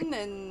Torin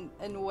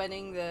in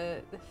winning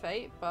the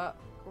fight, but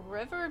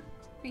River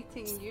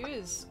beating you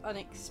is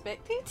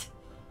unexpected.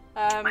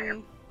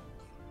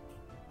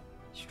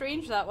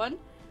 Strange, that one.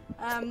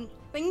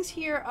 Things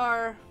here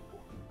are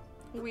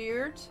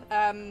weird.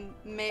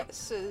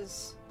 Metz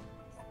is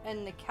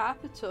in the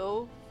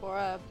capital for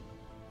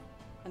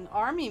an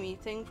army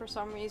meeting for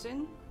some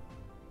reason.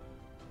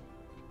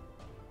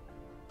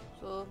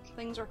 So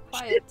things are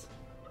quiet.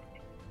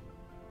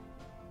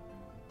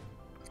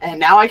 And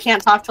now I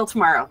can't talk till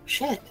tomorrow.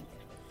 Shit.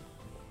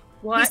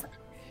 What?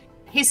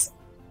 He's.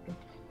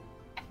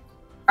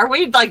 Are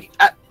we like?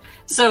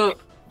 So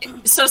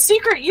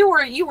Secret, you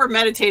were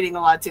meditating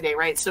a lot today,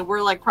 right? So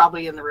we're like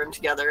probably in the room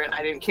together, and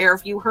I didn't care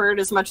if you heard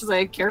as much as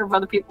I care of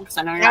other people because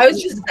I know you're. I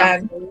was just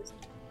done.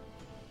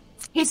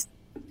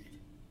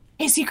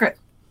 Hey, Secret.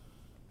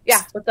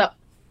 Yeah, what's up?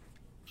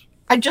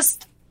 I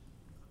just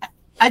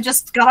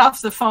got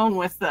off the phone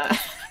with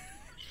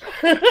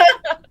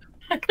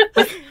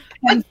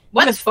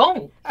What's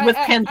phone? with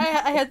I Pen.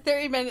 had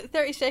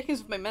 30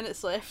 seconds of my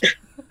minutes left.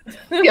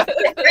 Yeah,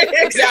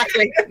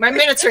 exactly.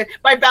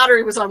 My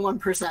battery was on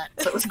 1%,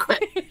 so it was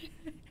quick.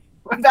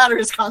 My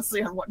battery is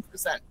constantly on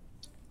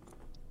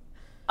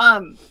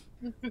 1%.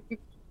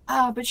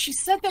 But she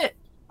said that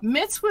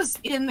Mitz was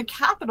in the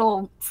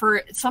capital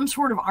for some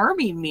sort of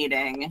army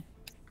meeting,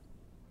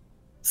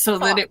 so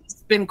that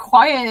it's been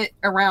quiet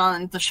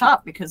around the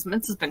shop because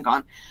Mitz has been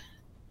gone.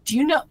 Do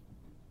you know?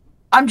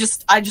 I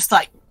just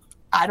like,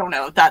 I don't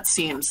know. That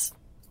seems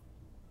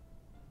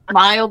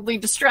mildly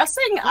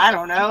distressing. I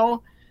don't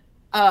know.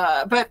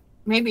 But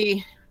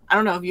maybe, I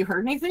don't know. Have you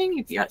heard anything?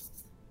 Have you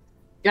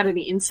got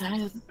any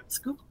inside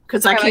scoop?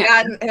 Because I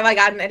can't. Have I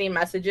gotten any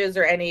messages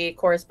or any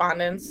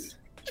correspondence?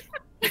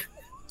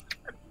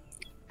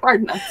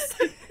 Pardon us.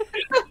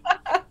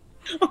 I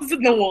was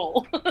in the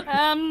wall.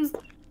 I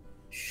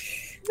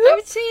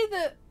would say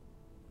that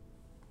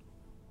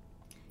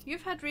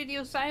you've had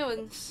radio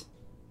silence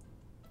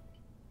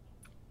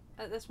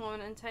at this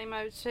moment in time,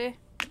 I would say.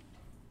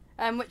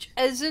 Which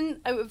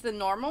isn't out of the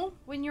normal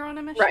when you're on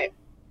a mission. Right.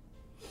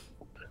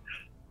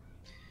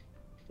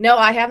 No,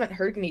 I haven't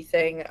heard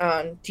anything.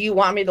 Do you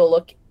want me to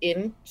look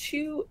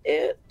into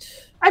it?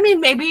 I mean,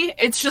 maybe.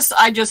 It's just,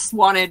 I just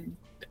thought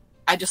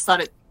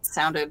it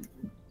sounded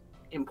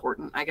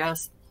important, I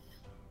guess.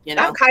 You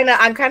know?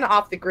 I'm kind of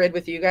off the grid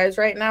with you guys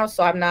right now,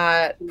 so I'm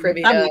not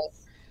privy to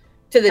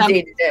the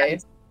day to day.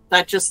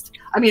 That just,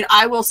 I mean,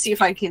 I will see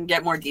if I can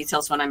get more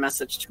details when I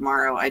message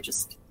tomorrow. I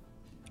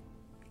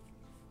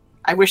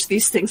wish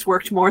these things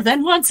worked more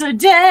than once a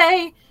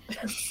day.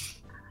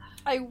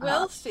 I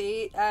will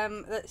say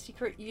that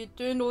Secret, you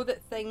do know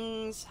that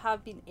things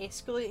have been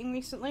escalating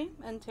recently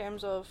in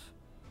terms of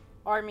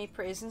army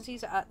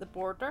presences at the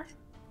border.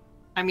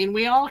 I mean,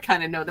 we all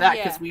kind of know that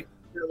because Yeah. we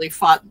really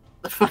fought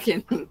the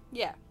fucking...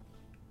 Yeah.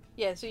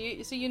 So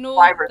you know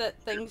Wyvern.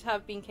 that things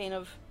have been kind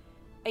of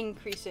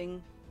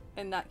increasing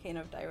in that kind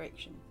of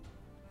direction.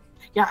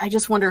 Yeah, I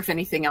just wonder if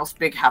anything else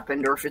big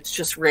happened or if it's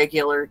just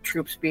regular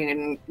troops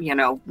being,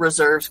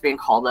 reserves being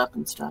called up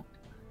and stuff.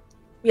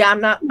 Yeah,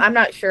 I'm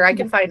not sure. I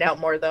can find out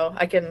more though.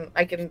 I can.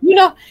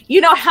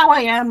 You know how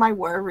I am. I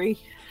worry.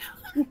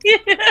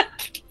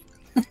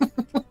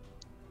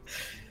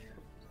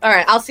 All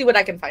right, I'll see what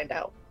I can find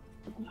out.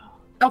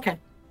 Okay.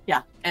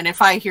 Yeah, and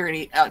if I hear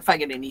if I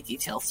get any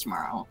details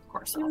tomorrow, of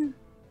course I'll.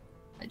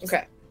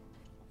 Okay.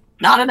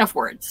 Not enough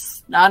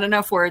words. Not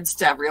enough words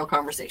to have real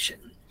conversation.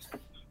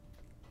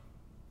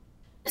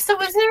 So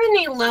was there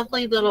any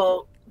lovely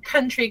little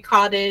country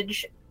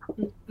cottage,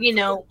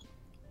 little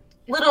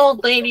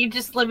old lady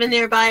just living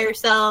there by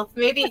herself?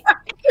 Maybe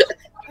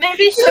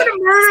You should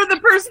murder the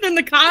person in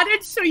the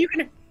cottage so you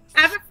can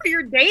have it for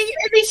your date?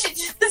 maybe she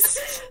just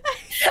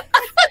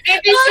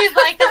Maybe she'd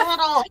like a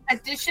little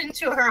addition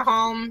to her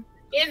home.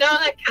 You know,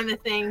 that kind of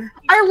thing.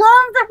 I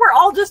love that we're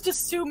all just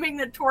assuming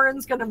that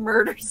Torin's gonna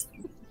murder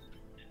someone.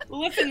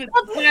 Listen,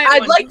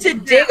 I'd like to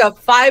dig a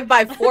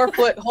 5x4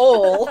 foot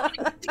hole.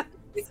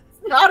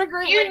 Not a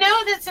great. You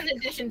know that's an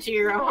addition to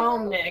your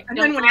home, Nick. And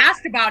then when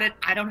asked about it,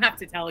 I don't have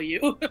to tell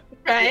you.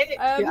 Right?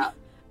 Yeah.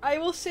 I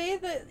will say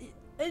that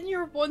in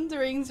your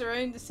wanderings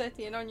around the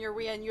city and on your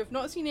way in, you have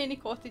not seen any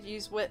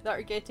cottages that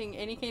are getting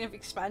any kind of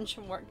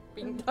expansion work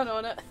being done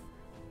on it.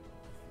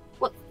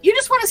 Well, you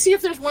just want to see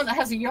if there's one that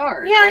has a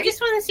yard. Yeah, right? I just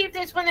want to see if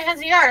there's one that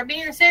has a yard.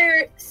 Is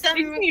there some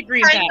You need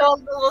green kind tab.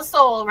 of little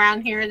soul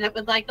around here that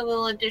would like a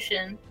little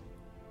addition?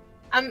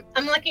 I'm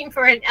looking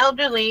for an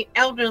elderly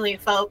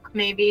folk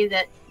maybe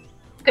that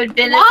could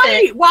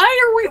benefit.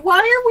 Why are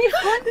we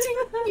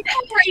hunting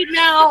people right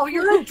now?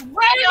 You're a dragon.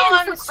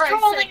 I'm for Christ's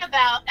strolling sake.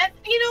 about. And,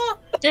 you know,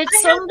 Did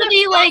I have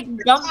somebody the like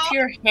book. bump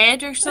your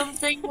head or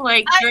something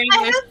like during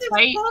I this have this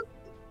fight?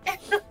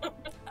 book.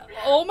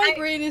 All my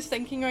brain is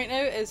thinking right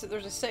now is that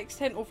there's a sex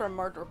tent over a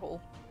murder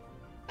hole.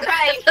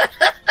 Right.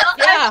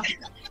 Yeah.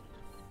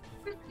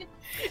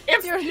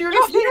 If You're you're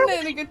just putting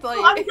it in a good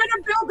I'm light.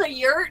 gonna build a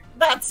yurt.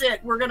 That's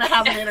it. We're gonna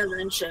have an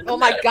intervention. Oh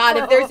my god,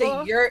 if there's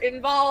a yurt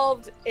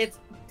involved, it's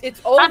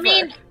over. I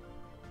mean,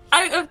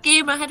 out of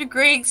game, I had a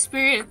great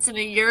experience in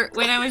a yurt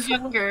when I was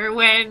younger.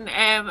 When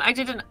I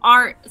did an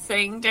art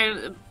thing down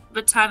at the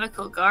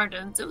botanical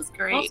gardens, it was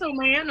great. Also,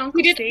 man, Uncle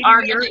We did stayed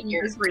art in in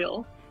Europe,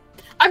 Israel.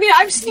 I mean,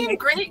 I've seen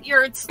great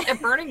yurts at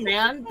Burning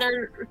Man.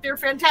 They're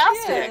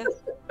fantastic.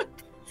 Yeah.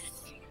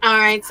 All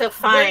right, so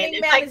fine. Burning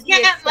If Man I is the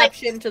can't, like,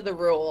 exception to the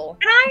rule.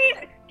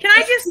 Can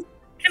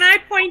I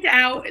point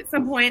out at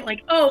some point,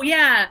 like, oh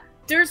yeah,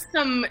 there's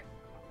some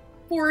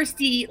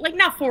foresty, like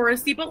not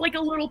foresty, but like a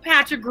little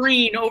patch of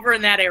green over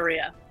in that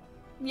area.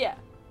 Yeah.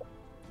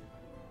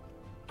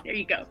 There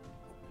you go.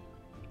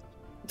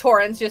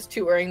 Torin's just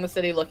touring the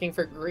city looking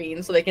for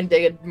green so they can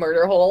dig a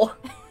murder hole.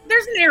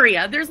 There's an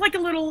area. There's like a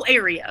little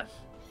area.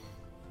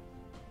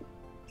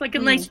 It's like a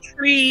nice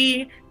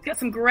tree. It's got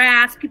some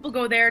grass. People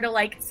go there to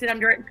like sit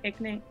under it and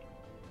picnic.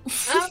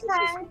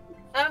 okay.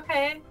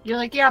 Okay. You're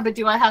like, yeah, but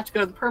do I have to go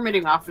to the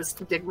permitting office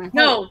to dig my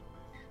hole?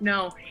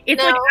 No.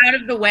 It's No. like out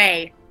of the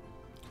way.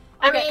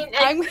 I Okay, mean,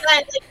 I'm-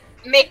 like,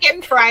 make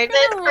it private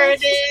for a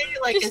day.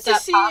 Like, Just is to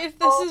that see possible? if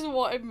this is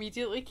what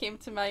immediately came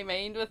to my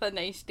mind with a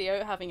nice day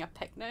out having a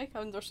picnic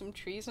under some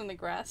trees in the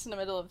grass in the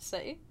middle of the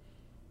city.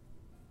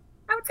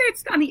 I would say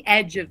it's on the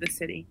edge of the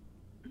city.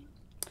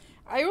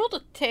 I rolled a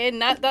 10.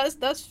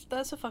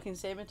 That's a fucking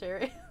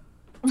cemetery.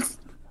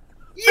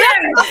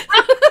 Yes!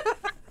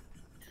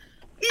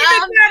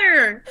 Even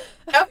better!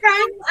 Okay.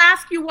 I'll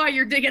ask you why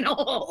you're digging a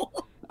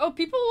hole. Oh,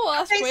 people will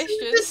ask Okay, so it's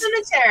questions.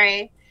 the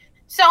cemetery.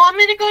 So I'm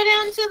gonna go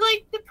down to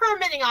like the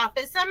permitting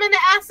office. I'm gonna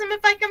ask them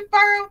if I can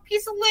borrow a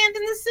piece of land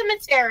in the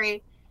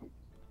cemetery.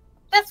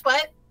 That's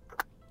what.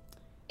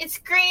 It's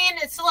green.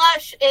 It's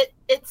lush.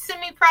 It's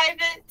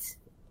semi-private.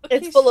 Okay,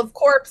 It's full of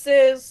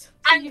corpses.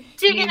 I'm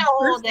digging a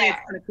hole First day, it's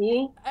there. kinda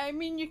cool. I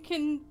mean, you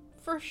can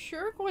for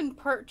sure go and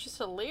purchase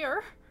a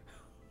lair.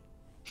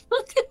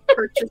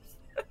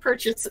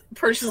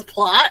 Purchase a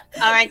plot.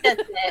 All right,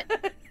 that's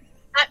it.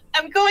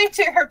 I'm going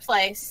to her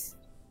place,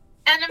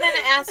 and I'm going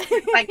to ask her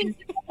if I can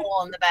dig a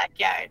hole in the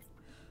backyard.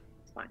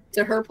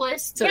 To her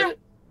place? To Yeah.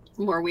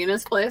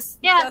 Morwena's place?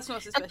 Yeah, That's not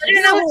I'm suspicious.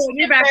 gonna know it's in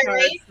your backyard,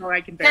 temporary. so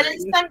I can That bury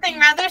is you. something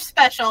rather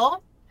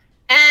special,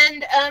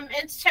 and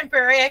it's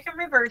temporary. I can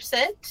reverse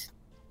it,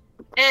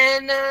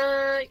 and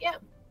yeah,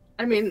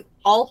 I mean,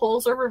 all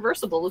holes are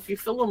reversible if you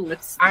fill them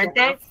with aren't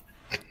they?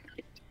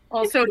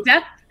 Also,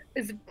 death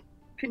is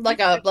Like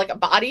a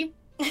body.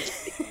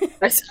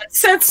 I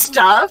said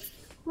stuff.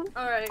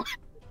 Alright.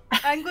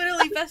 I'm going to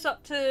leave this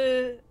up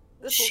to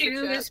the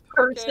Shoes, chat.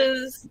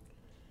 purses.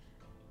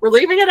 We're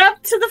leaving it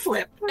up to the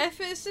flip. If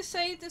it's the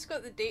side that's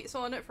got the dates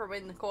on it for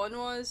when the con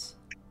was,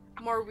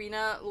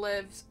 Morwena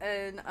lives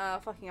in a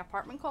fucking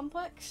apartment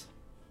complex.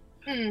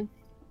 Hmm.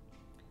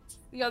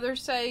 The other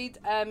side,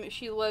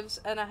 she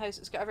lives in a house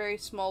that's got a very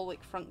small,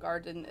 like, front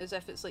garden, as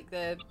if it's like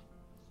the,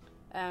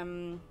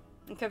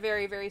 like a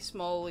very, very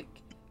small, like,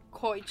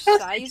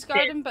 cottage-sized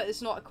garden, but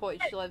it's not a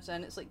cottage she lives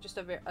in. It's like just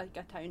like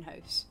a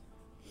townhouse.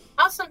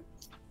 Awesome.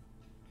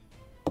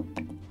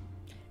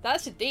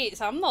 That's the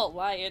dates. I'm not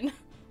lying.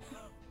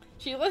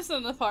 She lives in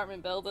an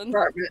apartment building.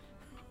 Apartment.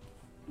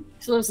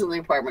 She lives in the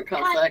apartment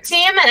God complex.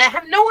 damn it! I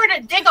have nowhere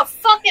to dig a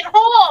fucking I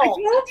hole. told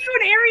you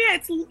an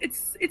area.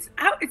 It's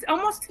out. It's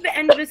almost to the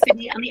end of the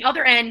city. On the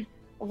other end,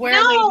 where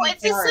No, they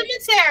it's a are.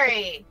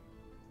 cemetery.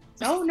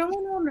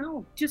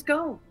 No. Just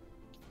go.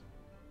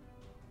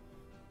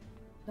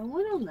 No,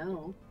 I don't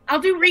know. I'll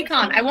do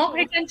recon. I won't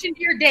pay attention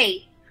to your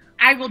date.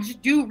 I will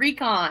just do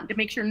recon to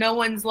make sure no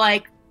one's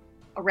like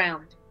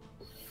around.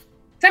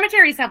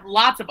 Cemeteries have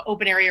lots of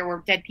open area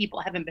where dead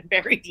people haven't been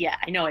buried yet.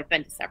 I know I've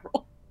been to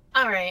several.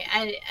 All right,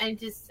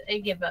 I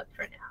give up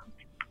for now.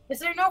 Is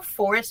there no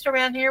forest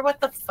around here? What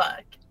the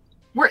fuck?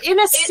 We're in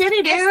a city,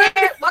 Is dude.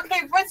 there-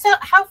 okay,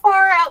 how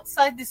far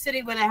outside the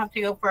city would I have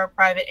to go for a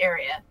private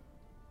area?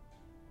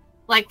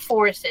 Like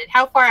forested.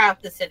 How far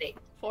out the city?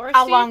 Forest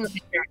How long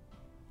feet? is it?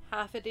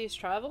 Half a day's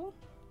travel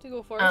to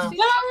go forest Oh. feet?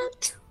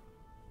 What?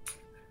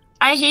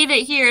 I hate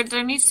it here.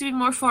 There needs to be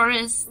more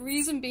forest.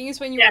 Reason being is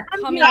when you Yeah,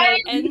 were coming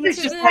right. into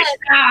It's just the like,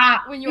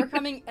 ah. when you were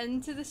coming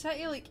into the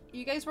city, like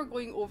you guys were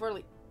going over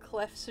like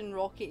cliffs and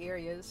rocky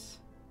areas.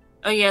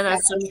 Oh yeah,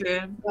 that's so true.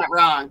 Not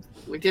wrong.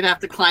 We did have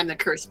to climb the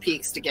cursed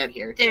peaks to get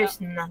here. There's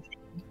nothing.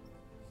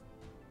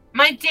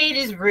 My date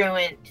is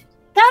ruined.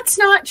 That's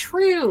not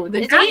true.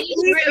 The The date, date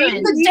is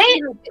ruined. the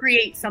date, We'll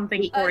create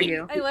something for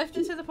you. I left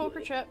it to the poker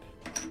chip.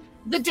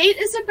 the date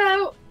is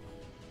about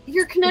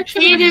your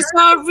connection. It with is her.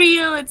 not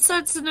real. It's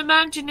such an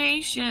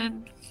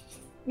imagination.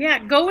 Yeah,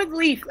 go with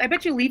Leaf. I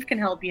bet you Leaf can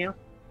help you.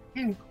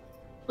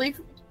 Leaf,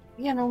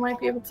 might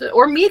be able to,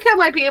 or Mika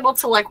might be able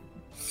to like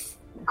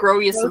grow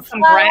you some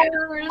some bread.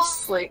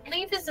 flowers. Like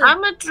Leaf is a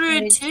I'm a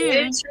druid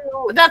too.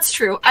 that's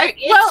true.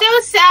 It's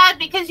so sad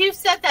because you've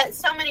said that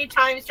so many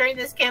times during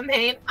this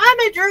campaign. I'm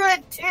a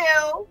druid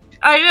too.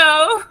 I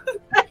know.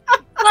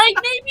 Like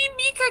maybe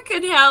Mika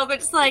could help.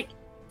 It's like,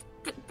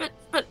 but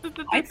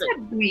I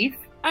said Leaf.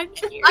 I'm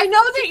here. I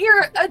know that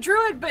you're a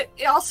druid, but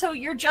also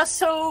you're just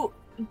so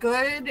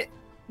good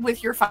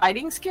with your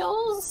fighting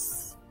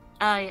skills.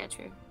 Oh yeah,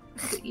 true.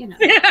 You know.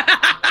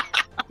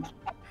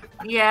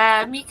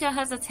 Yeah, Mika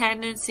has a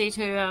tendency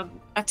to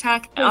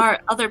attack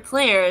our other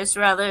players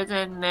rather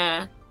than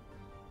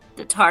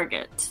the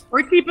target.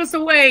 Or keep us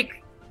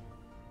awake.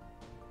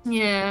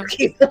 Yeah.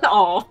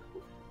 Oh.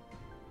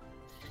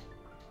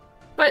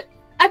 But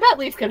I bet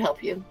Leaf could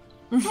help you.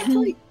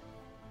 Hopefully.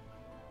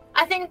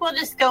 I think we'll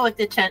just go with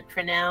the tent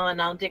for now,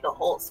 and I'll dig a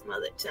hole some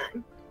other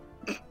time.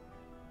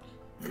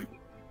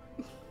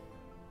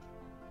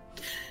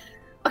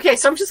 Okay,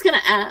 so I'm just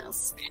gonna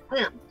ask.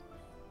 Yeah.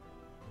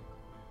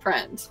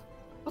 Friend,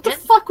 what the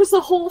Yes? fuck was the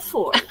hole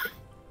for?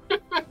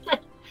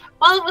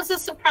 Well, it was a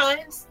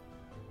surprise,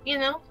 you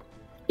know.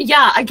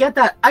 Yeah, I get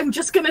that. I'm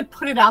just gonna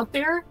put it out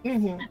there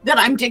Mm-hmm. that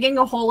I'm digging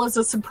a hole as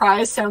a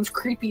surprise sounds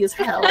creepy as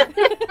hell.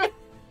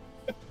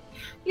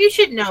 You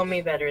should know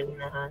me better than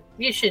that.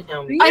 You should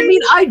know me. I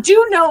mean, I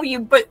do know you,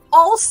 but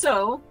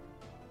also,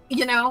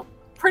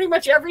 pretty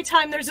much every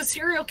time there's a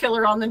serial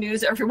killer on the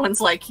news, everyone's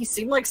like, he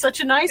seemed like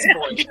such a nice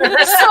boy.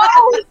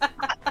 So,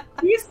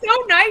 He's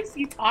so nice.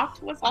 He talks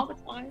to us all the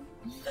time.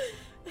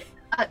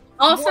 Uh,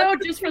 Also,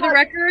 what just the for the fuck?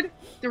 record,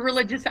 the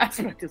religious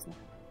aspect is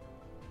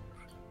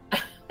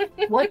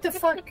what the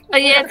fuck? Oh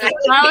yeah,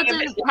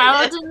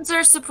 paladins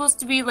are supposed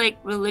to be like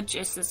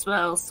religious as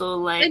well. So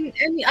like, And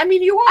I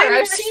mean, you are. I'm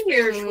more I've seen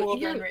your, spiritual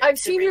than I've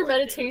seen your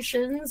religious.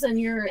 meditations and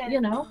your,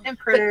 And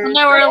prayers. and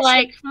they were also-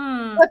 like,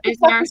 what the is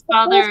fuck our is the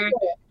hole father,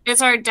 for?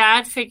 is our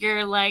dad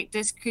figure like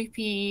this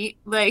creepy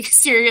like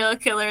serial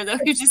killer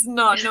that we just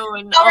not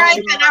knowing? All right,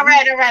 along? all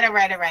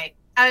right.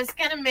 I was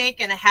gonna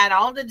make, and I had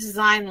all the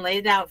design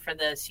laid out for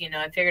this.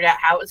 I figured out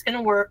how it was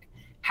gonna work,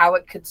 how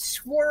it could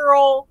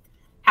swirl,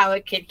 how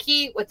it could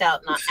heat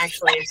without not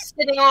actually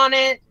sitting on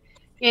it.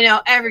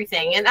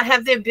 Everything. And I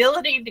have the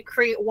ability to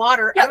create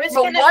water. Yeah, but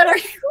what are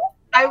you?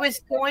 I was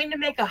going to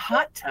make a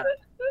hot tub.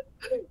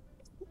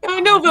 I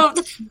know,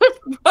 but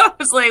I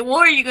was like,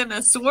 what are you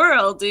gonna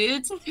swirl,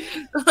 dude?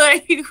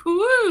 Like,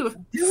 whoo.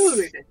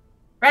 Dude.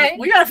 Right?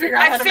 We gotta figure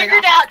out how I to make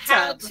figured a out hot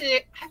how tub. to.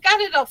 I got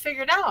it all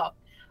figured out.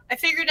 I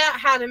figured out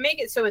how to make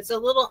it so it's a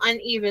little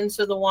uneven,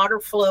 so the water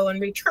flow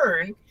and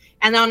return,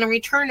 and on the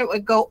return it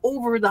would go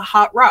over the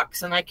hot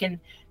rocks, and I can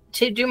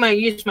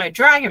use my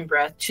dragon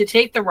breath to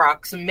take the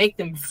rocks and make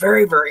them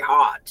very, very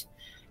hot,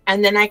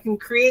 and then I can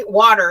create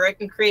water. I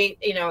can create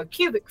a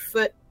cubic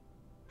foot,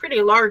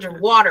 pretty large of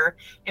water,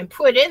 and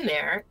put in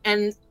there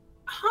and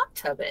hot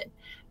tub it.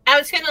 I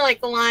was gonna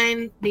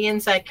line the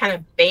inside, kind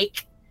of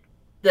bake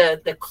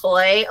the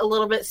clay a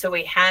little bit, so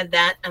we had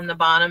that on the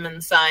bottom and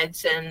the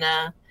sides, and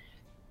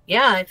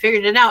I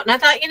figured it out. And I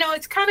thought,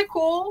 it's kind of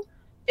cool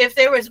if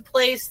there was a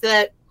place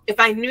that, if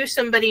I knew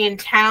somebody in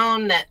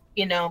town that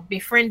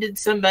befriended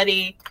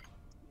somebody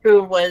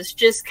who was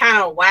just kind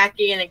of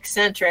wacky and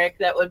eccentric,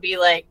 that would be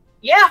like,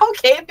 yeah,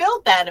 okay,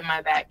 build that in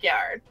my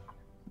backyard.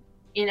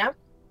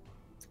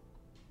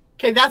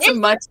 Okay,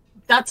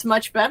 that's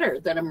much better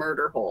than a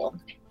murder hole.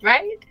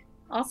 Right?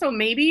 Also,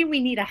 maybe we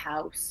need a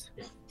house.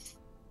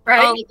 Right?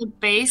 Oh, the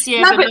base, yeah,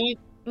 Yeah, but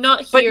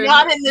not But here.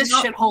 not in this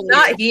shithole.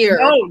 Not here.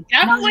 No,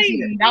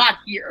 definitely not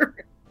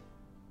here.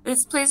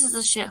 This place is a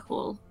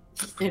shithole.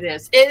 It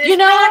is. There's know-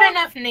 not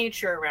enough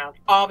nature around,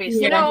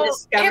 obviously. I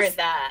discovered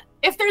that.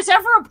 If there's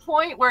ever a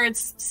point where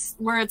it's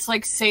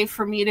like safe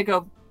for me to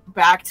go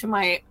back to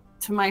my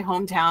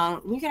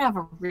hometown, we could have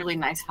a really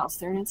nice house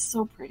there, and it's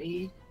so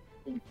pretty.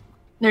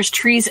 There's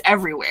trees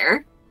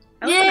everywhere.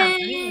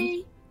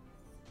 Yay!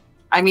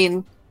 I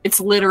mean, it's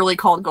literally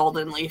called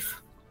Golden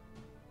Leaf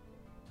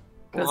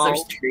because Wow.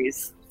 there's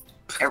trees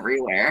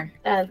everywhere.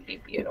 That'd be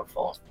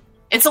beautiful.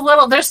 It's a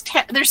little there's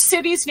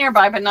cities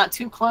nearby, but not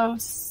too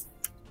close.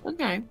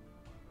 Okay.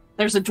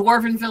 There's a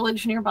dwarven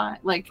village nearby.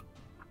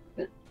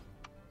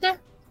 Yeah.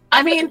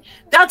 I mean,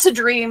 that's a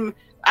dream.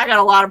 I got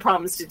a lot of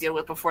problems to deal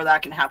with before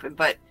that can happen,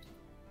 but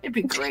it'd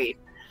be great.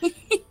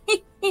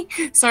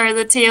 Sorry,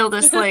 the tail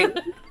just like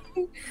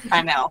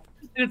I know.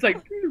 It's like,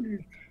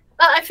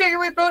 I figure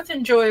we're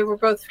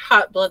both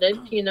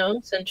hot-blooded,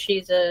 since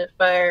she's a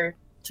fire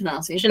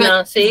Genasi.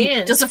 genasi.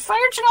 And Does a fire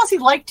genasi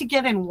like to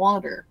get in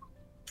water?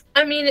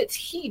 I mean, it's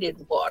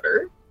heated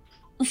water.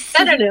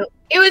 I don't know.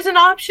 It was an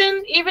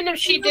option. Even if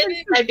she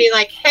didn't, I'd be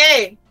like,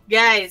 hey,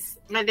 guys,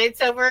 my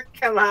date's over.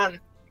 Come on.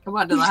 Come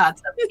on to the hot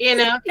tub.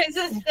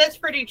 Because that's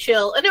pretty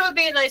chill. And it would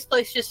be a nice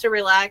place just to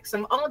relax.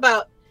 I'm all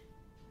about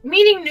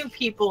meeting new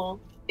people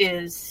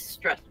is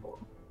stressful.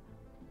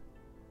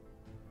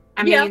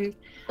 I mean,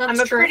 I'm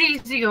a pretty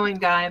easygoing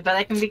guy, but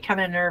I can be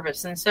kind of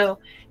nervous. And so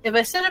if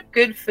I set up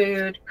good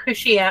food,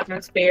 cushy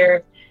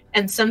atmosphere,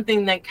 and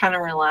something that kind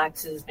of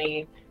relaxes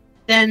me,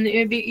 then it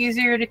would be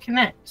easier to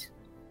connect.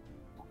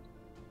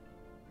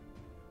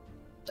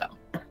 So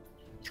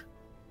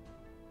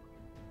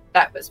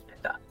that was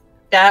my thought.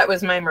 That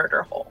was my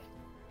murder hole.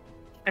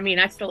 I mean,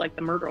 I still like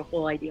the murder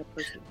hole idea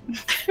personally.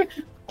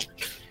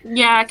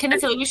 Yeah, I kind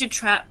of feel like we should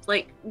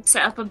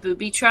set up a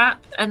booby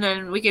trap, and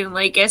then we can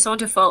get someone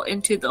to fall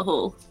into the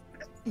hole.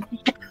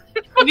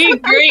 It'd be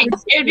great.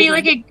 It'd be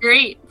like a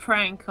great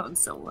prank on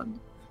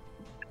someone.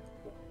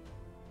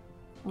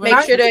 Make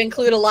sure to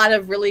include a lot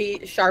of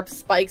really sharp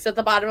spikes at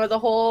the bottom of the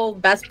hole.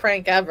 Best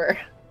prank ever.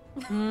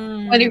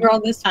 What did he roll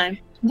this time?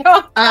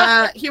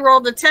 He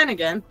rolled a 10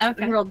 again.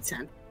 Okay. He rolled a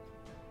 10.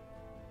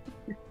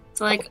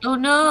 It's like, oh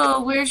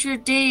no, where's your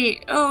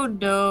date? Oh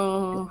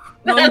no.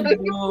 Oh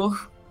no.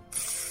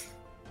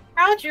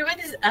 Roger, what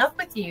is up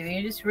with you?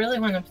 You just really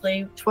want to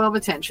play 12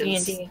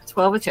 attentions. D&D.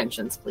 12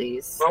 attentions,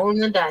 please. Rolling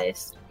the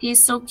dice.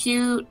 He's so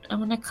cute. I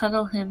want to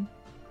cuddle him.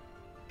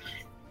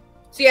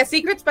 So yeah,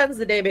 Secret spends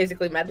the day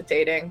basically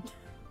meditating.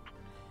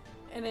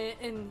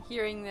 And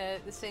hearing the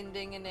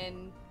sending and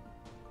then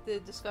the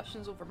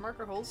discussions over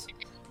murder holes.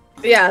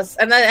 Yes,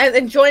 and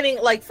then joining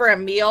for a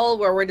meal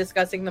where we're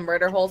discussing the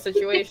murder hole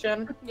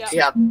situation.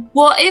 Yeah.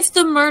 What if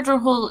the murder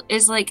hole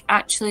is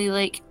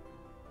actually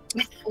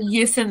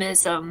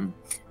euphemism,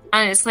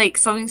 and it's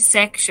something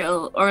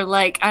sexual, or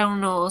I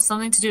don't know,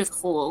 something to do with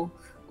hole?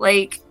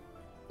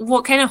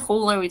 What kind of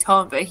hole are we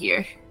talking about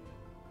here?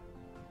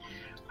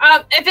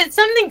 If it's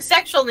something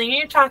sexual, then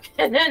you're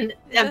talking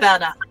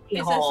about a Is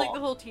this hole. the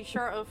whole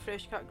t-shirt of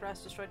fresh cut grass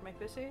destroyed my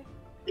pussy?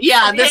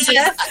 Yeah, that's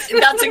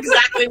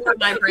exactly what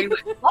my brain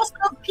went. Also,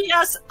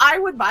 P.S. I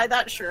would buy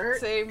that shirt.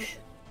 Same.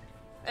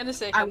 In a I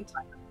second. would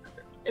buy that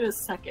shirt in a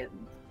second.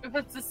 If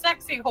it's a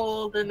sexy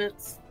hole, then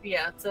it's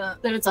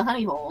Then it's a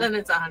honey hole. then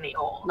it's a honey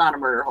hole, Not a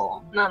murder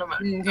hole. not a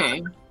murder.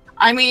 Okay.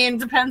 I mean,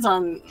 depends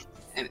on.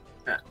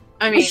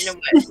 I mean,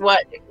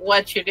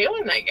 what you're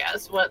doing, I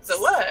guess. What's the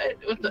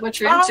what? What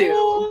you're into.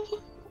 Oh.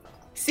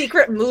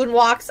 Secret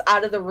moonwalks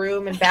out of the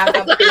room and back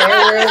up to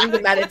their room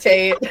to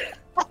meditate.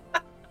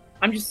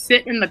 I'm just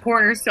sitting in the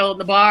corner still at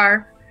the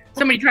bar.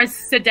 Somebody tries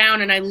to sit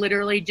down, and I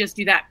literally just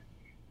do that.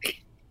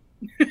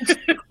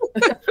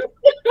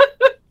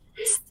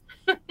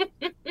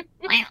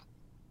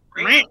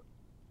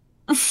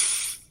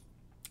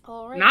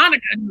 All right. Not a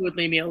good mood.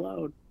 Leave me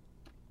alone.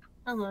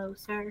 Hello,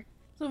 sir.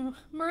 So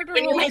murder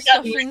When you hole made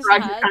that noise, discussions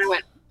Roger had, kind of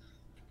went.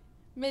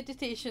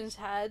 meditations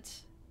had,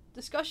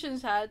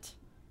 discussions had.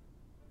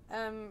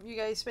 You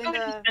guys spend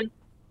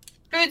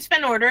Food's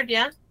been ordered,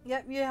 yeah.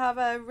 Yep, you have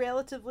a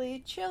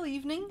relatively chill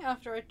evening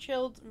after a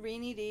chilled,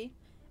 rainy day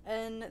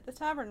in the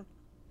tavern.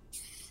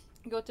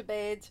 You go to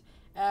bed.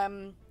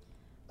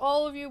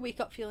 All of you wake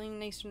up feeling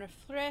nice and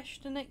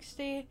refreshed the next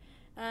day,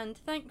 and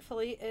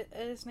thankfully it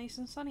is nice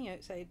and sunny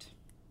outside.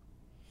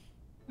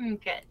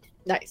 Good.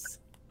 Nice.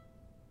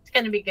 It's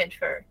gonna be good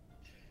for.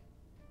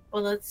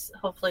 Well, let's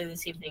hopefully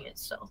this evening is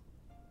still.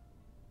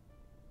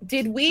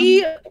 Did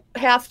we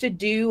have to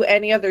do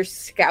any other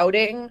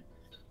scouting?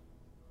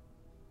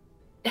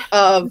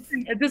 Of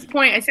At this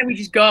point, I said we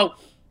just go.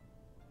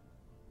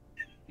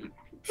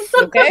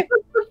 okay,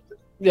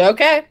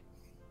 okay.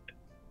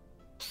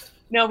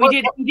 No, we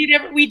did.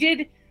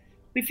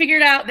 We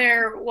figured out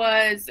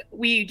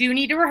we do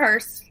need to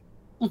rehearse.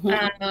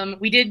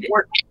 We did.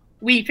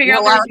 We figured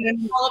out there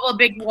was a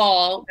big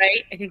wall,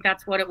 right? I think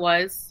that's what it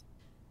was.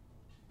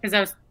 Because I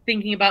was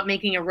thinking about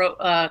making a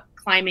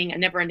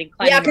never-ending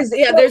climbing. Yeah,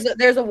 because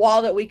there's a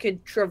wall that we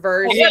could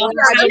traverse. Yeah,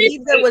 I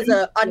believe there was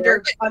a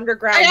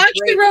underground. I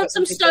actually grate wrote that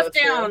some we could stuff go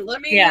through. down.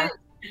 Let me. Yeah.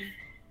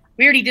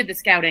 We already did the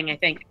scouting, I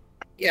think.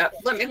 Yeah.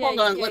 Let me hold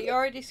on. Yeah, you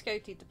already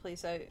scouted the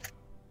place out.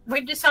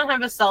 We just don't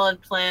have a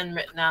solid plan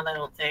written out, I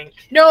don't think.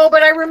 No,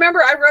 but I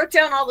remember I wrote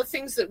down all the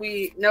things that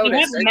we noticed. We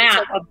have a I map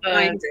just had of to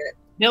find the it.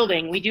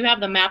 building. We do have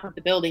the map of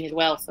the building as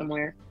well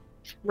somewhere.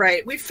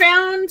 Right. We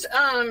found.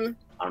 I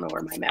don't know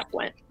where my map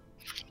went.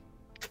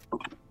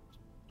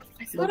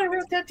 I thought I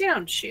wrote that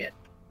down. Shit.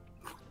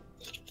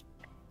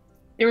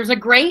 There was a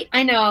grate,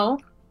 I know.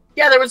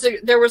 Yeah, there was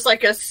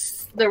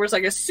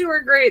a sewer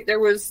grate. There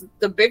was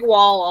the big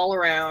wall all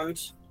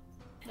around.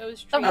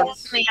 Those The trees. wall on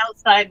the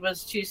outside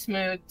was too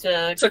smooth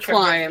to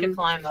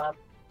climb up.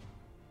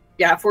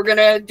 Yeah, if we're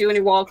gonna do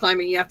any wall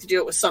climbing, you have to do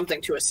it with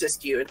something to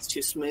assist you. It's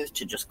too smooth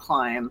to just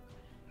climb.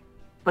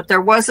 But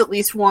there was at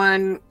least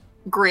one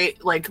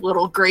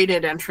little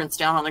grated entrance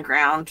down on the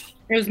ground.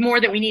 There was more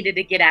that we needed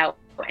to get out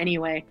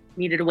anyway.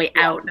 Needed a way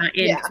out, not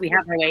in, because we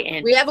have our way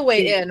in. We have a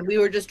way in. We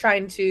were just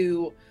trying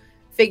to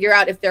figure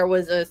out if there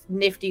was a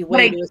nifty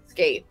way to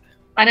escape.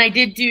 And I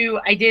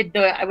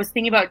was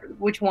thinking about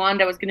which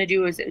wand I was going to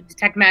do, is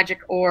detect magic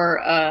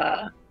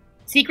or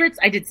secrets.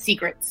 I did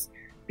secrets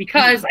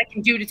because I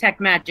can do detect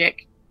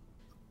magic,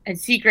 and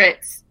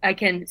secrets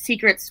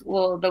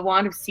the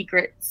wand of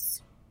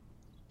secrets,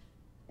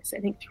 I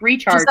think 3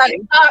 charges. All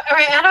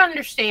right, I don't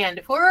understand.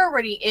 If we're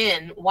already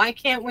in, why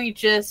can't we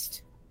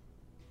just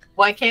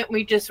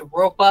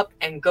rope up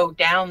and go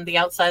down the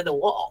outside of the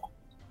wall?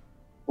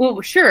 Well,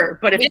 sure,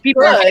 but if We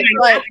people are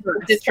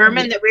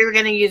determined that we were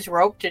going to use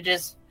rope to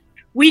just,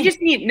 we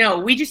just need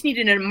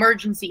an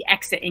emergency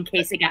exit in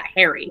case it got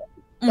hairy.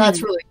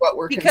 That's really what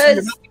we're concerned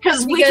about.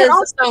 Because we can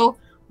also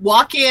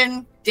walk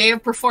in, day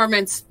of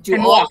performance, do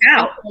And all walk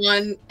out.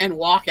 one and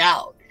walk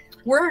out.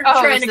 We're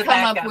Oh, trying it's to the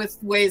come up backup. with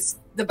ways,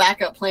 the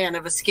backup plan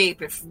of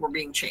escape if we're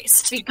being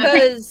chased.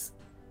 Because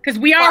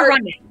we are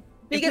running.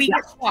 If because we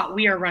get caught,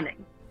 we are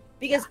running.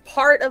 Because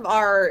part of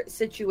our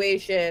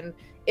situation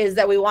is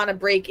that we want to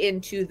break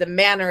into the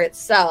manor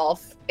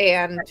itself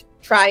and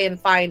try and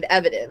find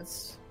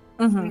evidence.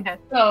 okay.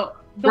 So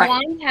the Right.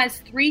 wand has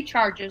 3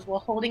 charges. While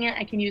holding it,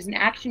 I can use an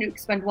action to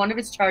expend one of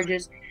its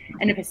charges.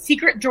 And if a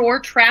secret door,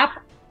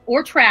 trap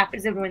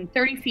is within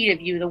 30 feet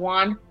of you, the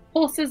wand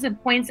pulses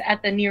and points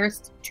at the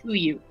nearest to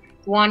you.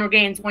 The wand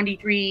regains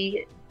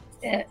 1d3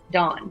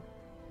 dawn.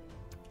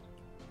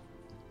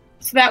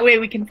 So that way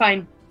we can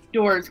find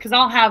doors. Because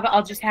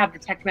I'll just have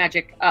detect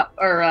magic up,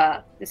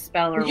 or the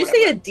spell, or Did you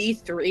whatever. say a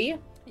D3?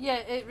 Yeah,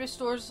 it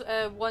restores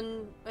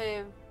 1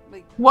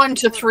 1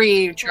 to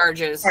 3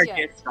 charges.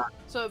 Yeah.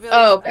 So it'll be like,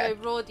 Oh, okay.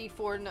 roll a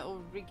d4 and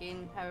it'll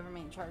regain however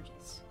many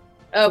charges.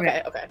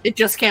 Okay. It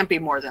just can't be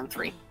more than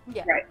 3.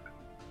 Yeah. Right.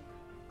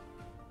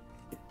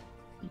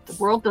 The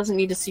world doesn't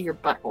need to see your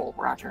butthole,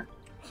 Roger.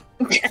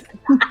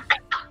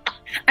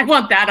 I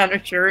want that on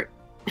a shirt.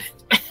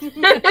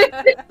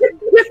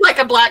 With like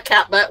a black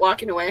cat butt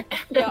walking away.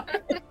 Yeah.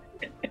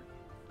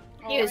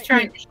 He was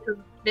trying to show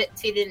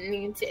bits he didn't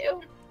need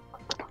to.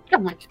 Oh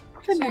my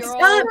So goodness. you're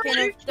all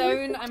kind of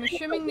down. I'm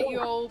assuming that you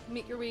all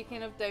make your way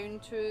kind of down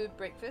to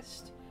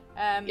breakfast.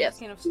 Yes.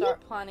 Kind of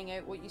start planning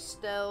out what you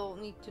still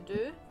need to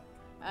do,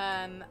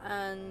 and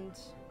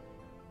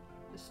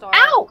start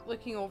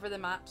looking over the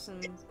maps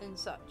and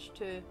such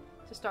to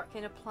start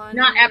kind of planning.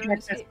 Not at your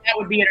breakfast. escape. That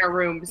would be in our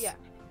rooms. Yeah.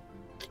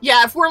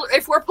 Yeah,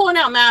 if we're pulling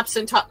out maps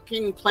and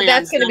talking plans,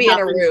 That's going to that be in a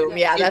happens room.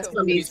 Yeah, in that's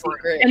going to be somebody's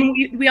secret.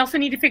 And we also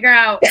need to figure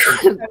out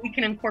how we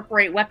can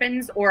incorporate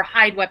weapons or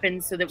hide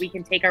weapons so that we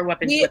can take our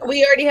weapons We with us.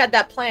 already had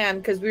that plan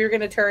because we were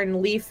going to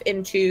turn Leaf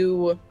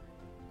into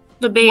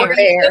The a bear.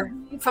 bear.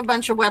 a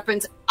bunch of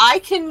weapons. I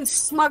can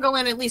smuggle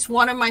in at least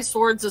one of my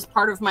swords as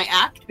part of my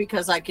act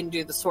because I can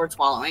do the sword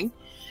swallowing.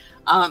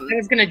 I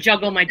was going to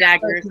juggle my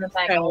daggers.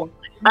 So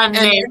And And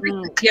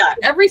then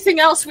everything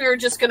else we were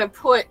just going to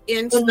put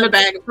into in the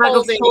bag of bag of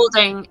holding,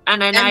 holding,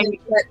 and then and I then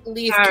let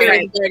Leaf All carry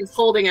right. the bag of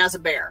holding as a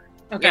bear.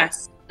 okay.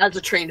 Yes, as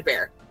a trained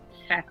bear.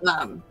 Okay.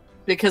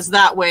 Because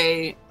that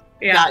way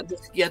Yeah. that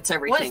just gets Was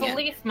everything in.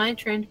 Leaf my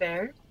trained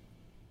bear?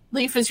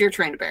 Leaf is your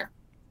trained bear.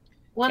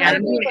 Well, Yeah, I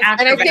that's mean,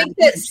 what And I think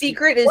that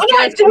Secret is What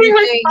am I just doing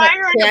with using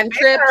fire and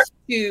cantrips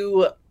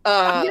to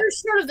You're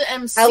sort of the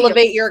MC.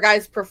 elevate your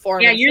guys'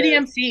 performance. Yeah, you're the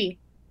MC.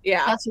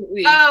 Yeah. That's what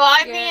we.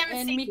 I'm Yeah, the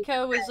and MC.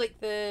 Mika was like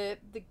the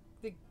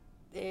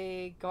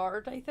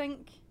guard, I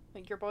think,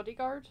 like your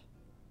bodyguard.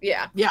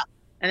 Yeah.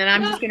 And then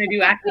I'm just going to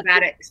do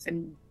acrobatics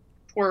and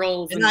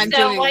twirls. And And, I'm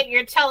So doing- what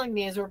you're telling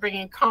me is we're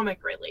bringing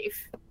comic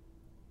relief.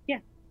 Yeah.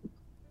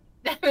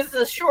 That was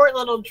the short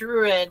little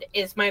druid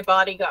is my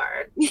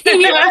bodyguard.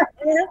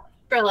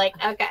 For like,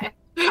 okay.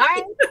 All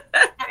right.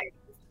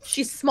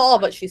 She's small,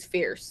 but she's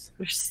fierce.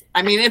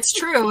 I mean, it's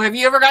true. Have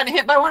you ever gotten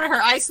hit by one of her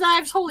ice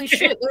knives? Holy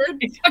shit, dude.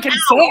 it fucking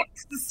Ow.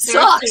 sucks.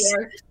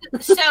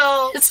 Sucks.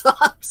 So It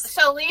sucks.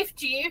 so Leaf,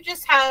 do you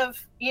just have,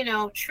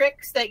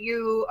 tricks that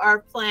you are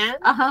planned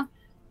Uh-huh.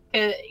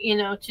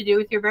 to do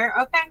with your bear?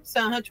 Okay,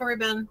 so I don't have to worry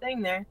about a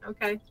thing there.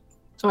 Okay.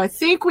 So I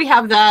think we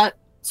have that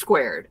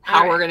squared. How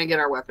All right. we're going to get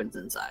our weapons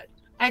inside.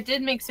 I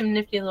did make some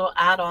nifty little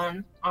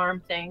add-on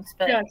arm things,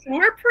 but Yeah, so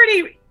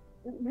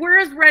we're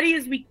as ready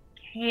as we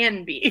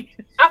can be.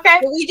 okay.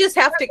 But we just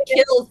have to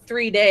kill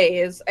 3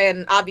 days,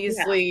 and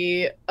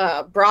obviously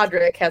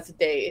Broderick has a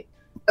date.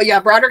 Oh, yeah,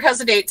 Broderick has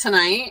a date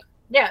tonight.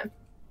 Yeah.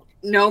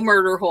 No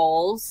murder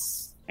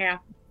holes. Yeah.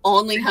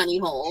 Only honey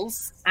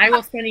holes. I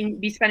will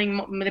be spending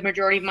the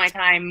majority of my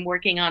time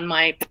working on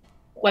my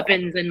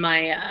weapons and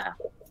my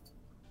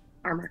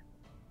armor.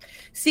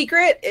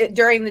 Secret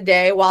during the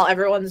day while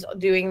everyone's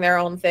doing their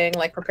own thing,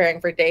 like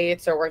preparing for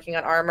dates or working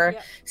on armor.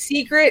 Yeah.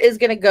 Secret is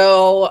gonna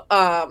go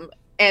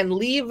and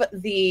leave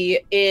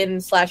the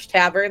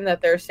inn/tavern that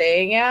they're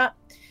staying at,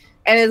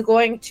 and is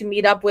going to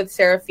meet up with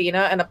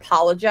Seraphina and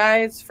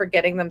apologize for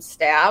getting them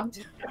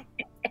stabbed,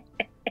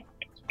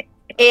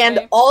 and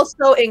Okay.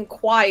 also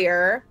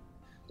inquire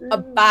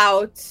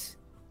about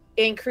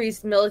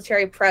increased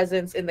military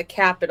presence in the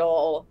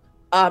capital,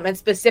 and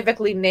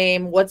specifically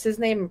name what's his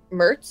name,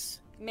 Mertz.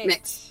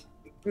 Mix.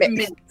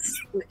 Mitts.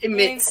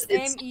 Mitts.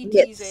 It's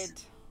M-E-T-Z.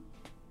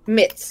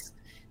 Mitts.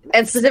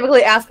 And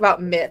specifically ask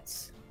about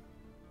Mitts.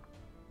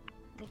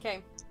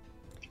 Okay.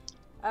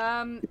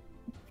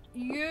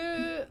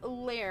 You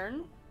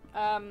learn,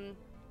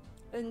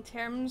 in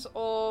terms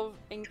of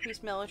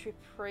increased military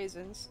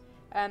presence,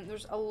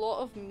 there's a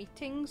lot of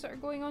meetings that are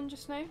going on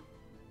just now,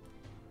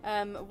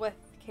 with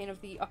kind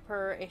of the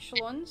upper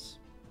echelons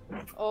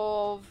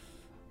of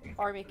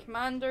army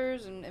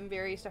commanders and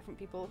various different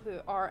people who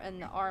are in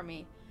the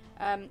army.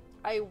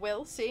 I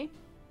will say,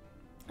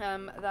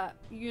 that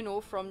you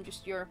know from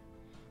just your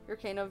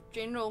kind of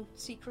general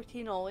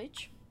secrety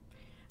knowledge,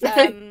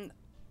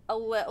 a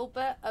little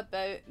bit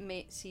about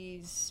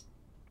Metzi's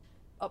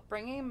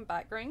upbringing and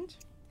background.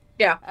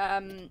 Yeah.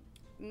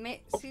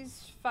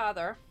 Metzi's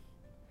father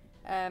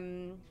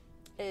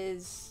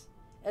is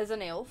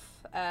an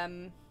elf,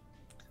 and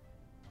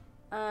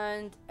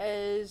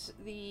is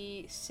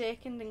the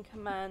second in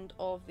command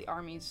of the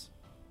armies.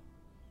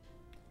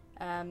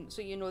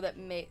 So you know that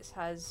Metz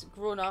has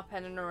grown up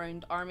in and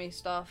around army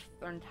stuff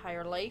their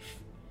entire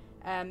life,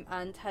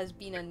 and has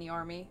been in the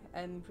army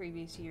in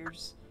previous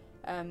years.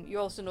 You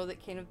also know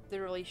that kind of the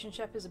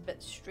relationship is a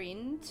bit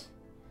strained,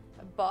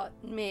 but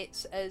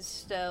Metz is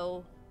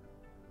still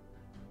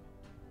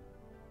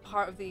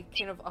part of the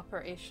kind of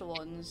upper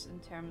echelons in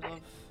terms of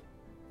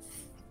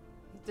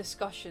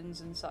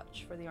discussions and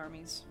such for the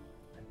armies.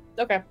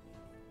 Okay.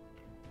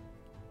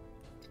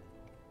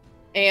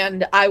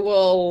 And I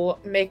will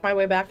make my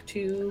way back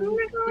to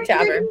the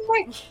tavern.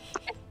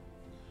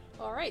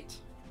 Alright.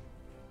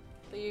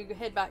 So you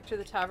head back to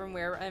the tavern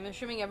where I'm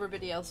assuming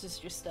everybody else is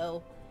just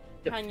still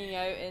hanging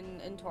out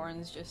in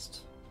Torrens,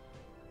 just...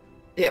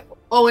 Yep.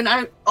 Oh, and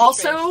I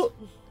also...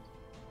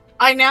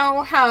 I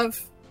now have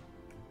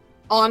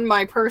on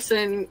my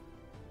person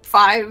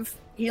 5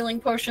 healing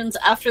potions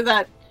after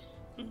that.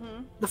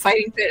 Mm-hmm. The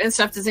fighting fit and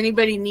stuff. Does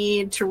anybody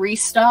need to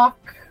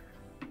restock?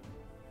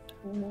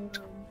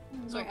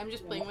 Sorry, I'm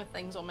just playing with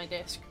things on my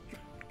desk.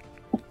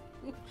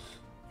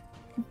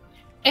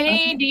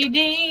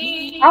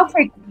 ADD. I'll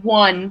take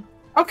one.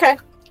 Okay.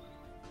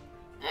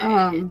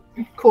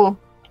 Cool.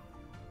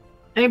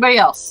 Anybody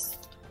else?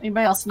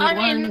 Anybody else need I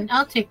one? mean,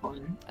 I'll take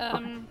one.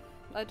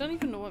 I don't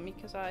even know what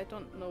I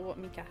don't know what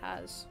Mika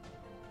has.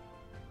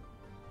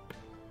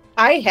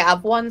 I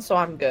have one, so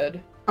I'm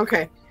good.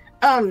 Okay.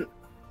 And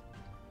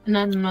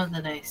I don't know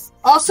the dice.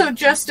 Also,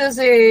 just as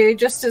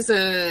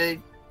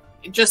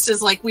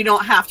like we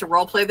don't have to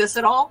roleplay this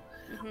at all.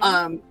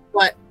 Mm-hmm.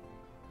 But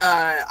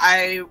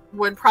I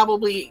would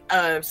probably,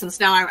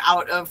 since now I'm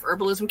out of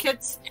herbalism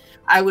kits,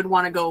 I would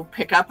want to go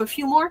pick up a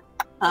few more.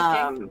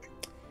 Okay.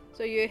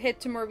 So you head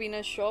to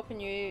Morwena's shop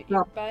and you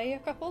buy a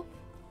couple?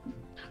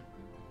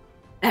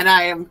 And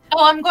I am...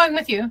 Oh, I'm going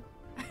with you.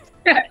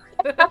 When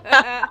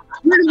are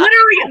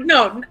we?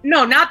 No,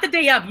 not the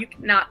day of. You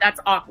cannot.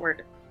 That's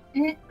awkward.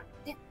 You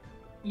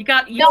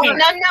got. You No,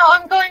 can't.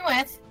 I'm going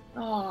with.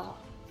 Oh.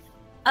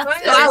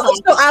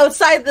 So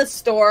outside the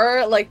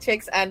store, like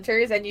Tix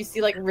enters, and you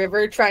see like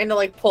River trying to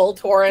like pull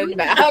Torin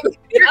back.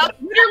 You're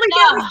literally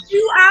getting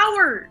 2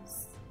 hours.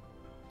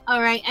 All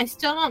right, I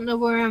still don't know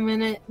where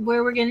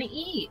we're gonna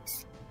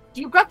eat.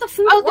 You've got the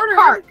food Oh, the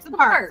ordered.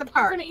 park.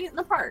 We're gonna eat in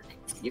the park.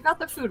 You got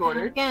the food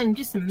ordered. Again,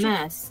 just a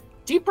mess.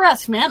 Deep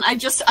breath, man.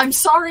 I'm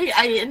sorry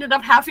I ended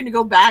up having to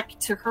go back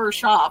to her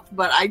shop,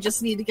 but I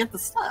just need to get the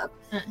stuff.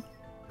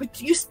 But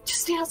you just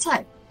stay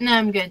outside. No,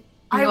 I'm good.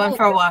 I'm I going will-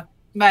 for a walk.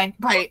 Bye.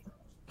 Right.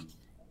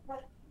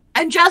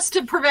 And just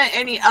to prevent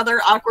any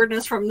other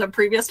awkwardness from the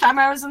previous time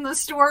I was in the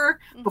store,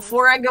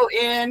 before I go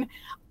in,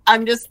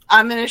 I'm going to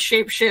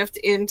shapeshift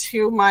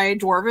into my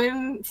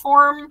dwarven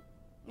form,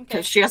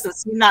 because she hasn't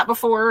seen that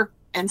before,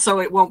 and so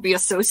it won't be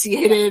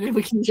associated.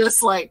 We can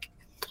just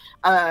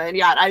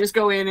I just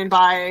go in and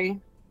buy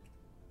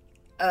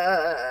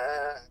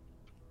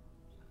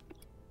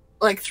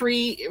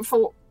 3,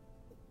 4,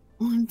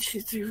 1,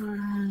 2, 3,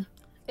 4.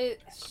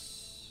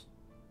 It's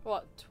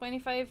what,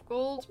 25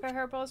 gold per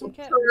herbalism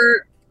kit?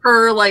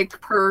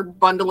 Per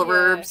bundle of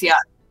herbs, yeah.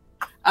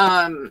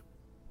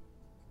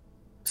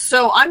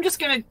 So I'm just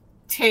gonna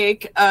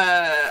take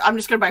I'm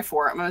just gonna buy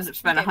 4. I'm gonna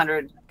spend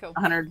 100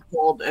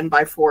 gold and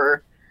buy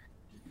 4.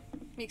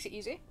 Makes it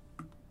easy.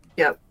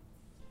 Yep.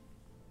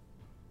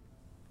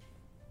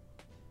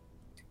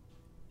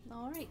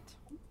 Alright.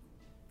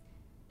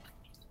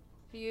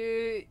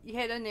 You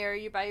head in there,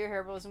 you buy your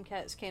herbalism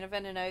kits, kind of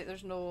in and out,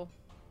 there's no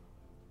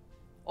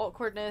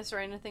awkwardness or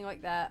anything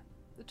like that.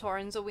 The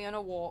Torrin's away on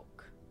a walk.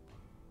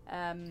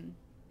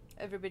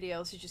 Everybody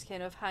else is just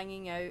kind of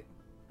hanging out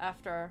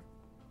after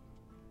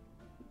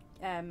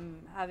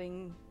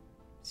having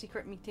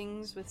secret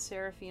meetings with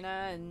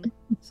Seraphina and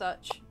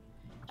such.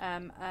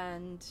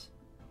 And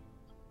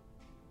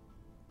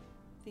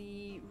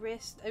the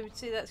rest, I would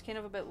say that's kind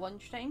of about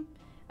lunchtime.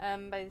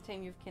 By the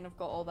time you've kind of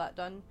got all that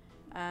done,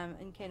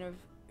 and kind of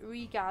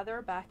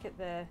regather back at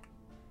the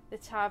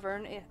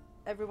tavern,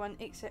 everyone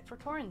except for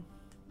Torrin,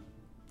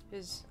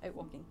 who's out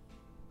walking.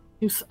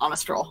 Who's on a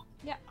stroll?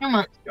 Yeah, I'm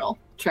on a stroll,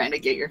 trying to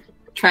get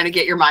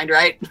your mind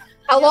right.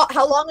 How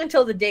long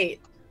until the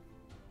date?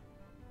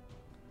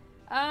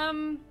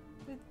 The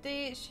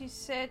date she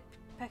said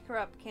pick her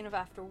up kind of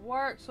after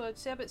work, so I'd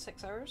say about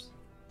 6 hours.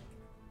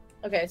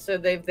 Okay, so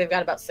they've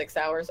got about 6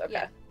 hours. Okay.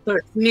 Yeah. So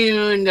it's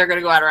noon. They're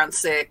gonna go out around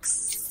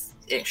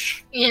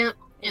 6-ish. Yeah.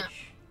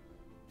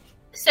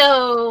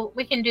 So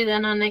we can do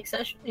that on next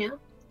session. Yeah.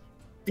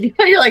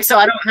 You're like, so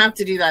I don't have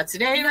to do that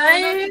today, No,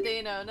 right? not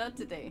today. No, not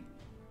today.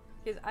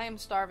 Because I am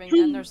starving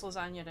and there's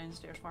lasagna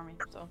downstairs for me.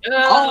 So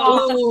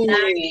Oh,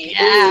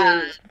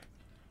 yeah.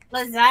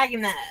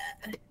 Lasagna.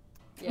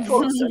 yeah.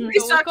 Cool. So we'll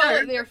Restock call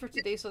our- it there for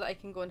today so that I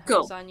can go and have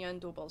Go. lasagna and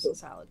dough balls and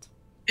salad.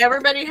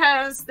 Everybody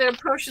has their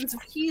potions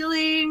of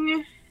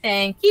healing.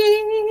 Thank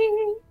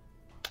you.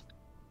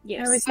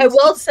 Yes. I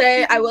will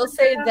say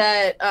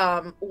that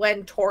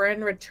when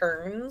Torin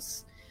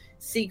returns,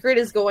 Secret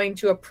is going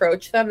to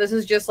approach them. This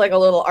is just like a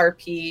little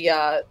RP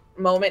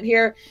moment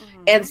here,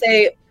 and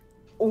say,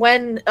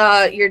 when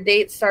your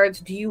date starts,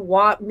 do you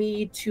want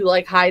me to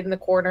like hide in the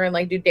corner and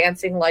like do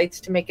dancing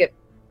lights to make it?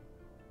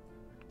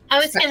 I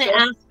was going to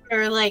Special? ask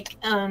her, like,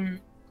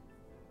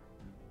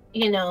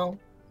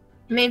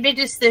 maybe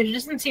just there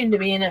doesn't seem to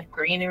be enough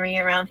greenery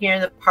around here.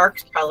 The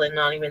park's probably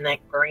not even that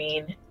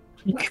green.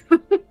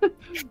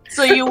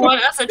 So you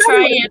want us to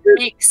try and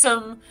make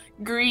some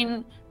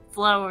green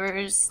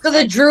flowers? So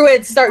the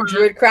druids start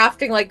druid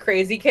crafting like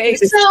crazy cakes.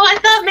 So I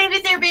thought maybe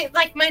there'd be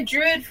like my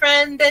druid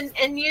friend,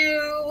 and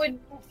you would,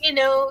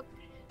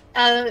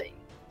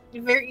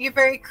 you're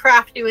very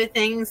crafty with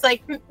things.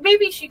 Like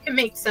maybe she can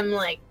make some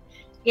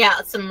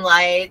some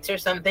lights or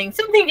something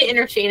to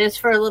entertain us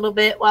for a little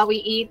bit while we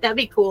eat. That'd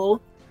be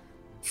cool.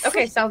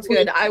 Okay, sounds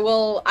good. I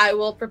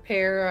will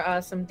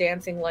prepare some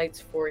dancing lights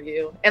for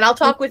you, and I'll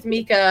talk with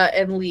Mika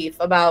and Leaf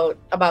about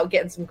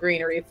getting some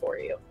greenery for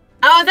you.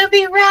 Oh, that'd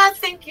be rad.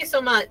 Thank you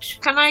so much.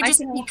 Can I just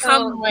can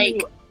become also-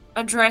 like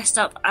dressed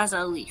up as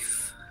a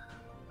leaf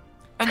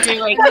and do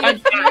like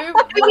If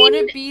you want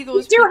to be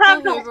those do people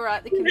have who the- were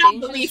at the we have the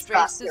convention leaf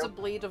dressed as a costume.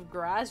 blade of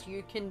grass,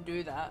 you can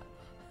do that.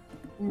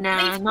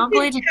 nah, not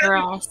blade of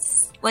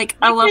grass, like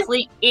a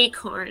lovely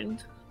acorn.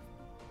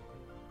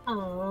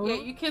 Oh, Yeah,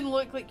 you can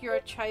look like you're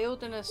a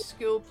child in a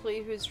school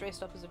play who's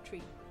dressed up as a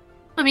tree.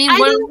 I mean, I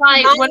one don't of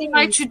my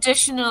mind.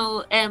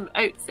 traditional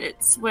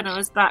outfits when I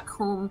was back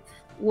home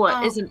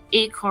is an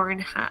acorn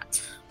hat.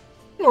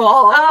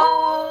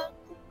 Oh,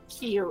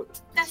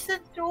 Cute. that's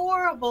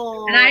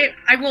adorable. And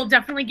I will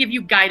definitely give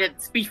you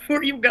guidance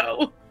before you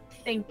go.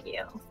 Thank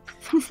you.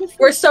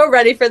 We're so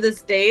ready for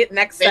this date.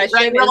 Next Right,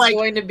 session we're is like-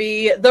 going to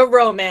be the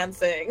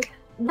romancing.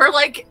 We're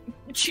like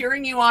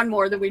cheering you on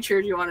more than we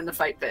cheered you on in the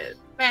fight pit.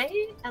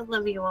 Right? I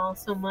love you all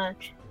so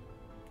much.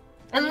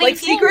 And Like Link,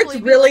 Secret's totally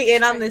be really like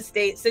in on straight- this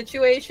date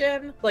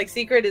situation. Like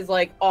Secret is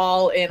like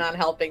all in on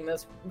helping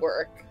this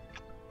work.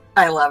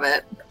 I love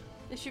it.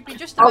 It should be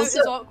just about Also-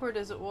 as awkward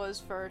as it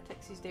was for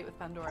Tixie's date with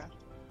Pandora,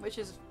 which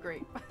is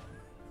great.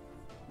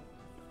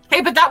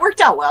 Hey, but that worked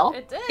out well.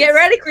 It did. Get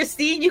ready,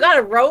 Christine. You got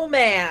a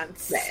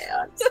romance.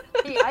 Man.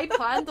 Hey, I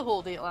planned the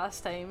whole date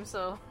last time,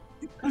 so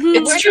It's where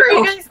did true.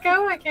 you guys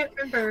go? I can't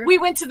remember. We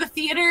went to the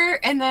theater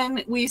and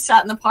then we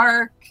sat in the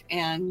park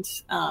and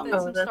did Oh,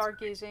 some that's-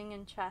 stargazing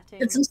and chatting.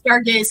 did some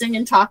stargazing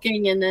and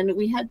talking, and then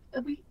we had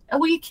a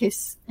wee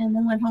kiss and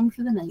then went home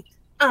for the night.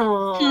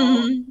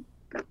 Oh,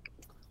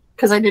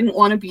 Because I didn't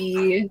want to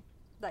be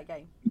That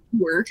guy.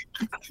 poor.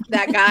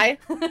 That guy.